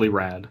totally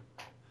rad.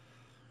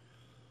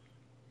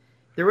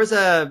 There was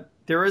a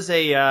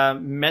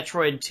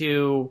Metroid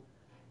 2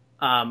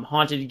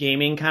 haunted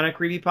gaming kind of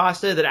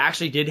creepypasta that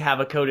actually did have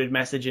a coded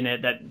message in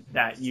it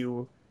that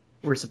you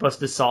were supposed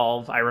to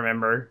solve, I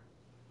remember.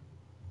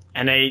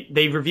 And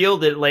they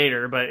revealed it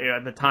later, but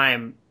at the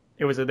time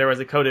there was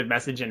a coded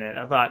message in it.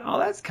 I thought, oh,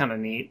 that's kind of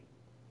neat.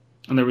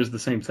 And there was the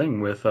same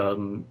thing with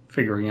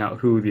figuring out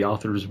who the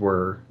authors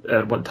were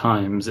at what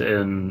times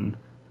in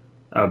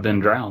Ben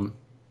Drown.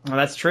 Well,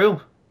 that's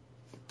true.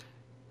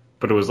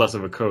 But it was less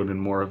of a code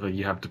and more of a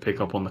you have to pick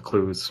up on the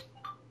clues.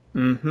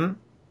 Mm-hmm.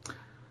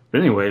 But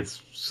anyway,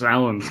 it's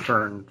Alan's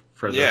turn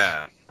for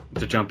Yeah.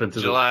 to jump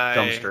into July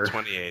the dumpster.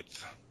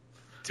 28th,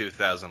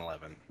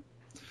 2011.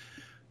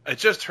 I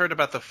just heard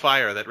about the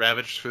fire that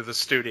ravaged through the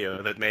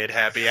studio that made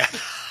Happy Appy.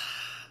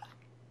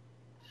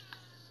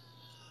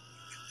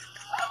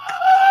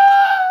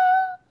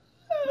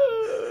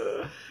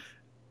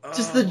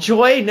 Does the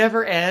joy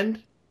never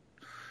end?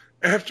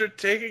 After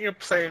taking a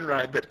plane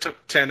ride that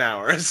took 10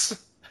 hours.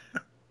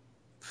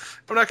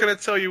 I'm not going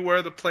to tell you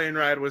where the plane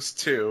ride was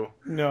to.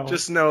 No.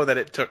 Just know that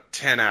it took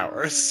 10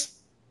 hours.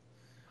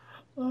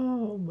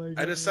 Oh my god.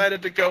 I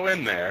decided to go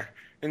in there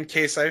in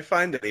case I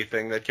find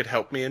anything that could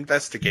help me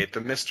investigate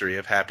the mystery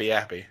of Happy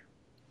Appy.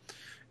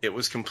 It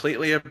was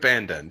completely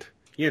abandoned.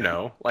 You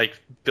know, like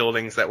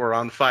buildings that were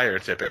on fire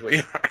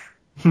typically are.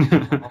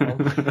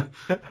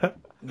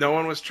 No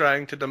one was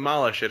trying to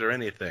demolish it or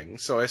anything,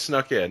 so I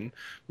snuck in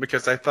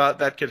because I thought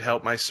that could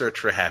help my search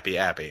for Happy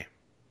Appy.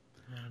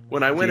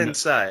 When I went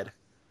inside...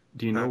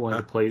 Do you know why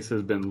the place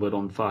has been lit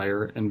on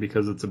fire and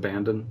because it's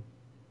abandoned?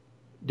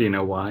 Do you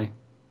know why?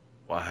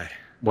 Why?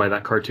 Why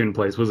that cartoon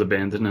place was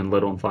abandoned and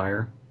lit on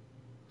fire?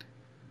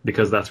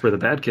 Because that's where the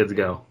bad kids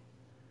go.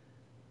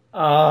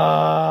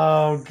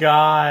 Oh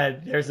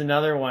god. There's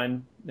another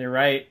one. You're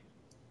right.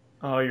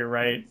 Oh, you're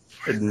right.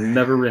 It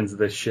never ends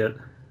this shit.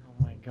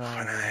 Oh my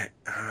god.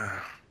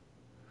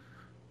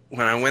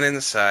 When I went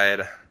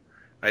inside,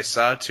 I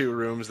saw 2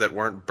 rooms that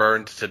weren't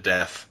burned to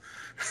death.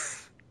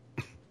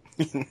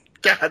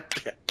 God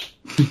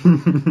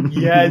damn.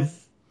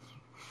 Yes.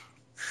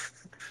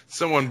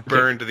 Someone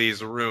burned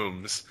these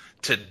rooms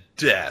to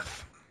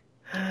death.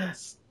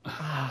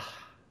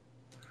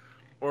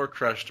 Or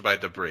crushed by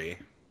debris.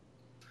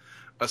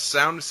 A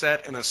sound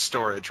set in a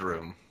storage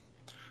room.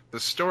 The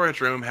storage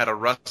room had a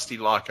rusty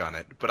lock on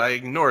it, but I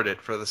ignored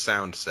it for the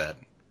sound set.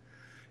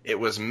 It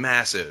was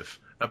massive,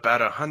 about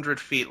 100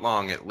 feet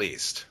long at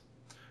least.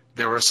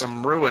 There were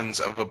some ruins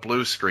of a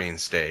blue screen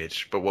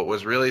stage, but what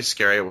was really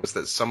scary was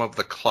that some of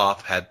the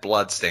cloth had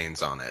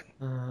bloodstains on it.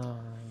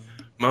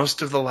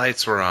 Most of the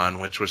lights were on,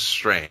 which was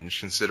strange,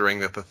 considering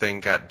that the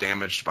thing got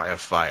damaged by a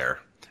fire,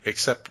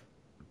 except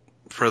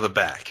for the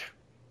back.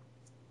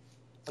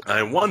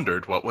 I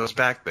wondered what was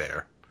back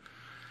there.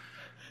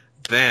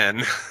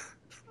 Then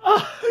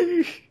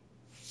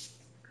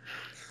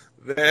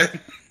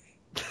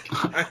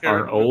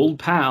Our old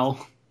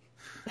pal.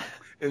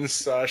 and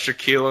saw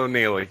Shaquille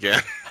O'Neal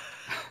again.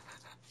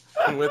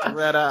 With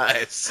red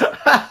eyes.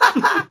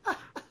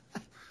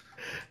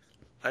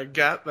 I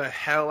got the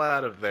hell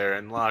out of there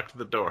and locked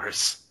the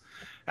doors.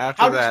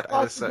 After that,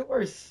 I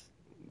decided,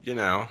 you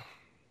know,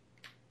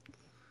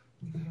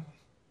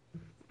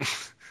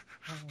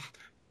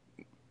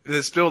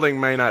 this building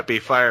may not be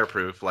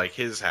fireproof like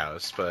his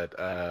house, but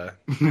Oh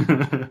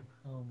my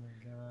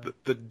god.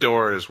 the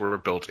doors were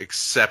built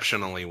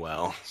exceptionally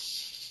well.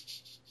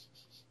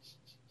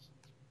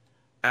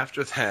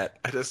 After that,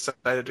 I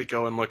decided to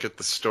go and look at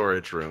the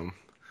storage room.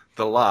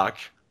 The lock,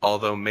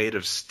 although made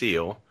of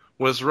steel,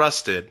 was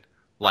rusted,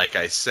 like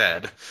I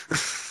said.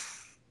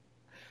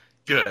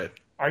 Good.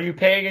 Are you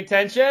paying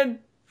attention?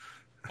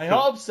 I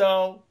hope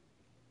so.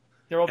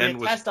 There will be And a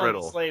was test on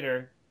brittle. this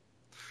later.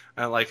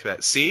 I like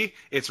that. See?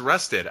 It's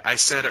rusted. I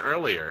said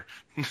earlier.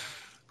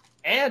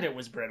 And it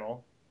was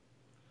brittle.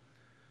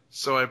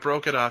 so I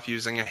broke it off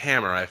using a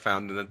hammer I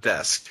found in the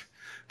desk.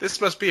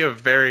 This must be a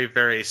very,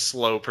 very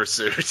slow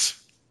pursuit.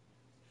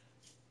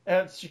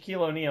 It's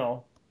Shaquille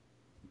O'Neal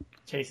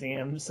chasing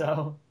him,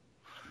 so...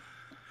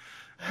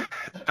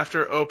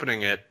 After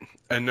opening it,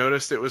 I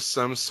noticed it was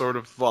some sort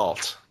of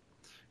vault.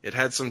 It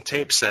had some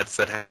tape sets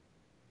that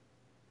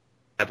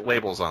had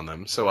labels on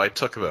them, so I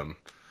took them.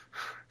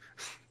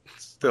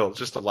 Still,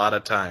 just a lot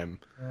of time.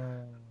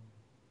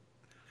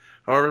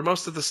 However,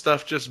 most of the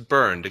stuff just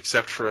burned,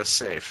 except for a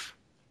safe.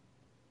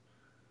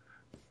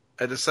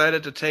 I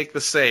decided to take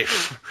the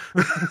safe.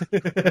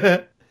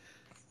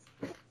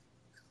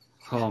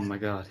 Oh my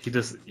god. He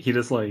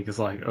just like is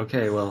like,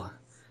 okay, well,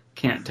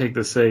 can't take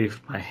the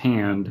safe by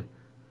hand,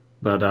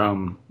 but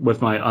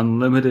with my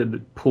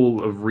unlimited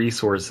pool of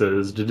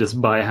resources to just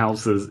buy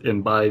houses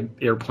and buy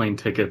airplane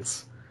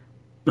tickets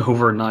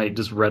overnight,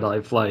 just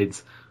red-eye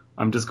flights,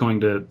 I'm just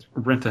going to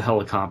rent a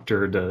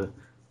helicopter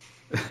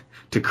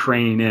to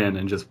crane in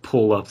and just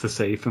pull up the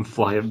safe and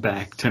fly it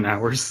back 10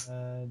 hours.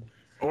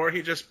 Or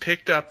he just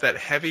picked up that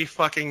heavy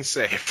fucking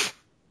safe.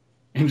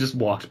 And just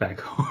walked back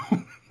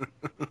home.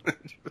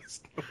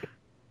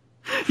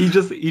 He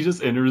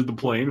just enters the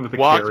plane with a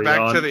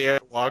carry-on.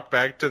 Walk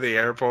back to the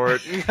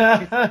airport.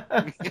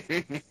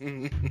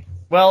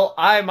 Well,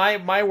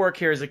 my work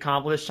here is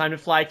accomplished. Time to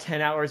fly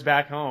 10 hours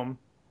back home.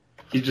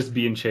 He's just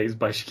being chased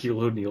by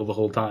Shaquille O'Neal the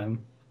whole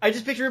time. I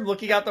just picture him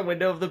looking out the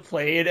window of the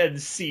plane and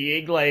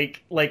seeing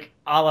like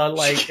a la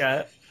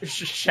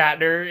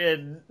Shatner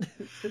and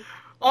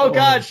oh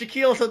god,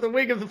 Shaquille's at the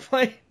wing of the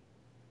plane.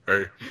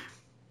 Hey,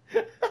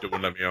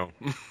 don't let me out.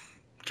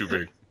 Too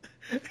big.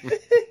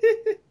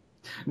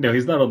 No,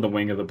 he's not on the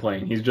wing of the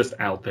plane. He's just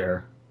out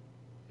there,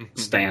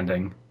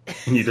 standing,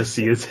 and you just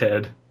see his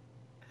head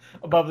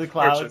above the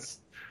clouds.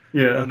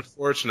 Yeah.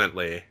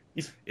 Unfortunately,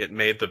 it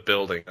made the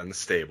building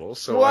unstable,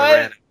 so What? I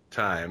ran out of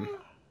time.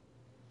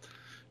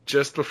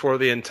 Just before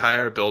the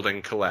entire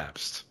building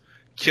collapsed,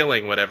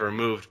 killing whatever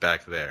moved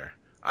back there.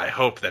 I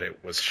hope that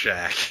it was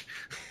Shaq.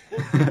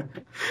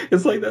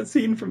 It's like that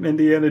scene from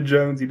Indiana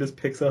Jones. He just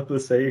picks up the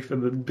safe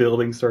and the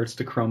building starts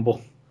to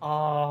crumble.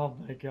 Oh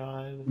my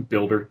god.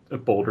 A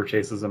boulder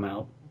chases him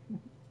out.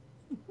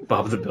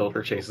 Bob the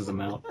Builder chases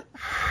him out.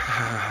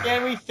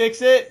 Can we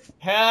fix it?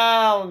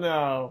 Hell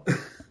no.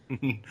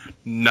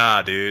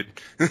 Nah, dude.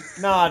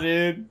 Nah,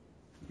 dude.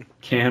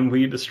 Can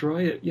we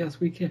destroy it? Yes,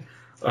 we can.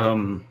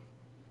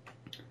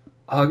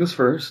 August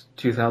 1st,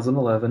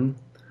 2011.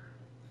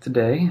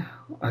 Today,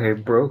 I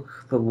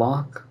broke the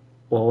lock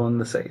while in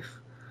the safe.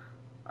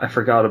 I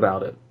forgot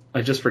about it.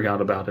 I just forgot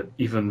about it,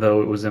 even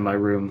though it was in my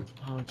room.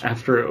 Oh,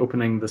 After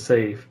opening the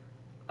safe,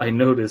 I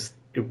noticed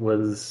it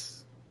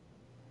was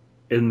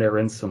in there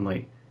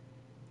instantly.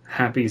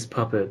 Happy's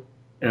puppet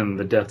in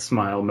the death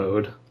smile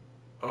mode.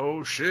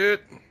 Oh,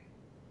 shit.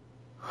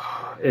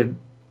 I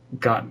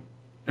got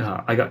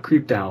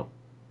creeped out,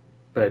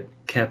 but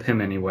kept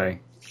him anyway,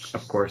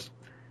 of course.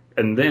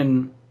 And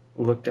then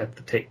looked at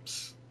the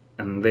tapes,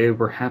 and they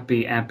were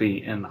Happy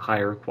Appy in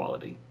higher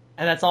quality.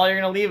 And that's all you're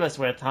going to leave us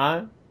with,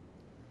 huh?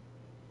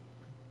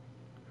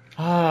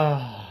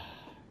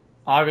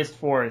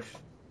 August 4th,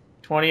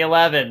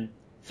 2011.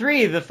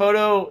 3, the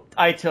photo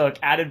I took,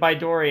 added by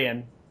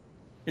Dorian.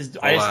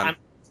 I'm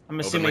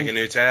assuming... Opening a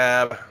new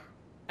tab.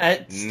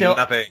 Still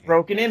Nothing.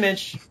 Broken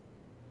image.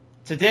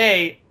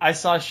 Today, I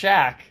saw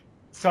Shaq,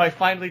 so I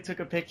finally took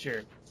a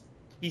picture.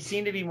 He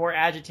seemed to be more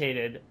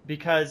agitated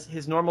because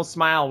his normal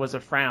smile was a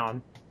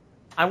frown.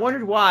 I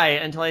wondered why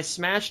until I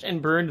smashed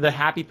and burned the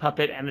Happy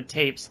puppet and the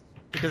tapes,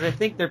 because I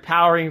think they're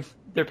powering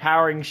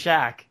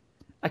Shaq.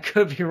 I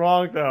could be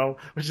wrong though,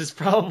 which is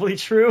probably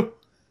true.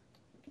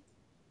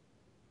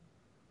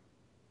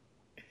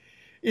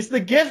 It's the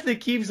gift that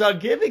keeps on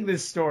giving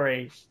this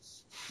story.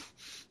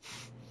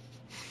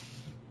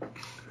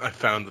 I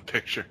found the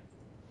picture.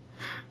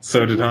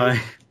 So did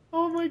I.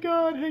 Oh my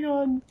god, hang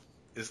on.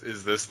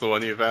 Is this the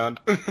one you found?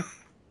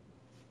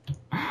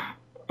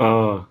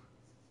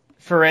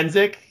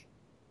 Forensic?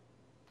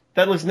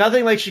 That looks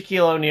nothing like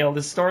Shaquille O'Neal.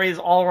 This story is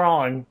all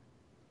wrong.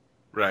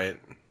 Right.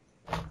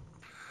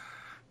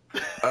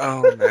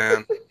 Oh,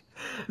 man.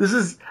 This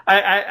is...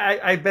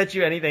 I bet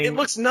you anything. It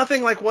looks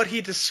nothing like what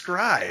he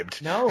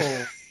described. No.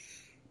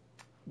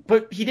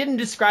 But he didn't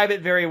describe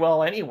it very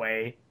well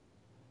anyway.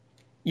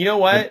 You know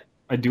what?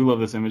 I do love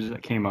this image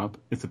that came up.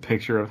 It's a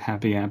picture of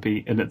Happy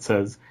Appy, and it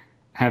says,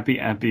 Happy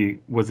Appy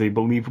was a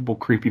believable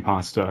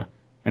creepypasta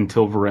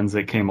until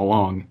Forensic came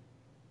along.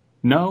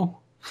 No?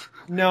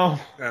 No.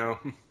 No.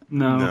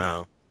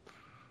 No.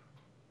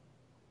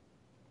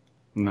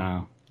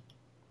 No.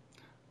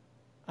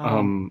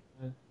 No.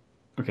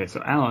 Okay,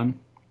 so Alan,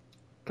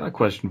 got a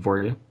question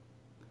for you.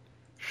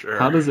 Sure.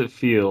 How does it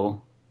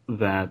feel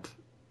that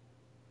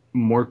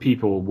more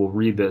people will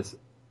read this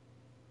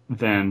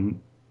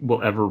than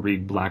will ever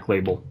read Black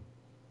Label?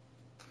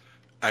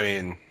 I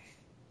mean,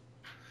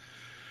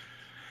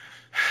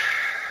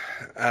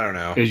 I don't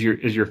know. Is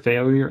your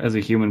failure as a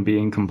human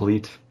being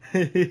complete?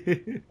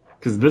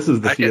 Because this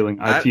is the feeling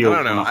I feel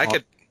I don't know.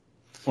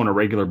 on a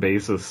regular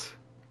basis.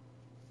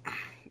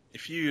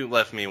 if you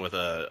left me with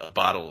a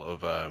bottle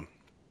of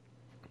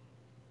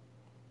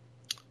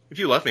if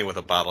you left me with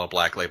a bottle of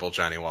Black Label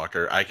Johnny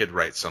Walker, I could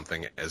write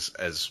something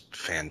as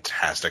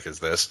fantastic as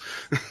this.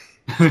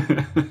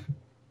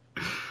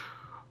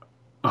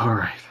 All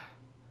right,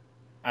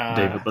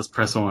 David, let's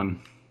press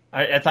on.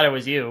 I thought it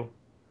was you.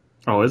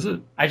 Oh, is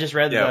it? I just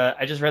read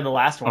the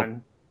last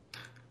one.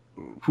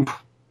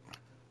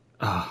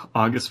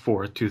 August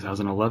 4th,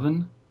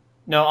 2011.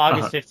 No,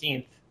 August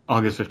 15th.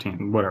 August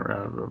 15th,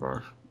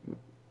 whatever.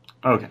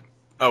 Okay.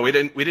 Oh, we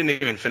didn't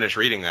even finish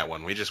reading that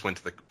one. We just went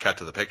to the cut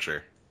to the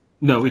picture.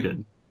 No, we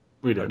did.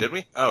 We did. Oh, did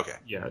we? Oh, okay.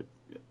 Yeah.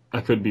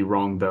 I could be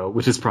wrong though,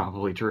 which is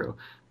probably true.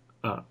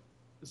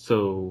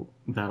 So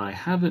that I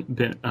haven't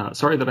been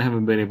sorry that I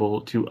haven't been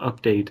able to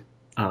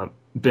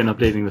been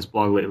updating this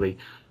blog lately.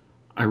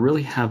 I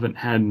really haven't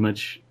had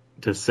much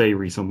to say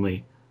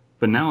recently,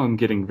 but now I'm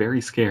getting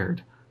very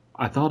scared.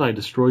 I thought I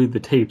destroyed the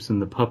tapes in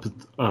the puppet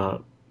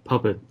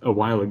a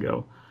while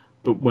ago,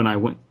 but when I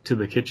went to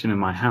the kitchen in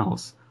my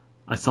house,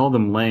 I saw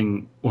them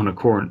laying on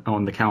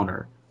the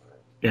counter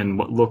in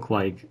what looked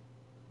like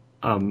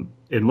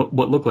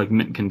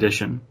mint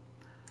condition.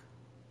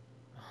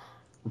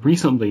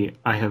 Recently,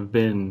 I have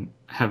been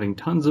having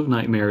tons of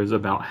nightmares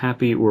about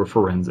Happy or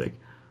Forensic.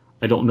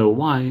 I don't know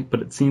why,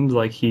 but it seems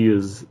like he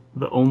is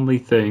the only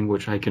thing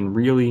which I can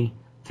really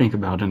think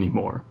about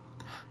anymore.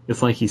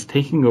 It's like he's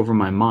taking over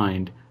my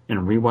mind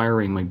and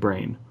rewiring my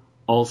brain.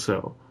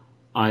 Also,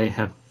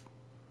 I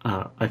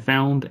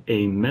found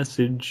a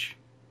message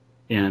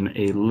in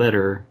a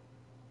letter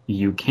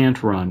you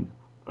can't run.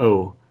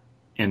 Oh,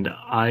 and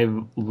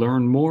I've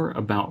learned more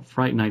about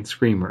Fright Night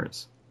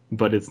Screamers,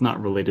 but it's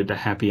not related to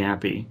Happy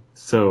Appy.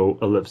 So,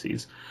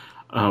 ellipses.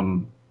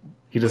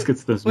 He just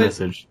gets this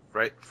message.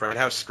 Right, Fright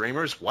House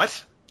Screamers?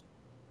 What?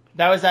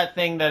 That was that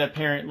thing that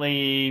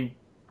apparently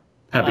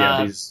Happy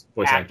Appy's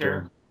voice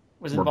actor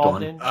was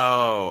involved in.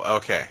 Oh,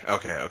 okay.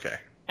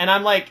 And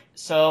I'm like,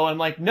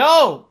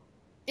 no!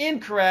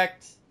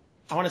 Incorrect!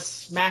 I want to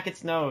smack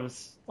its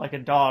nose like a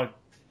dog.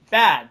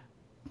 Bad.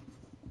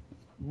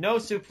 No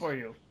soup for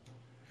you.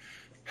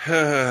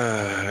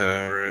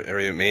 Are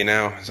you at me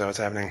now? Is that what's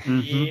happening?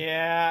 Mm-hmm.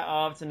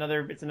 Yeah, it's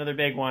another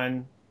big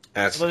one.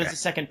 That's There's a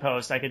second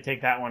post. I could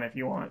take that one if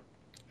you want.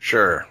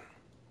 Sure.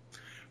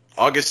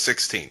 August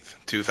 16th,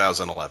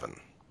 2011.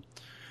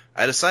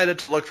 I decided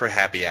to look for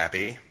Happy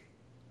Appy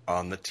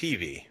on the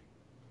TV.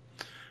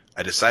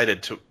 I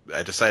decided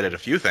a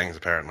few things,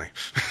 apparently.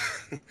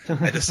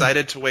 I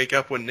decided to wake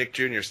up when Nick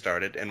Jr.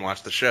 started and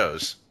watch the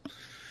shows.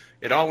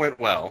 It all went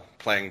well,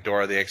 playing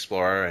Dora the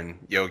Explorer and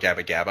Yo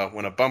Gabba Gabba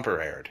when a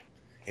bumper aired.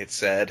 It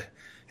said,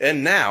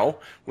 "And now,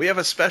 we have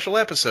a special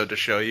episode to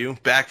show you,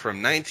 back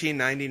from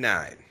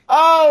 1999.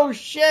 Oh,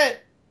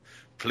 shit!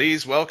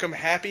 Please welcome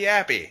Happy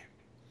Appy."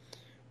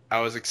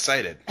 I was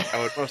excited. I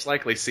would most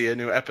likely see a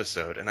new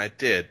episode, and I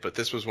did, but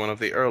this was one of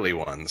the early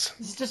ones.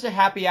 This is just a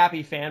Happy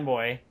Appy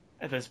fanboy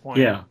at this point.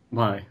 Yeah,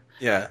 why?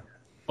 Yeah.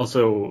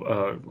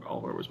 Also,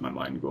 where was my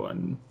mind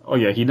going? Oh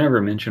yeah, he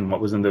never mentioned what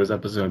was in those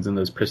episodes in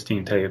those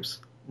pristine tapes.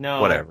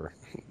 No. Whatever.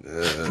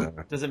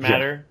 Does it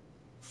matter?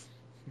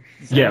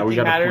 Yeah, we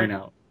gotta point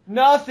out.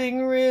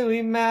 Nothing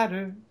really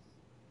matters.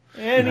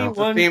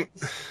 Anyone.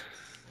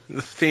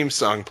 The theme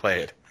song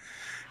played.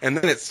 And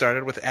then it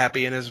started with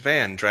Appy in his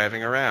van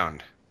driving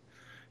around.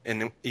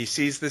 And he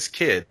sees this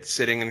kid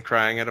sitting and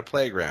crying at a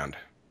playground.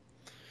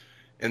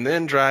 And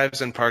then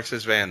drives and parks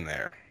his van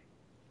there.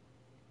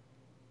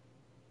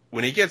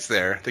 When he gets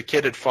there, the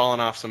kid had fallen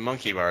off some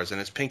monkey bars and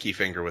his pinky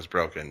finger was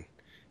broken.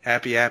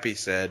 Happy Appy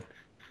said,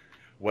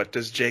 "What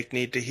does Jake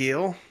need to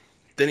heal?"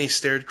 Then he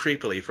stared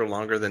creepily for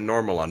longer than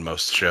normal on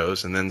most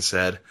shows and then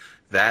said,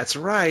 "That's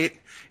right."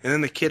 And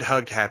then the kid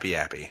hugged Happy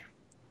Appy.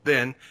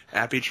 Then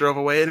Appy drove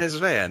away in his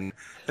van,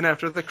 and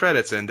after the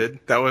credits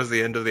ended, that was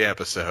the end of the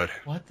episode.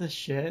 What the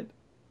shit?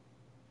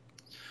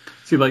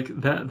 See, like,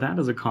 that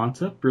as a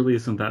concept really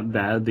isn't that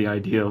bad. The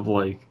idea of,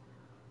 like,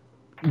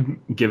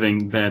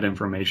 giving bad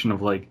information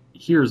of, like,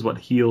 here's what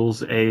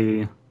heals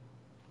a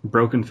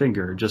broken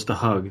finger, just a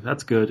hug.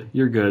 That's good.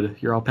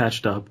 You're all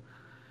patched up.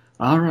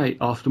 All right,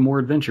 off to more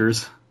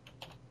adventures.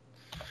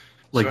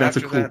 Like, So that's a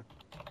after cool...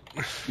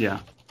 that-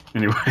 Yeah.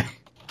 Anyway.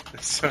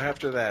 So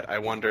after that, I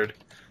wondered,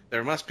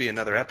 there must be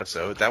another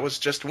episode. That was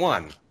just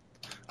one.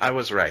 I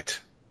was right.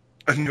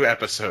 A new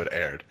episode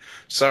aired.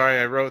 Sorry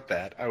I wrote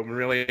that. I'm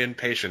really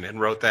impatient and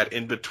wrote that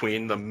in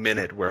between the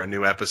minute where a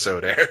new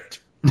episode aired.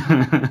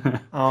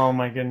 Oh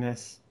my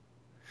goodness.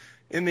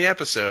 In the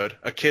episode,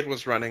 a kid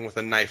was running with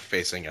a knife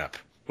facing up,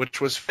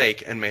 which was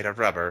fake and made of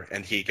rubber,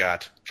 and he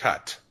got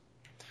cut.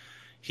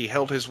 He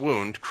held his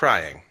wound,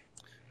 crying.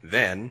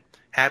 Then,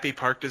 Happy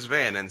parked his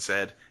van and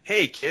said,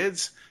 "Hey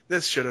kids,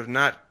 this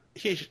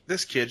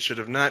kid should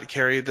have not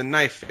carried the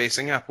knife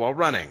facing up while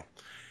running."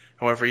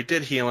 However, he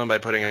did heal him by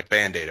putting a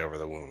Band-Aid over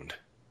the wound.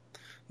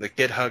 The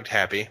kid hugged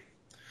Happy,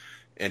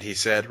 and he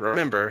said,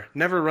 "Remember,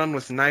 never run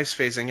with knives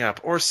facing up,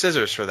 or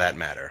scissors for that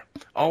matter.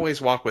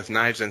 Always walk with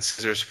knives and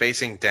scissors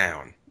facing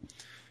down."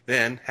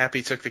 Then,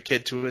 Happy took the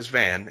kid to his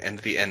van, and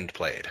the end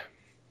played.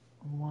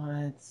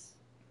 What?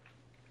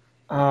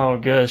 Oh,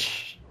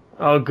 gosh.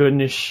 Oh,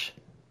 goodness.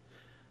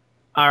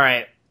 All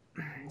right.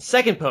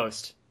 Second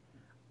post.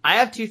 I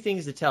have two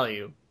things to tell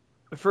you.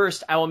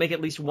 First, I will make at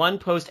least one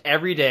post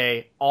every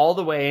day, all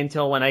the way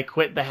until when I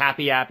quit the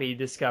Happy Appy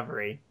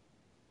discovery.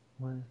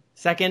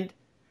 Second,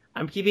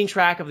 I'm keeping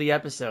track of the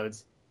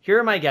episodes. Here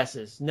are my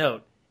guesses.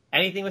 Note,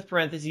 anything with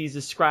parentheses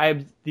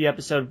describes the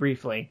episode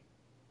briefly.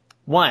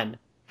 1.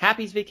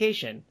 Happy's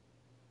vacation.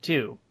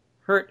 2.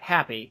 Hurt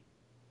Happy.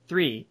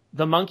 3.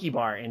 The monkey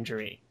bar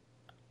injury.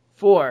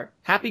 4.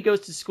 Happy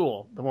goes to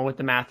school, the one with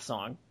the math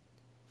song.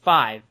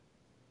 5.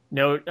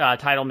 No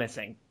title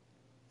missing.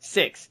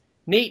 6.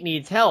 Nate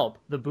needs help,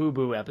 the Boo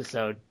Boo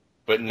episode.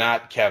 But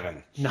not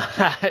Kevin.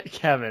 Not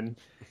Kevin.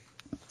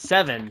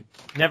 7.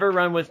 Never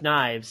run with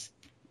knives.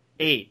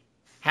 8.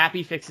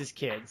 Happy fixes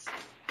kids.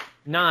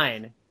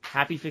 9.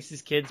 Happy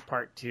fixes kids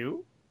part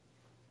 2.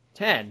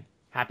 10.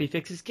 Happy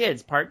fixes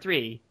kids part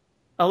 3.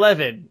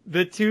 11.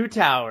 The Two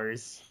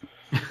Towers.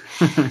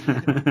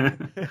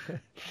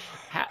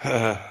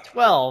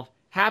 12.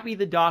 Happy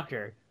the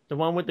doctor, the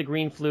one with the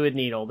green fluid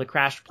needle, the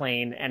crashed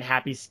plane, and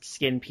Happy's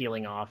skin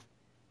peeling off.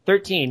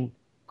 13.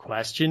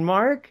 Question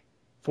mark?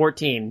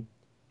 14.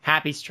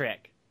 Happy's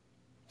trick.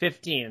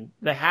 15.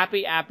 The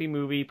Happy Appy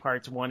movie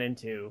parts 1 and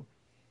 2.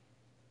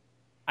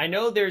 I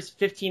know there's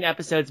 15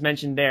 episodes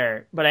mentioned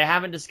there, but I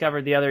haven't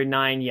discovered the other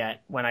 9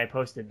 yet when I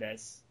posted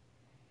this.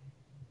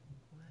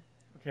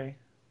 Okay.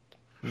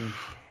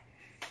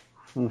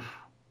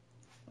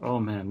 Oh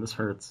man, this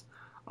hurts.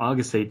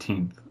 August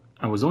 18th.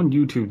 I was on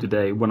YouTube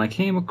today when I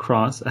came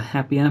across a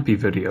Happy Appy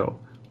video.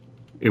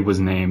 It was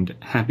named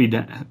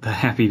The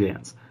Happy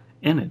Dance.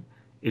 In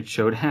it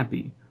showed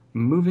Happy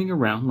moving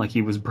around like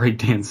he was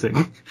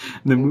breakdancing.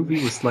 The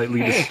movie was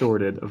slightly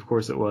distorted, of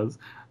course it was,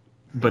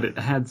 but it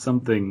had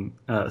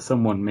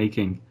someone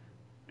making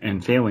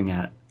and failing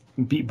at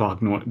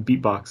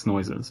beatbox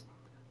noises,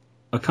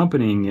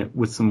 accompanying it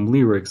with some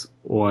lyrics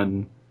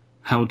on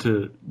how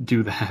to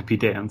do the happy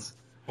dance.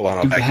 Hold on,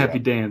 I'll Do back the you happy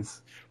up.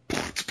 dance.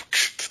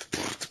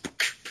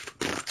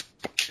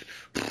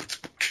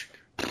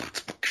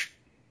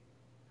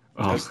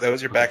 Oh, That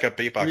was your backup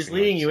beatboxing. He was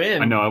leading noise. you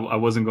in. I know. I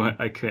wasn't going.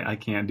 I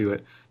can't do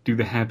it. Do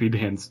the happy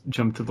dance.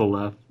 Jump to the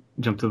left.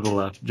 Jump to the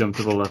left. Jump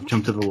to the left.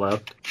 Jump to the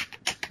left.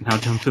 Now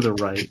jump to the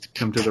right.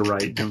 Jump to the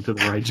right. Jump to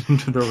the right.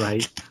 Jump to the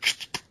right.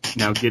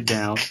 Now get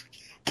down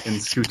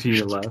and scoot to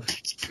your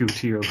left. Scoot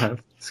to your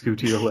left. Scoot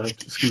to your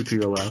left. Scoot to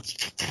your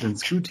left. Then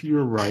scoot to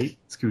your right.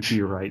 Scoot to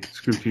your right.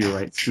 Scoot to your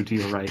right. Scoot to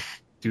your right.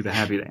 Do the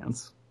happy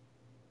dance.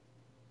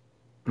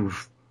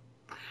 Oof.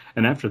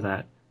 And after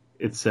that,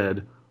 it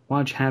said,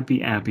 watch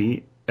Happy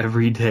Appy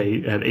every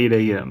day at 8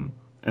 a.m.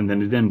 And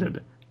then it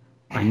ended.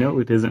 I know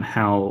it isn't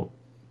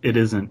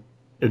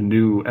a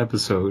new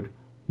episode,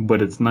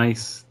 but it's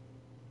nice.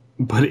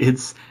 But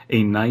it's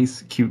a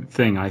nice, cute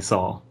thing I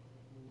saw.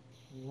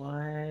 What?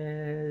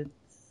 I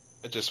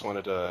just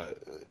wanted to.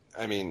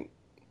 I mean,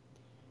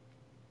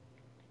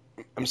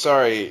 I'm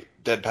sorry,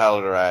 Dead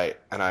Palette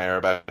and I are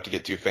about to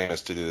get too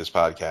famous to do this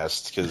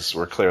podcast because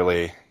we're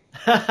clearly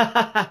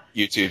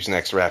YouTube's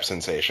next rap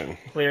sensation.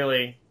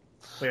 Clearly.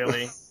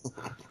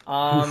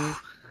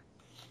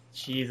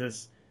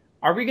 Jesus.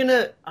 Are we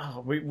gonna...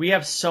 Oh, we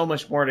have so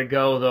much more to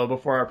go, though,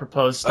 before our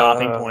proposed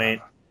stopping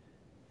point.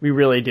 We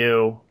really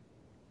do.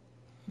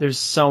 There's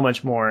so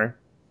much more.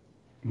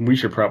 We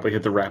should probably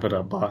hit the wrap it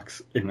up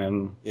box and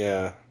then.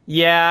 Yeah.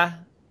 Yeah.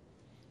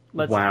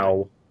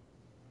 Wow.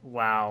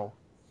 Wow.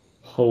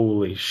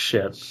 Holy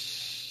shit.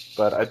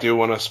 But I do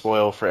want to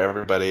spoil for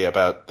everybody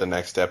about the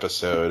next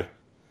episode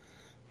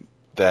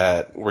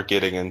that we're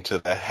getting into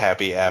the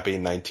Happy Appy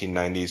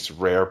 1990s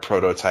rare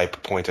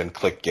prototype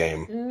point-and-click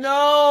game.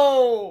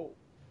 No!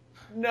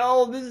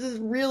 No,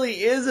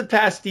 really is a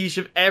pastiche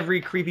of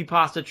every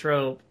creepypasta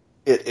trope.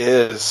 It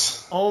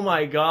is. Oh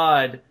my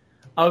god.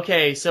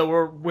 Okay,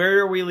 so where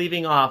are we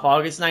leaving off?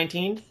 August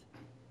 19th?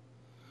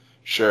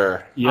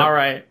 Sure. Yep.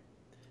 Alright.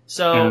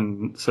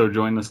 And so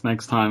join us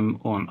next time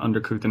on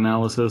Undercooked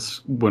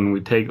Analysis when we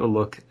take a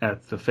look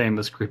at the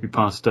famous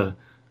creepypasta,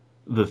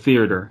 The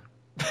Theater.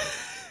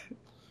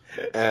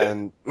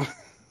 And we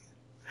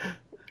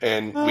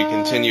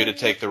continue to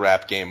take the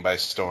rap game by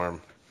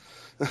storm.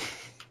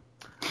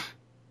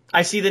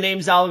 I see the name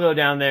Zalgo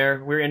down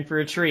there. We're in for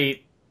a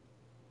treat.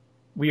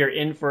 We are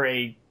in for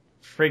a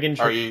friggin'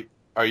 treat.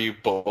 Are you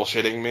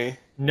bullshitting me?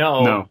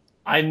 No.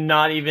 I'm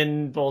not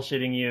even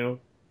bullshitting you.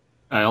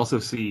 I also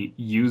see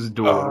Use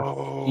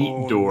Door,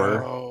 Eat Door.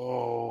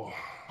 No.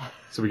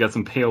 So we got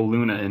some Pale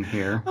Luna in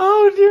here.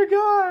 Oh dear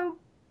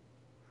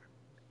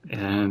god.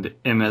 And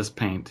MS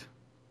Paint.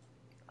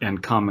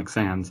 And Comic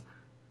Sans.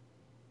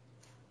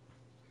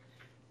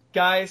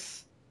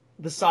 Guys,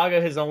 the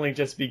saga has only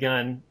just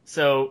begun.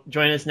 So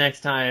join us next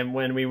time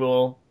when we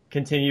will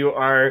continue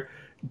our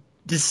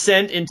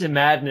descent into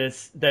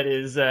madness that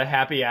is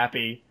Happy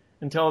Appy.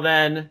 Until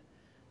then,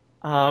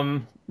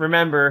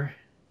 remember,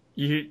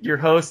 your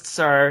hosts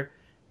are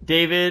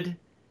David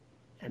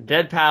and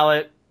Dead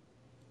Palette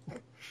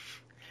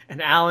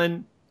and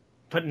Alan,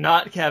 but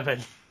not Kevin.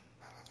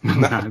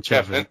 Not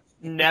Kevin.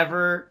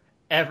 Never,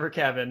 ever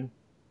Kevin.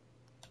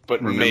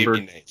 but Remember-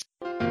 maybe Nate.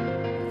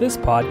 This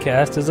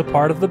podcast is a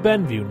part of the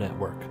Benview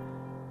Network.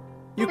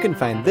 You can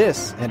find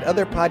this and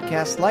other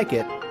podcasts like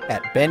it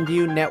at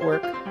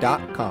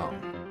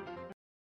BenviewNetwork.com.